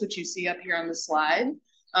goals, which you see up here on the slide.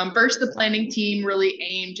 First, the planning team really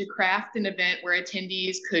aimed to craft an event where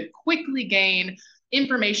attendees could quickly gain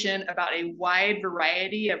information about a wide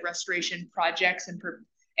variety of restoration projects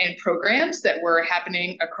and programs that were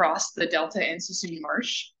happening across the Delta and Suisun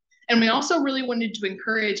Marsh. And we also really wanted to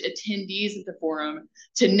encourage attendees at the forum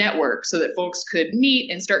to network so that folks could meet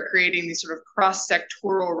and start creating these sort of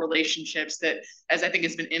cross-sectoral relationships that, as I think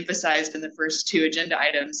has been emphasized in the first two agenda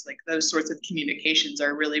items, like those sorts of communications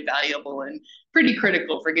are really valuable and pretty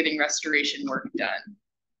critical for getting restoration work done.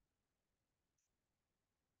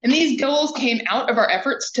 And these goals came out of our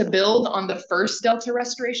efforts to build on the first Delta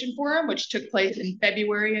Restoration Forum, which took place in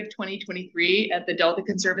February of 2023 at the Delta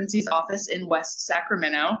Conservancy's office in West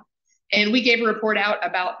Sacramento. And we gave a report out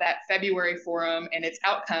about that February forum and its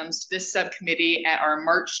outcomes to this subcommittee at our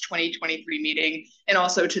March 2023 meeting, and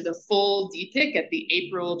also to the full DPIIC at the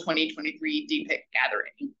April 2023 DPIIC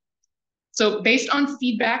gathering. So based on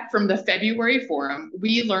feedback from the February forum,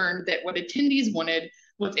 we learned that what attendees wanted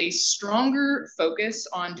was a stronger focus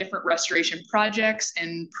on different restoration projects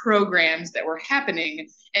and programs that were happening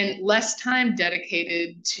and less time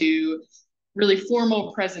dedicated to really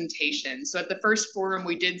formal presentations. So at the first forum,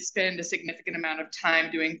 we did spend a significant amount of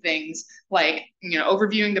time doing things like,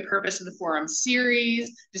 overviewing the purpose of the forum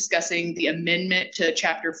series, discussing the amendment to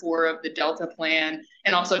Chapter 4 of the Delta Plan,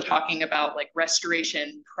 and also talking about like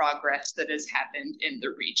restoration progress that has happened in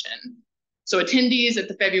the region. So attendees at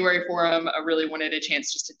the February forum really wanted a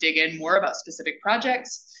chance just to dig in more about specific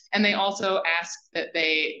projects. And they also asked that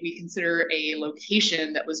we consider a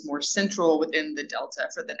location that was more central within the Delta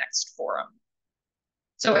for the next forum.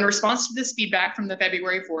 So in response to this feedback from the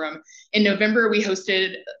February forum, in November, we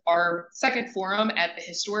hosted our second forum at the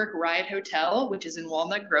historic Riot Hotel, which is in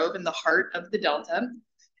Walnut Grove in the heart of the Delta.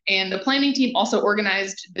 And the planning team also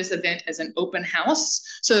organized this event as an open house.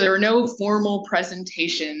 So there were no formal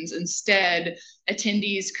presentations. Instead,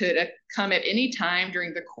 attendees could come at any time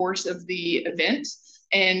during the course of the event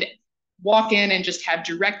and walk in and just have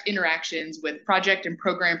direct interactions with project and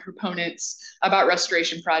program proponents about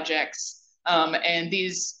restoration projects, And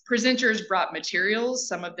these presenters brought materials.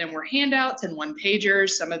 Some of them were handouts and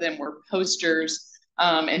one-pagers. Some of them were posters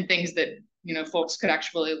and things that folks could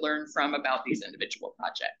actually learn from about these individual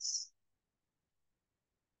projects.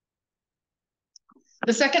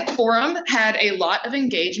 The second forum had a lot of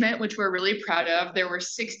engagement, which we're really proud of. There were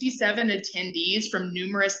 67 attendees from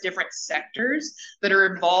numerous different sectors that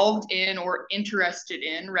are involved in or interested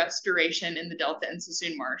in restoration in the Delta and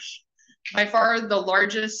Sassoon Marsh. By far, the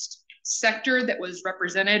largest sector that was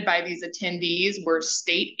represented by these attendees were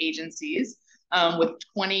state agencies, with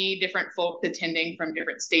 20 different folks attending from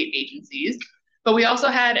different state agencies. But we also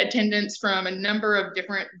had attendance from a number of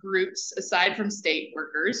different groups aside from state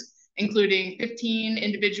workers, including 15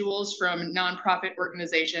 individuals from nonprofit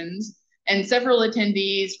organizations and several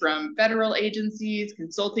attendees from federal agencies,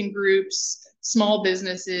 consulting groups, small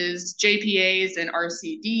businesses, JPAs and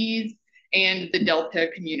RCDs, and the Delta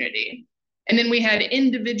community. And then we had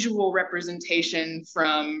individual representation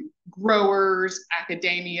from growers,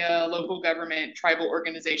 academia, local government, tribal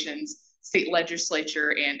organizations, state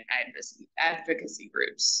legislature, and advocacy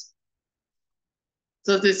groups.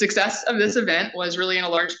 So the success of this event was really in a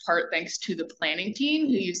large part thanks to the planning team,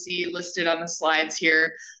 who you see listed on the slides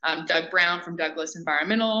here. Doug Brown from Douglas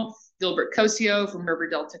Environmental, Gilbert Cosio from River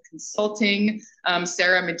Delta Consulting,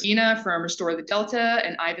 Sarah Medina from Restore the Delta,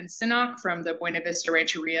 and Ivan Sinnock from the Buena Vista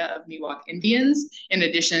Rancheria of Miwok Indians, in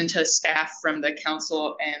addition to staff from the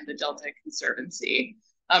Council and the Delta Conservancy.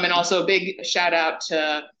 And also a big shout out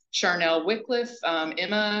to Charnel Wycliffe,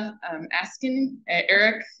 Emma Askin,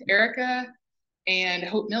 Erica, and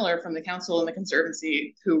Hope Miller from the Council and the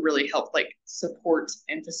Conservancy, who really helped support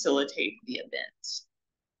and facilitate the event.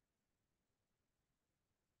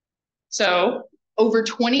 So over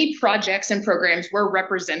 20 projects and programs were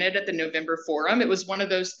represented at the November forum. It was one of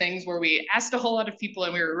those things where we asked a whole lot of people,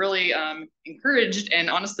 and we were really encouraged and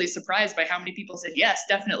honestly surprised by how many people said, yes,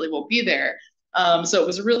 definitely we'll be there. So it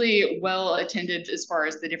was really well attended as far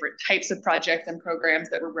as the different types of projects and programs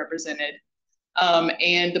that were represented.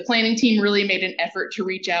 And the planning team really made an effort to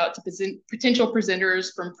reach out to potential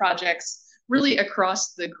presenters from projects really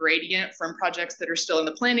across the gradient, from projects that are still in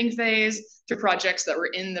the planning phase to projects that were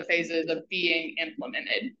in the phases of being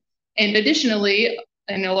implemented. And additionally,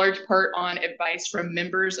 in a large part on advice from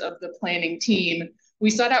members of the planning team, we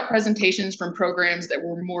sought out presentations from programs that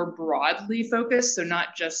were more broadly focused, so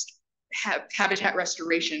not just habitat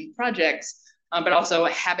restoration projects, but also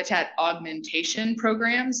habitat augmentation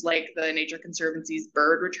programs like the Nature Conservancy's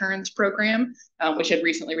Bird Returns Program, which had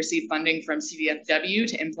recently received funding from CDFW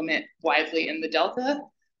to implement widely in the Delta,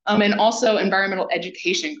 and also environmental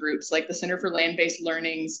education groups like the Center for Land-Based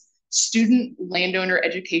Learning's Student Landowner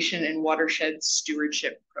Education and Watershed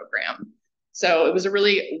Stewardship Program. So it was a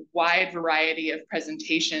really wide variety of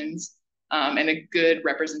presentations and a good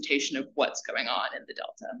representation of what's going on in the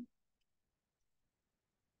Delta.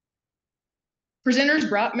 Presenters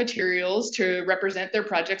brought materials to represent their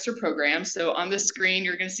projects or programs. So on the screen,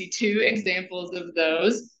 you're going to see two examples of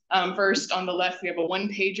those. First, on the left, we have a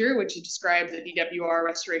one-pager, which describes the DWR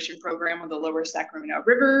restoration program on the lower Sacramento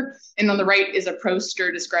River. And on the right is a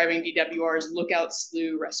poster describing DWR's Lookout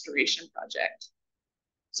Slough restoration project.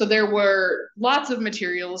 So there were lots of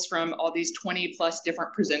materials from all these 20 plus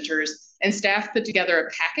different presenters, and staff put together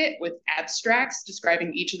a packet with abstracts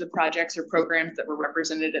describing each of the projects or programs that were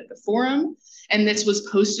represented at the forum. And this was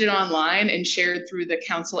posted online and shared through the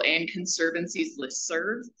Council and Conservancy's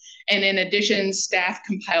listserv. And in addition, staff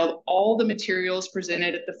compiled all the materials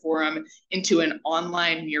presented at the forum into an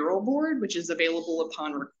online mural board, which is available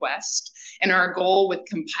upon request. And our goal with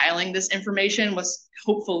compiling this information was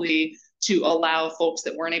hopefully to allow folks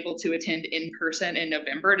that weren't able to attend in person in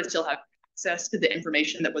November to still have access to the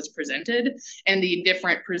information that was presented. And the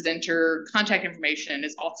different presenter contact information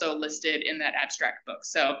is also listed in that abstract book.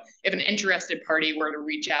 So if an interested party were to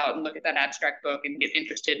reach out and look at that abstract book and get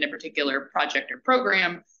interested in a particular project or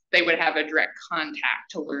program, they would have a direct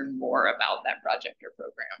contact to learn more about that project or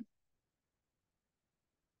program.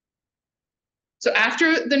 So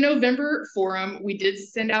after the November forum, we did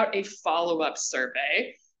send out a follow-up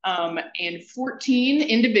survey. And 14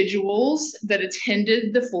 individuals that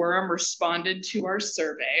attended the forum responded to our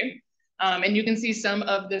survey. And you can see some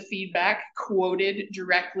of the feedback quoted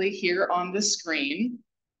directly here on the screen.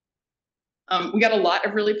 We got a lot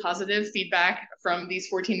of really positive feedback from these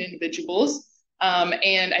 14 individuals.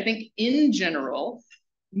 And I think in general,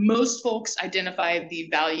 most folks identify the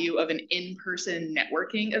value of an in-person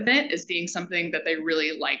networking event as being something that they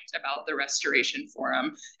really liked about the Restoration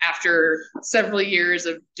Forum. After several years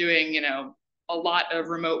of doing, a lot of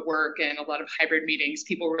remote work and a lot of hybrid meetings,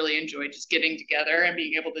 people really enjoy just getting together and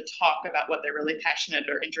being able to talk about what they're really passionate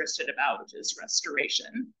or interested about, which is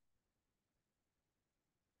restoration.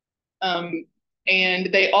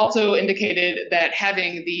 And they also indicated that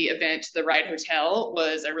having the event, the Ride Hotel,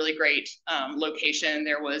 was a really great location.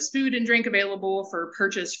 There was food and drink available for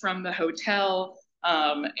purchase from the hotel.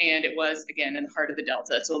 And it was, again, in the heart of the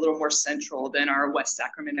Delta. So a little more central than our West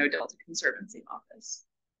Sacramento Delta Conservancy office.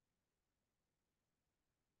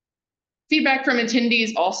 Feedback from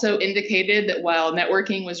attendees also indicated that while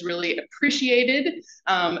networking was really appreciated,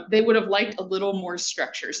 they would have liked a little more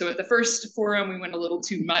structure. So at the first forum, we went a little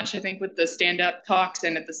too much, I think, with the stand-up talks.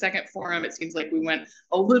 And at the second forum, it seems like we went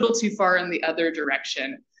a little too far in the other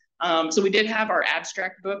direction. So we did have our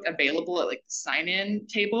abstract book available at like the sign-in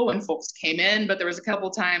table when folks came in, but there was a couple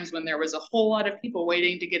times when there was a whole lot of people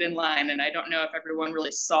waiting to get in line. And I don't know if everyone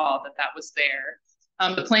really saw that that was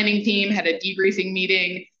there. The planning team had a debriefing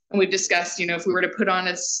meeting. And we've discussed, you know, if we were to put on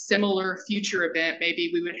a similar future event,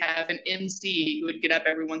 maybe we would have an MC who would get up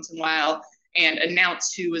every once in a while and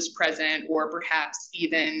announce who was present, or perhaps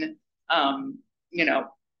even, you know,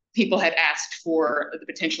 people had asked for the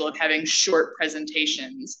potential of having short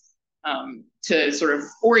presentations to sort of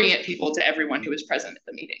orient people to everyone who was present at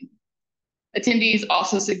the meeting. Attendees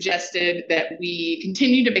also suggested that we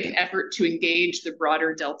continue to make an effort to engage the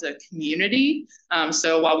broader Delta community.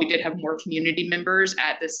 So while we did have more community members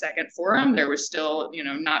at this second forum, there was still, you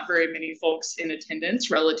know, not very many folks in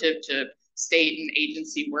attendance relative to state and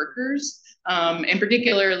agency workers. And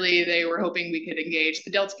particularly, they were hoping we could engage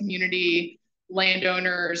the Delta community,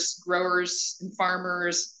 landowners, growers, and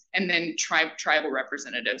farmers, and then tribal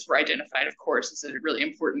representatives were identified, of course, as a really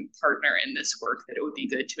important partner in this work that it would be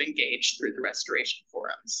good to engage through the restoration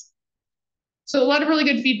forums. So a lot of really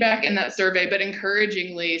good feedback in that survey, but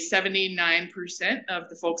encouragingly, 79% of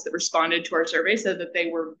the folks that responded to our survey said that they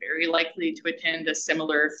were very likely to attend a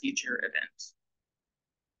similar future event.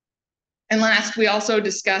 And last, we also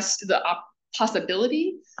discussed the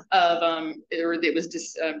possibility of, or it was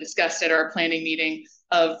discussed at our planning meeting,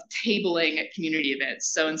 of tabling at community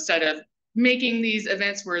events. So instead of making these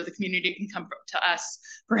events where the community can come to us,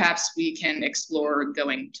 perhaps we can explore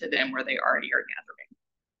going to them where they already are gathering.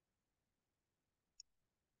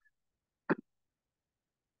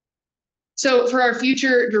 So for our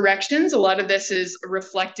future directions, a lot of this is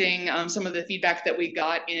reflecting some of the feedback that we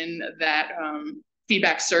got in that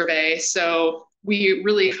feedback survey. So we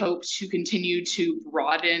really hope to continue to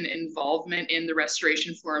broaden involvement in the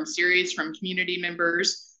Restoration Forum series from community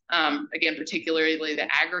members, again, particularly the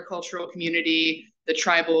agricultural community, the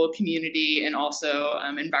tribal community, and also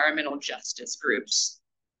environmental justice groups.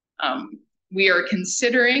 We are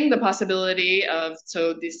considering the possibility of,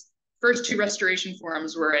 so these first two restoration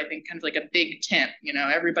forums were, I think, kind of like a big tent, you know,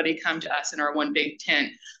 everybody come to us in our one big tent,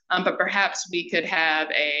 but perhaps we could have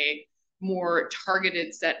a more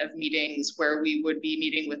targeted set of meetings where we would be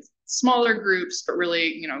meeting with smaller groups, but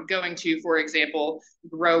really, you know, going to, for example,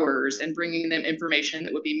 growers and bringing them information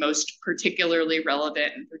that would be most particularly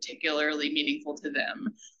relevant and particularly meaningful to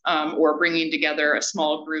them, or bringing together a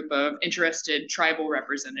small group of interested tribal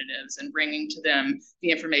representatives and bringing to them the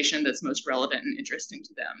information that's most relevant and interesting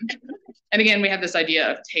to them. And again, we have this idea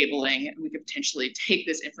of tabling, and we could potentially take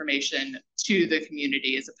this information to the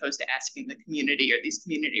community as opposed to asking the community or these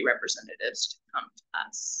community representatives to come to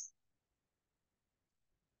us.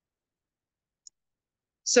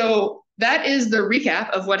 So that is the recap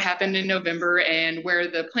of what happened in November and where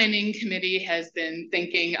the planning committee has been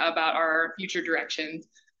thinking about our future directions.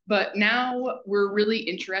 But now we're really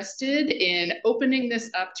interested in opening this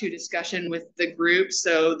up to discussion with the group.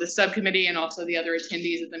 So the subcommittee and also the other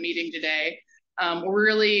attendees at the meeting today. We're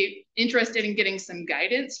really interested in getting some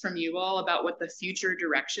guidance from you all about what the future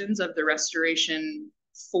directions of the Restoration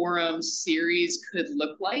Forum series could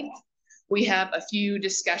look like. We have a few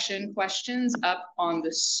discussion questions up on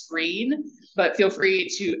the screen, but feel free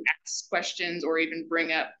to ask questions or even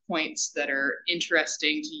bring up points that are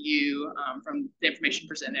interesting to you from the information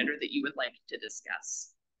presented or that you would like to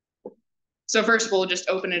discuss. So first, we'll just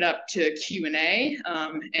open it up to Q&A,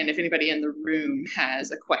 and if anybody in the room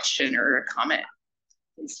has a question or a comment,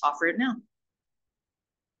 please offer it now.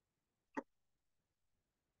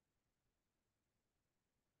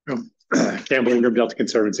 Campbell Ingram, Delta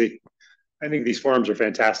Conservancy. I think these forums are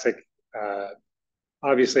fantastic.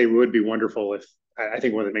 Obviously, it would be wonderful if, I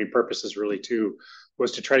think one of the main purposes really too,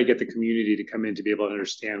 was to try to get the community to come in to be able to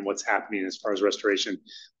understand what's happening as far as restoration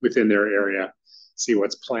within their area, see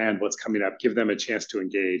what's planned, what's coming up, give them a chance to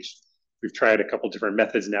engage. We've tried a couple different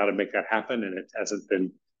methods now to make that happen, and it hasn't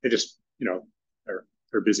been, they just, you know,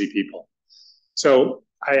 they're busy people. So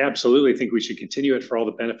I absolutely think we should continue it for all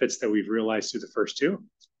the benefits that we've realized through the first two.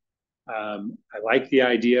 I like the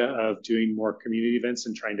idea of doing more community events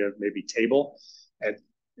and trying to maybe table at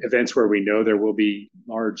events where we know there will be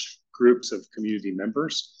large groups of community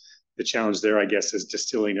members. The challenge there, I guess, is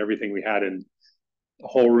distilling everything we had in a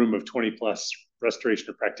whole room of 20 plus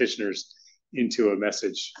restoration practitioners into a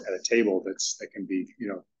message at a table that can be,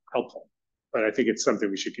 helpful. But I think it's something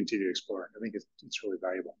we should continue to explore. I think it's really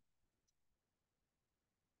valuable.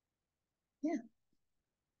 Yeah.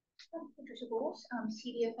 Patricia Bowles,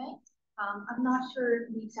 CDFA. I'm not sure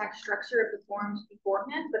the exact structure of the forums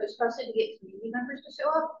beforehand, but especially to get community members to show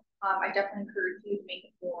up, I definitely encourage you to make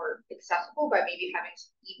it more accessible by maybe having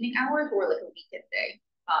some evening hours or like a weekend day.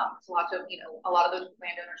 So lots of, a lot of those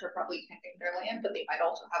landowners are probably tending their land, but they might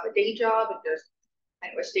also have a day job and just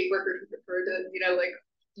kind of state workers who prefer to, like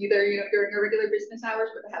either, during their regular business hours,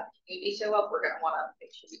 but to have the community show up, we're going to want to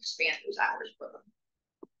make sure we expand those hours for them.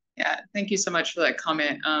 Yeah, thank you so much for that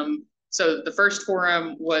comment. So the first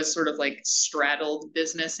forum was sort of like straddled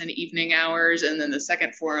business and evening hours, and then the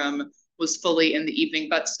second forum was fully in the evening,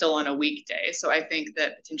 but still on a weekday. So I think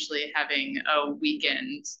that potentially having a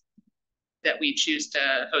weekend that we choose to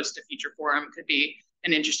host a future forum could be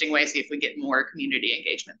an interesting way, see if we get more community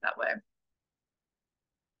engagement that way.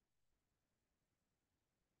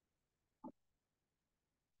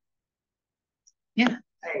 Yeah.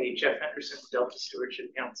 Hey, Jeff Henderson, Delta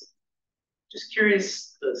Stewardship Council. Just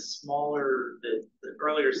curious, the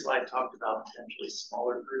earlier slide talked about potentially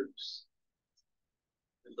smaller groups.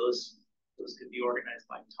 Those could be organized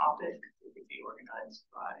by topic, they could be organized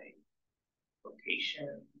by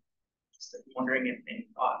location. Just wondering if any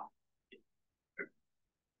thought,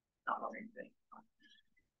 not wondering if any thought,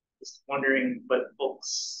 just wondering what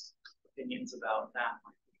folks' opinions about that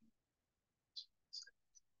might be.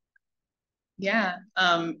 Yeah,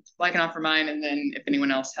 well, I can offer mine, and then if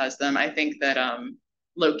anyone else has them. I think that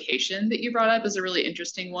location that you brought up is a really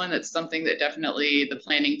interesting one. That's something that definitely the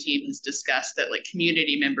planning team has discussed, that like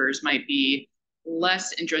community members might be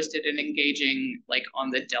less interested in engaging like on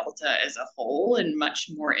the Delta as a whole and much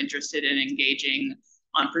more interested in engaging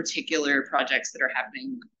on particular projects that are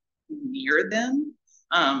happening near them.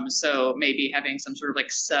 So maybe having some sort of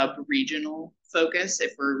like sub-regional focus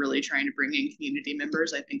if we're really trying to bring in community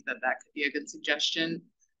members. I think that could be a good suggestion.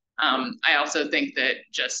 I also think that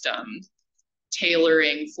just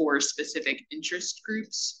tailoring for specific interest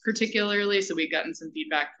groups particularly. So we've gotten some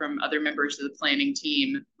feedback from other members of the planning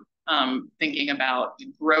team thinking about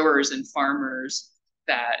growers and farmers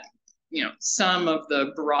that, some of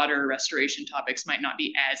the broader restoration topics might not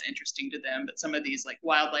be as interesting to them, but some of these like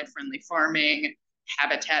wildlife friendly farming,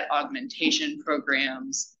 habitat augmentation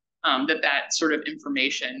programs, that sort of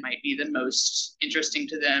information might be the most interesting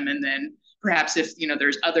to them. And then perhaps if,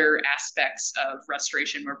 there's other aspects of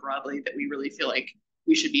restoration more broadly that we really feel like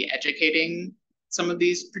we should be educating some of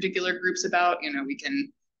these particular groups about, we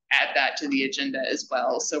can add that to the agenda as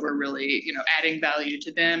well. So we're really, adding value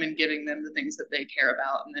to them and giving them the things that they care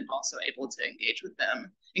about, and then also able to engage with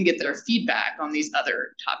them and get their feedback on these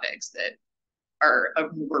other topics that are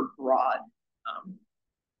of more broad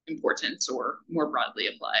importance or more broadly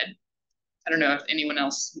applied. I don't know if anyone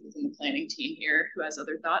else in the planning team here who has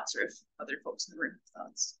other thoughts, or if other folks in the room have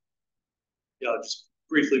thoughts. Yeah, I'll just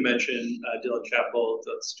briefly mention Dylan Chappell,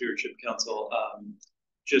 the Stewardship Council,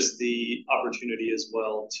 just the opportunity as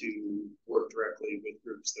well to work directly with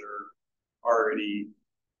groups that are already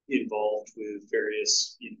involved with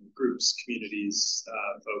various groups, communities,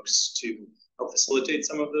 folks, to help facilitate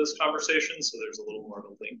some of those conversations. So there's a little more of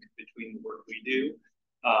a link between the work we do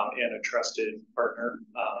and a trusted partner.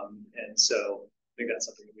 And so I think that's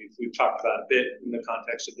something that we've talked about a bit in the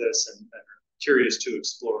context of this, and are curious to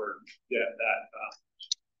explore that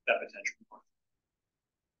potential more.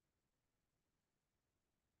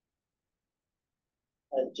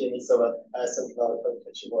 Jamie Silva, Central Valley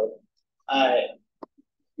Vegetation Board.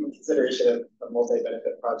 In consideration of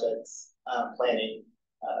multi-benefit projects planning,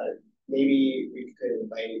 maybe we could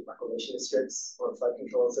invite reclamation districts or flood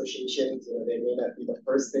control associations. They may not be the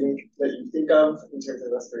first thing that you think of in terms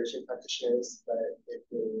of restoration practitioners, but if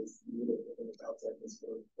there's needed within the Delta, because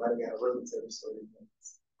we're running out of room to restore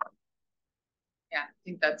things. Yeah, I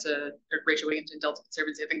think that's a great way into Delta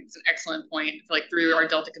Conservancy. I think it's an excellent point. Like through our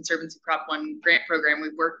Delta Conservancy Prop 1 grant program,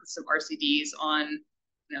 we've worked with some RCDs on,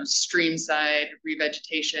 stream side,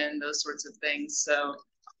 revegetation, those sorts of things. So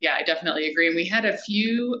yeah, I definitely agree. And we had a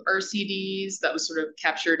few RCDs that was sort of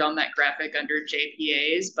captured on that graphic under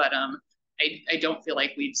JPAs, but I don't feel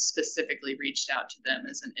like we've specifically reached out to them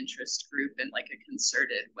as an interest group in like a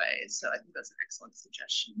concerted way. So I think that's an excellent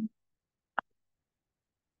suggestion.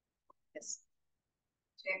 Yes.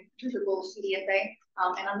 Patricia Bull, CDFA.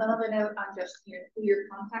 And another note on just who you're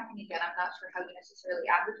contacting. Again, I'm not sure how you necessarily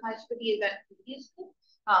advertise for the event previously,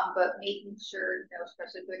 but making sure,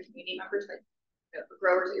 especially for the community members, like the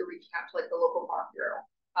growers that you're reaching out to, like the local farm bureau,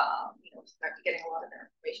 start getting a lot of their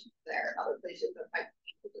information there. Other places that might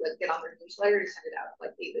like get on their newsletter to send it out,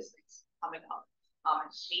 like, hey, this thing's coming up.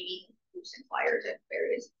 And maybe posting flyers at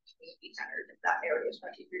various community centers in that area,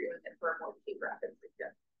 especially if you're doing it for a more geographic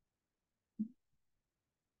region.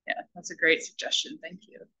 Yeah, that's a great suggestion. Thank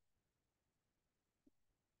you.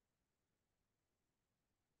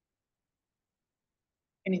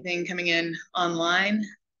 Anything coming in online?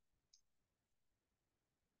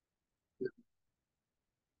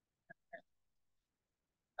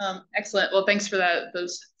 Excellent. Well, thanks for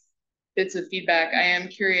those bits of feedback. I am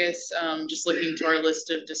curious, just looking to our list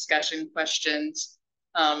of discussion questions,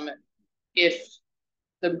 if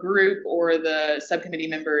the group or the subcommittee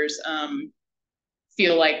members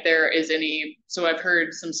feel like there is any, so I've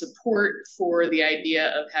heard some support for the idea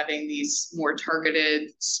of having these more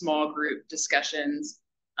targeted small group discussions.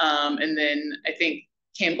 And then I think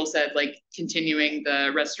Campbell said like continuing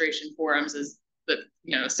the restoration forums is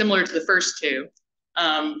similar to the first two.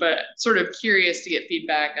 But sort of curious to get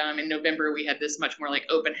feedback. In November, we had this much more like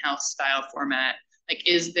open house style format. Like,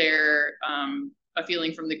 is there a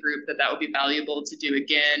feeling from the group that would be valuable to do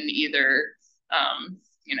again, either,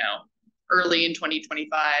 early in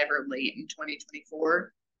 2025 or late in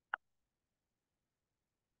 2024?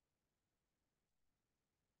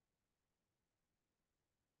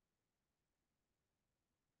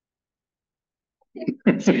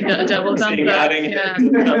 Double thumbs up. Yeah.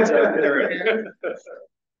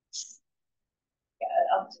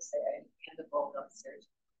 I'll just say I hand the both upstairs.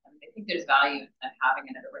 I think there's value in having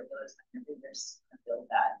it at a regular time. I think there's build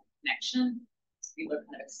that connection. So people are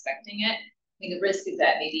kind of expecting it. I think the risk is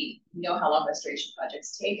that maybe how long restoration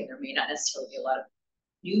projects take, and there may not necessarily be a lot of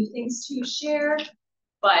new things to share.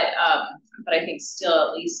 But I think still,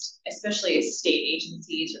 at least, especially as state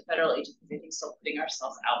agencies or federal agencies, I think still putting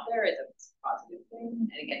ourselves out there is a positive thing.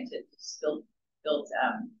 And again, to build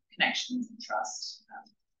connections and trust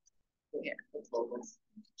with locals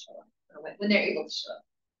when they're able to show up.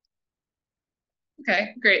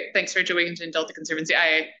 Okay, great. Thanks, Rachel Wigington, Delta Conservancy.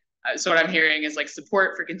 So what I'm hearing is like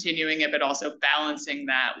support for continuing it, but also balancing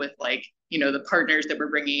that with like, the partners that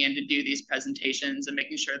we're bringing in to do these presentations and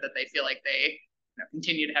making sure that they feel like they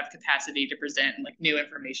continue to have capacity to present like new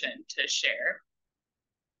information to share.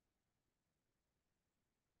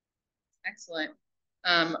 Excellent.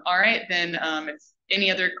 All right, then if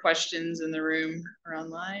any other questions in the room or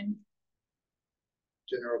online?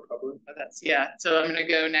 General public? Yeah, so I'm gonna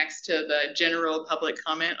go next to the general public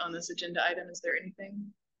comment on this agenda item. Is there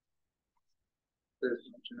anything? There's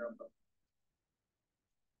no general public.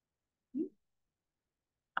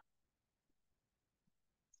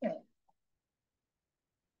 Okay.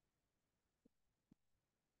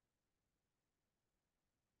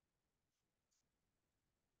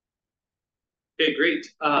 Okay,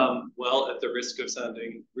 great. Well, at the risk of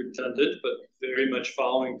sounding redundant, but very much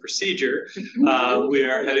following procedure, we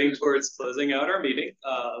are heading towards closing out our meeting.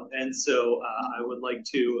 And so I would like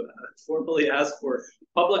to formally ask for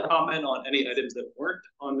public comment on any items that weren't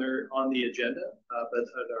on the agenda, but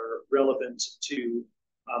that are relevant to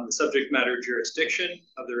the subject matter jurisdiction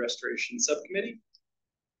of the Restoration Subcommittee.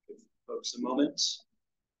 Give folks a moment.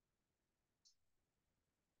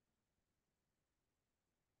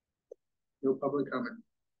 No public comment.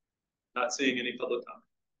 Not seeing any public comment.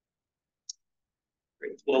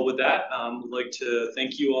 Great. Well, with that, we'd like to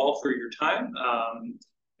thank you all for your time.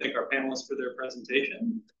 Thank our panelists for their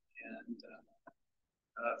presentation, and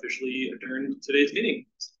officially adjourn today's meeting.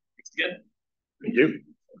 Thanks again. Thank you.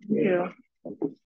 Thank you.